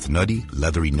cigar with nutty,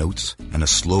 leathery notes and a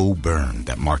slow burn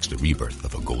that marks the rebirth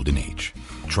of a golden age.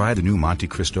 Try the new Monte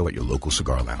Cristo at your local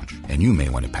cigar lounge, and you may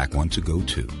want to pack one to go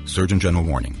too. Surgeon General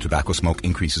warning, tobacco smoke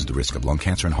increases the risk of lung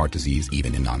cancer and heart disease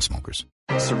even in non-smokers.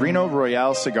 Sereno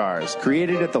Royale cigars,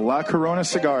 created at the La Corona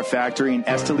Cigar Factory in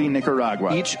Esteli,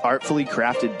 Nicaragua. Each artfully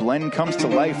crafted blend comes to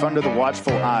life under the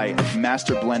watchful eye of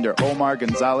master blender Omar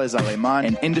Gonzalez Aleman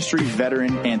and industry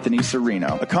veteran Anthony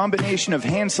Sereno. A combination of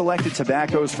hand-selected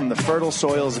tobaccos from the fertile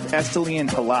soils of Esteli and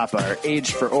Jalapa are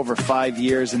aged for over 5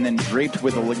 years and then draped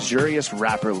with a luxurious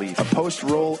wrapper leaf. A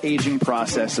post-roll aging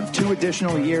process of 2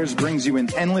 additional years brings you an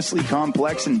endlessly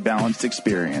complex and balanced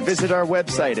experience. Visit our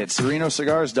website at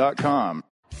serenocigars.com.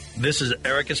 This is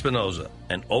Eric Espinoza,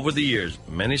 and over the years,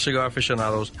 many cigar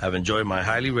aficionados have enjoyed my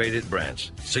highly rated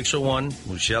brands. 601,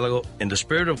 Murcielago. In the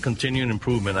spirit of continuing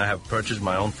improvement, I have purchased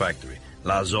my own factory,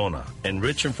 La Zona, in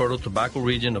rich and fertile tobacco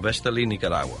region of Esteli,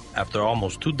 Nicaragua. After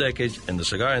almost 2 decades in the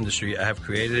cigar industry, I have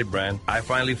created a brand I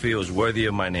finally feel is worthy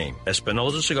of my name.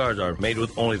 Espinoza cigars are made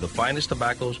with only the finest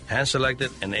tobaccos, hand-selected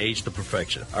and aged to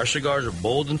perfection. Our cigars are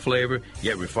bold in flavor,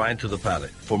 yet refined to the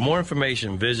palate. For more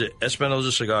information, visit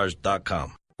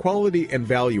EspinozaCigars.com. Quality and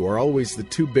value are always the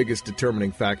 2 biggest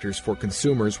determining factors for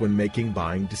consumers when making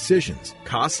buying decisions.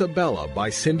 Casa Bella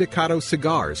by Sindicato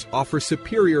Cigars offers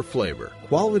superior flavor,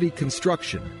 quality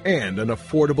construction, and an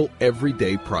affordable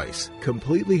everyday price.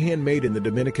 Completely handmade in the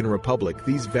Dominican Republic,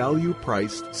 these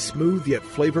value-priced, smooth yet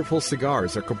flavorful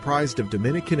cigars are comprised of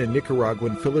Dominican and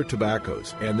Nicaraguan filler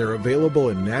tobaccos, and they're available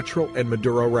in natural and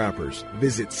Maduro wrappers.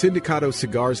 Visit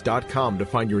SindicatoCigars.com to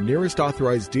find your nearest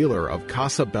authorized dealer of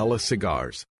Casa Bella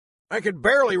cigars. I could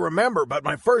barely remember, but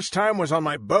my first time was on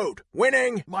my boat.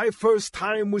 Winning! My first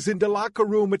time was in the locker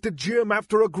room at the gym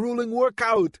after a grueling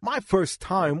workout. My first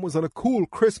time was on a cool,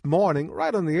 crisp morning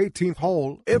right on the 18th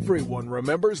hole. Everyone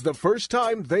remembers the first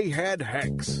time they had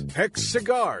Hex. Hex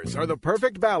cigars are the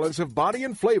perfect balance of body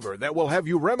and flavor that will have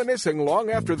you reminiscing long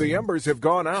after the embers have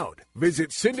gone out.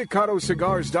 Visit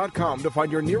SindicatoCigars.com to find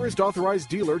your nearest authorized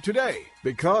dealer today,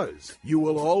 because you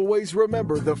will always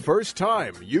remember the first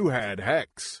time you had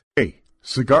Hex. Hey,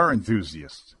 cigar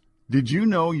enthusiasts. Did you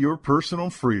know your personal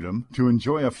freedom to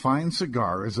enjoy a fine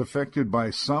cigar is affected by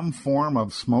some form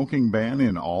of smoking ban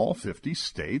in all 50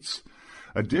 states?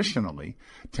 Additionally,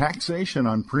 taxation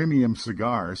on premium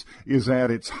cigars is at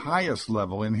its highest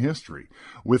level in history,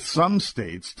 with some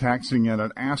states taxing at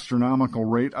an astronomical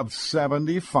rate of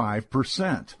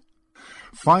 75%.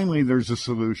 Finally, there's a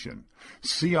solution.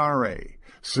 CRA,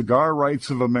 Cigar Rights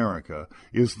of America,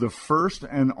 is the first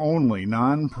and only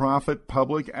nonprofit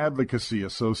public advocacy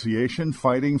association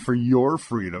fighting for your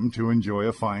freedom to enjoy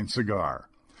a fine cigar.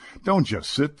 Don't just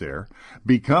sit there.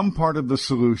 Become part of the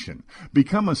solution.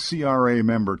 Become a CRA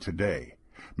member today.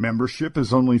 Membership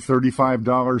is only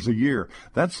 $35 a year.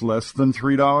 That's less than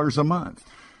 $3 a month.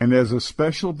 And as a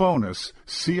special bonus,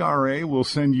 CRA will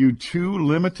send you 2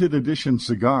 limited edition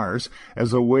cigars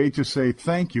as a way to say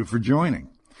thank you for joining.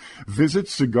 Visit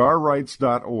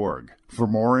cigarrights.org for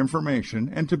more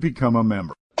information and to become a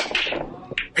member.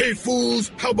 Hey,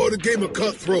 fools, how about a game of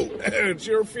Cutthroat? It's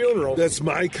your funeral. That's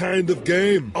my kind of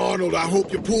game. Arnold, I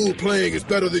hope your pool playing is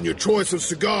better than your choice of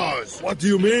cigars. What do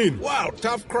you mean? Wow,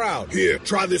 tough crowd. Here,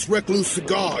 try this Recluse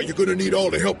cigar. You're gonna need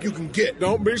all the help you can get.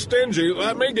 Don't be stingy.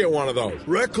 Let me get one of those.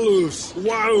 Recluse.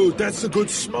 Wow, that's a good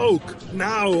smoke.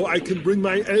 Now I can bring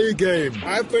my A game.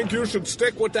 I think you should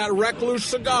stick with that Recluse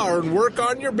cigar and work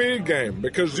on your B game,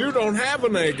 because you don't have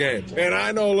an A game. And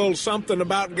I know a little something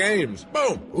about games.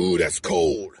 Boom. Ooh, that's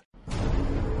cold.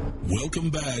 Welcome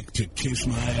back to Kiss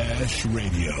My Ash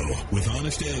Radio with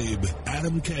Honest Abe,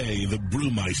 Adam K, the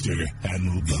Brewmeister,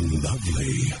 and the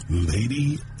lovely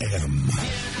Lady M.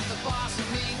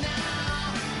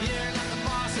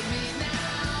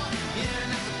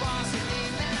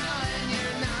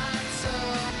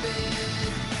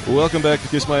 Welcome back to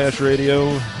Kiss My Ash Radio.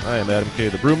 I am Adam K.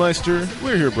 the Brewmeister.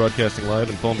 We're here broadcasting live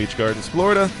in Palm Beach Gardens,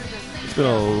 Florida. It's been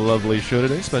a lovely show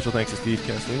today. Special thanks to Steve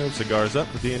Castellino of Cigars Up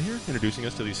for being here, introducing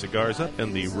us to the Cigars Up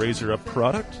and the Razor Up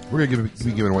product. We're going to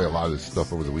be giving away a lot of this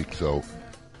stuff over the week, so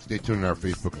stay tuned on our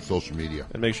Facebook and social media.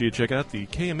 And make sure you check out the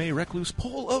KMA Recluse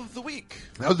Poll of the Week.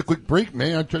 That was a quick break,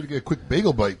 man. I tried to get a quick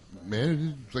bagel bite,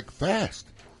 man. It was like fast.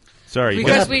 Sorry.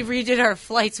 Because we redid our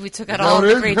flights, we took out all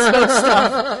the Great Smoke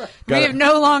stuff. We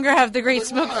no longer have the Great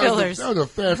Smoke fillers. That was a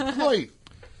fast flight.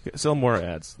 Sell more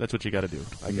ads. That's what you got to do,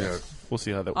 I guess. Yeah. We'll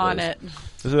see how that On goes. it.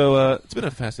 So it's been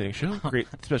a fascinating show. Great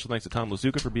special thanks to Tom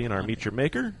Lazuka for being our Meet Your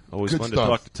Maker. Always Good fun stuff. to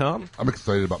talk to Tom. I'm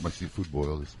excited about my seafood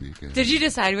boil this weekend. Did you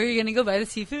decide where you're going to go buy the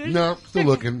seafood? No, still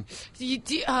looking. I think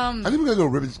we're going to go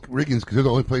Riggins because they're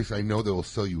the only place I know that will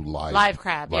sell you live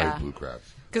crab, live yeah. blue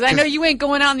crabs. Because I know you ain't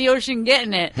going out in the ocean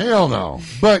getting it. Hell no.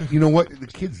 But you know what? The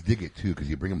kids dig it, too, because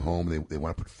you bring them home, they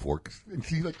want to put forks. And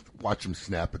see, like, watch them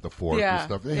snap at the fork and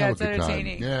stuff. They have it's a good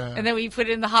entertaining. time. Yeah. And then we put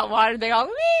it in the hot water, they all,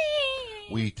 wee!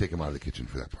 We take them out of the kitchen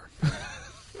for that part.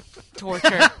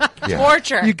 Torture. Yeah.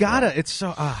 Torture. You gotta. It's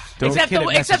so. Except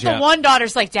the one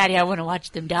daughter's like, Daddy, I want to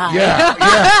watch them die. Yeah.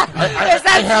 Is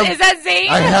that Zane?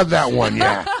 I have that one,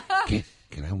 yeah.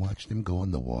 Can I watch them go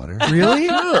in the water? Really?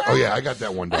 Sure. Oh, yeah, I got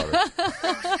that one daughter.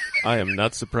 I am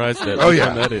not surprised at which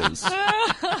one that is.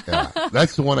 Yeah,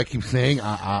 that's the one I keep saying.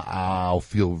 I'll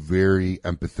feel very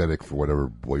empathetic for whatever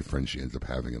boyfriend she ends up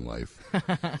having in life.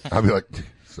 I'll be like,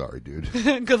 sorry, dude.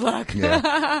 Good luck.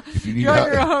 Yeah. If you need You're on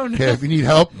help, your own. Yeah, if you need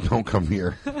help, don't come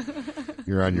here.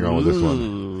 You're on your own with this one.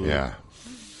 Ooh. Yeah.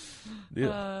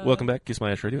 Welcome back, Kiss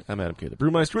My Ash Radio. I'm Adam K. the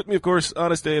Brewmeister. With me, of course,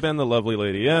 Honest Abe and the lovely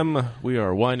Lady M. We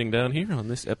are winding down here on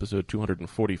this episode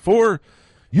 244.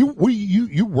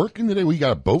 You working today? We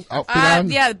got a boat outfit on?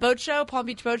 Yeah, the boat show, Palm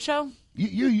Beach Boat Show.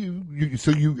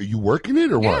 You working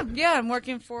it or what? Yeah, I'm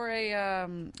working for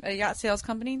a yacht sales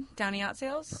company, Downey Yacht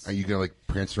Sales. Are you gonna like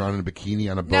prance around in a bikini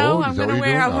on a boat? No, Is I'm that gonna what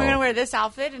you're doing? gonna wear this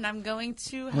outfit, and I'm going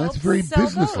to help That's very sell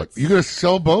businesslike. boats. You gonna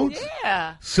sell boats?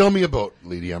 Yeah. Sell me a boat,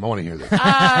 Lady M. I want to hear this.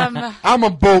 I'm a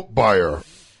boat buyer.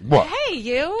 What? Hey,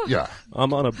 you. Yeah.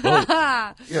 I'm on a boat.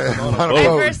 Yeah, I'm on a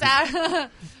boat. First out.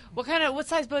 What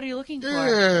size boat are you looking for?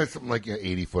 Yeah, something like an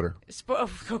 80-footer.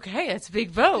 Okay, that's a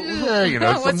big boat. Yeah, you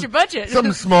know. What's your budget?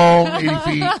 Something small, 80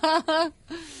 feet. All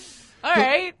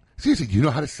right. Seriously, do you know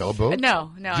how to sell a boat?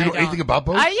 No, Do you know I don't. anything about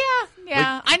boats?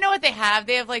 Yeah. I know what they have.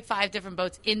 They have like 5 different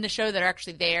boats in the show that are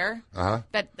actually there. Uh-huh.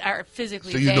 That are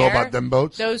physically So you there. know about them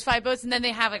boats? Those 5 boats, and then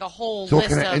they have like a whole So what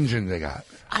list kind of engine they got?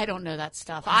 I don't know that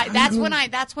stuff. That's when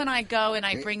I go and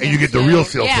I bring And them you get the to- real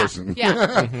salesperson.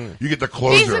 Yeah. You get the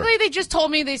closer. Basically, they just told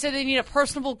me, they said they need a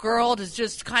personable girl to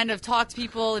just kind of talk to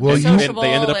people and Well, be sociable.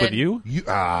 They ended up with and- you?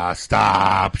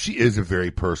 Stop. She is a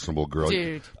very personable girl.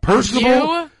 Dude. Personable?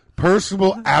 You?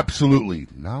 Personable? Absolutely.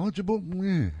 Knowledgeable?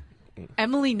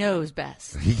 Emily knows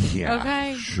best. Yeah.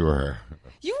 Okay? Sure.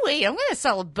 You wait. I'm going to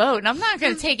sell a boat, and I'm not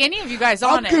going to take any of you guys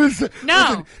on I'm gonna it. say-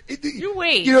 No. listen, You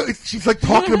wait. You know, she's like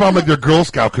talking about like their Girl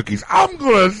Scout cookies. I'm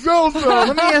going to sell some.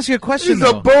 Let me ask you a question. She's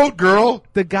a boat girl.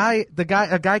 A guy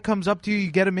comes up to you, you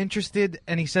get him interested,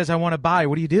 and he says, "I want to buy."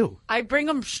 What do you do? I bring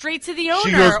them straight to the owner.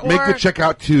 She goes, make or the check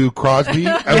out to Crosby,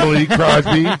 Emily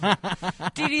Crosby.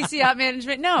 DDC Yacht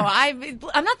Management. No, I'm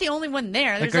not the only one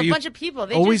there. There's Like, are a you- bunch of people.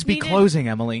 They Always just be needed, closing,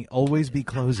 Emily. Always be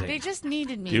closing. They just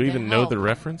needed me. Do you to even know help. the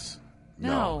reference?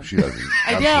 No. She doesn't.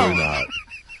 I Absolutely don't. not.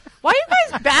 Why are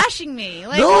you guys bashing me?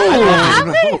 Like, No, what no.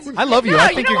 happened? I love you. No, I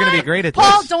think know you're going to what? be great at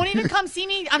Paul, this. don't even come see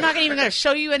me. I'm not even going to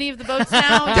show you any of the boats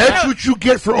now. That's what you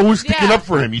get for always sticking Yeah. up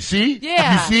for him. You see?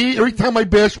 Yeah. You see? Every time I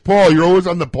bash Paul, you're always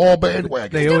on the Paul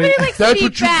bandwagon. They always- likes to That's be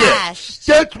what you bashed.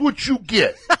 get. That's what you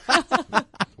get.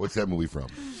 What's that movie from?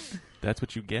 That's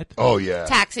what you get? Oh, yeah.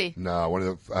 Taxi. No, one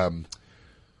of the.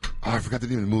 I forgot the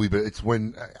name of the movie, but it's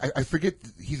when I forget.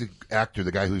 He's an actor,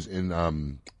 the guy who's in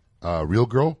New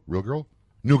Girl,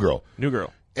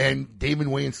 and Damon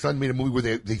Wayans' son made a movie where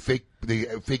they fake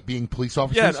being police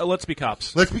officers. Yeah, Let's Be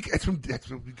Cops. That's from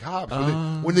cops.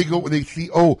 When they see,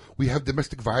 we have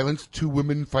domestic violence, 2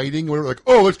 women fighting, whatever, like,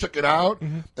 let's check it out.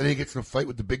 And then he gets in a fight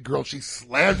with the big girl. She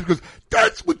slams him and goes,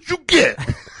 "That's what you get."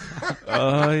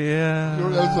 Oh, yeah.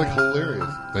 That was like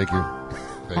hilarious. Thank you.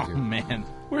 Oh, man.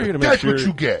 We're here to make That's sure what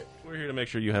you get. We're here to make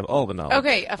sure you have all the knowledge.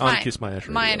 Okay, on fine. Kiss My Ash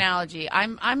Radio. My analogy.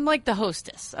 I'm like the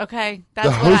hostess. Okay, that's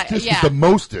The what hostess yeah. is the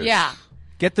mostest. Yeah.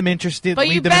 Get them interested. But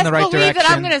you lead them in best the right believe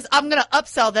direction. that I'm gonna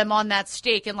upsell them on that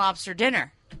steak and lobster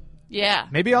dinner. Yeah.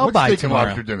 Maybe I'll What's buy steak and tomorrow.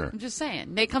 lobster dinner? I'm just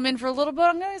saying. They come in for a little boat,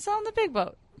 I'm gonna sell them the big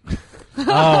boat.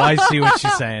 Oh, I see what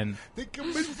she's saying. They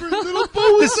come in for a little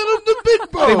boat instead of the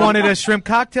big boat. They wanted a shrimp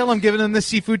cocktail. I'm giving them the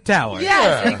seafood tower.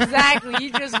 Yes, exactly.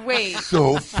 You just wait.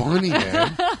 So funny,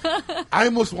 man. I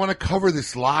almost want to cover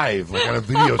this live, like on a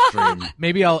video stream.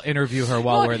 Maybe I'll interview her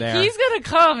while we're there. He's gonna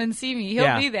come and see me.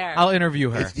 He'll be there. I'll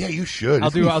interview her. Yeah, you should. I'll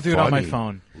do it on my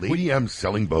phone. Lady M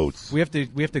selling boats. We have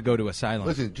to go to Asylum.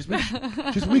 Listen, just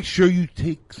make sure you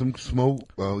take some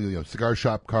cigar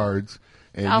shop cards.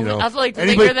 And, I'll like to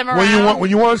finger them around. When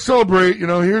you want to celebrate,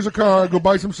 here's a card. Go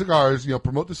buy some cigars.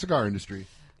 Promote the cigar industry.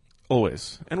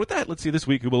 Always. And with that, let's see this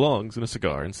week who belongs in a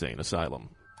cigar insane asylum.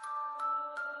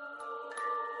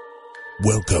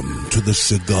 Welcome to the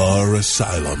Cigar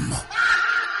Asylum.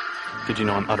 Did you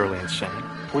know I'm utterly insane?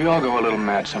 We all go a little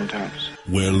mad sometimes.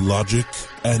 Where logic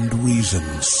and reason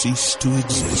cease to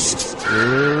exist.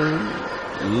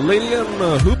 Lady M,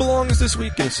 who belongs this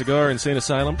week in Cigar Insane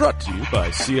Asylum? Brought to you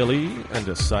by CLE and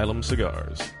Asylum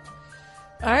Cigars.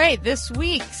 All right, this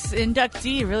week's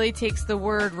inductee really takes the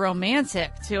word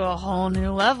romantic to a whole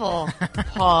new level,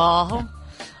 Paul.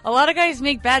 A lot of guys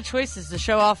make bad choices to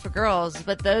show off for girls,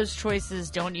 but those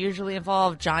choices don't usually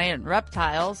involve giant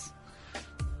reptiles.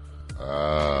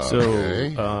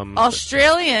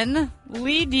 Australian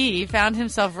Lee D found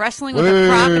himself wrestling with a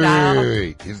crocodile.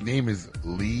 Wait. His name is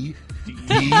Lee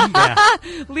D.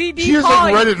 Lee D. She has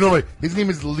Polly. like Reddit. No, his name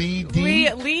is Lee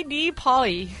D. Lee D.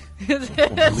 Polly. His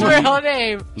real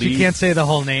name. She can't say the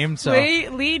whole name, so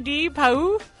Lee D.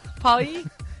 Polly.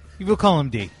 We'll call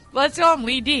him D. Let's call him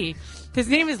Lee D. His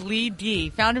name is Lee D.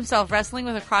 Found himself wrestling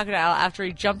with a crocodile after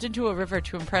he jumped into a river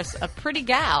to impress a pretty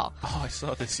gal. Oh, I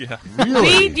saw this, yeah. Really?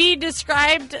 Lee D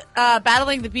described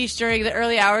battling the beast during the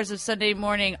early hours of Sunday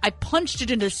morning. I punched it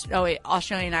into... Oh, wait,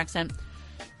 Australian accent.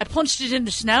 I punched it in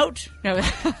the snout. No,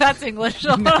 that's English.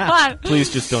 Hold on.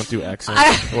 Please just don't do accents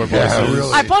or voices.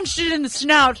 Really. I punched it in the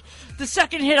snout. The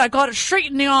second hit, I got it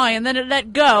straight in the eye, and then it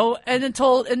let go. And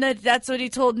then that's what he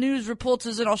told news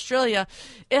reporters in Australia.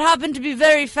 It happened to be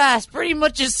very fast. Pretty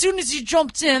much as soon as he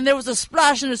jumped in, there was a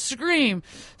splash and a scream.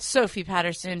 Sophie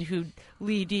Patterson, who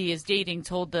Lee D is dating,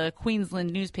 told the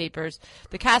Queensland newspapers.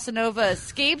 The Casanova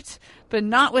escaped, but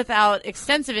not without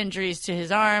extensive injuries to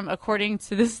his arm. According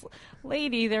to this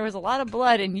lady, there was a lot of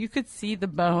blood, and you could see the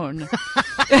bone.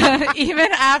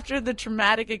 Even after the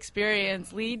traumatic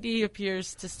experience, Lee D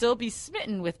appears to still be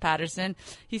smitten with Patterson.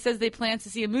 He says they plan to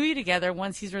see a movie together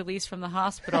once he's released from the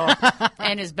hospital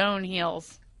and his bone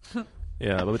heals.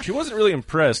 Yeah, but she wasn't really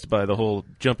impressed by the whole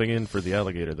jumping in for the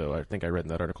alligator, though. I think I read in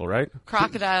that article, right?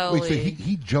 Crocodile. Wait, so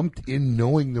he jumped in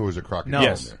knowing there was a crocodile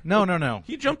Yes. in there? No.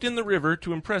 He jumped in the river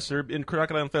to impress her in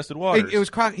crocodile-infested waters. It was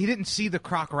he didn't see the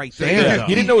croc right So there.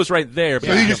 He didn't know it was right there. So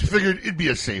But he just figured it'd be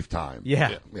a safe time.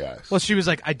 Yeah. Yes. Well, she was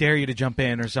like, I dare you to jump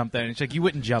in or something. And she's like, you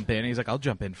wouldn't jump in. And he's like, I'll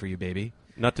jump in for you, baby.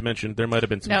 Not to mention, there might have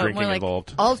been some No, drinking more like,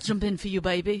 involved. I'll jump in for you,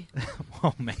 baby.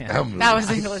 Oh, man. That was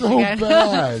English so again.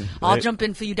 bad. I'll jump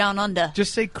in for you down under.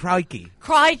 Just say crikey.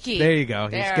 Crikey. There you go.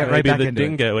 There. Just get right Maybe back the into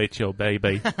dingo ate your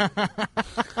baby.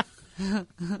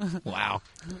 Wow.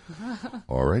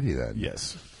 Alrighty then.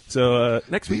 Yes. So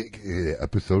next week,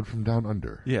 episode from Down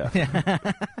Under. yeah,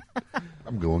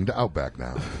 I'm going to Outback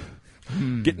now.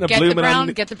 getting a Get bloomin'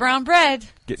 onion. the brown bread.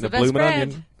 Getting It's a the best bloomin' bread.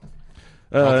 onion.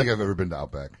 I don't think I've ever been to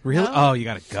Outback. Really? Oh, you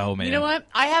got to go, man. You know what?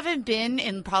 I haven't been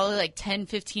in probably like 10,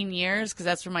 15 years because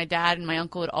that's where my dad and my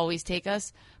uncle would always take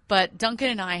us. But Duncan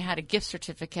and I had a gift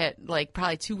certificate like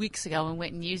probably 2 weeks ago and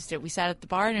went and used it. We sat at the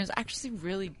bar and it was actually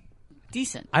really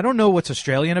decent. I don't know what's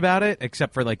Australian about it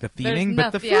except for like the theming,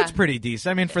 but the food's yeah. pretty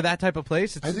decent. I mean, for that type of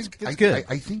place, it's good.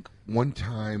 I think one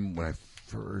time when I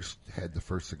first had the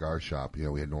first cigar shop,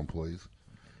 we had no employees.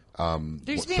 There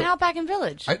used to be an Outback in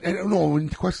Village. I don't know, in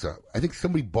Cuesta. I think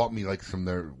somebody bought me like some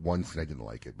there once and I didn't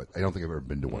like it, but I don't think I've ever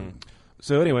been to one.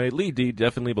 So anyway, Lee D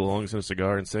definitely belongs in a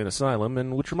cigar insane asylum,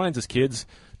 and which reminds us, kids,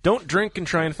 don't drink and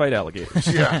try and fight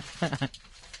alligators. Yeah.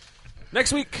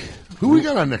 Next week, who we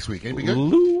got on next week? Anybody good?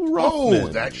 Lou Rothman. Oh,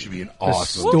 that should be an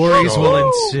awesome stories show. will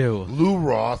ensue. Lou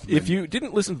Rothman. If you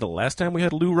didn't listen to the last time we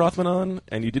had Lou Rothman on,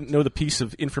 and you didn't know the piece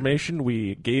of information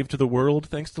we gave to the world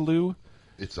thanks to Lou,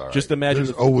 it's all right. Just imagine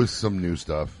there's always some new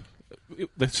stuff.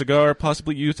 The cigar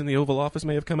possibly used in the Oval Office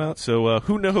may have come out, so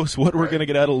who knows what we're going to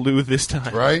get out of Lou this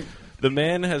time. Right? The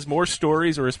man has more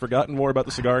stories or has forgotten more about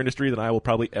the cigar industry than I will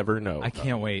probably ever know. I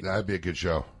can't wait. That'd be a good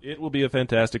show. It will be a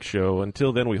fantastic show.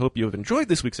 Until then, we hope you have enjoyed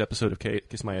this week's episode of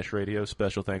Kiss My Ash Radio.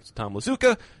 Special thanks to Tom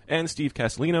Lazuka and Steve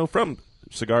Castellino from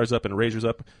Cigars Up and Razors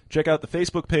Up. Check out the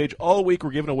Facebook page. All week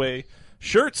we're giving away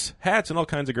shirts, hats, and all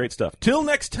kinds of great stuff. Till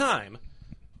next time,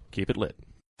 keep it lit.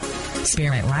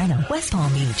 Spearmint Rhino, West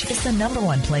Palm Beach is the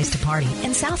 #1 place to party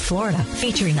in South Florida,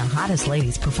 featuring the hottest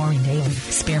ladies performing daily.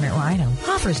 Spearmint Rhino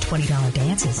offers $20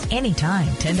 dances anytime,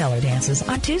 $10 dances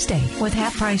on Tuesday with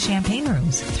half-price champagne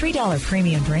rooms, $3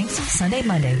 premium drinks Sunday,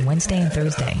 Monday, Wednesday, and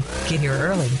Thursday. Get here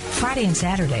early Friday and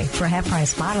Saturday for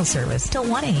half-price bottle service till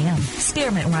 1 a.m.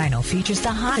 Spearmint Rhino features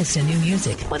the hottest in new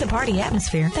music with a party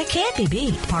atmosphere that can't be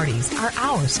beat. Parties are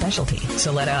our specialty,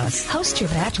 so let us host your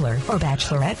bachelor or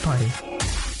bachelorette party.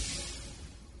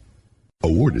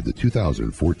 Awarded the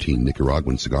 2014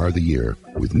 Nicaraguan Cigar of the Year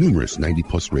with numerous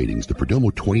 90-plus ratings, the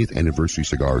Perdomo 20th Anniversary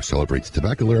Cigar celebrates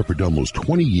Tabacalera Perdomo's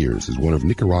 20 years as one of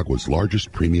Nicaragua's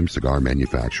largest premium cigar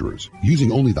manufacturers.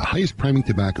 Using only the highest priming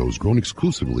tobaccos grown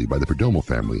exclusively by the Perdomo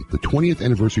family, the 20th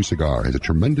Anniversary Cigar has a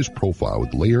tremendous profile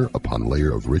with layer upon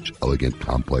layer of rich, elegant,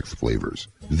 complex flavors.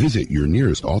 Visit your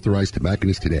nearest authorized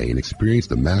tobacconist today and experience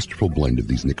the masterful blend of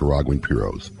these Nicaraguan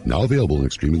puros. Now available in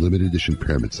extremely limited edition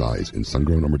pyramid size in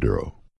sun-grown or Maduro.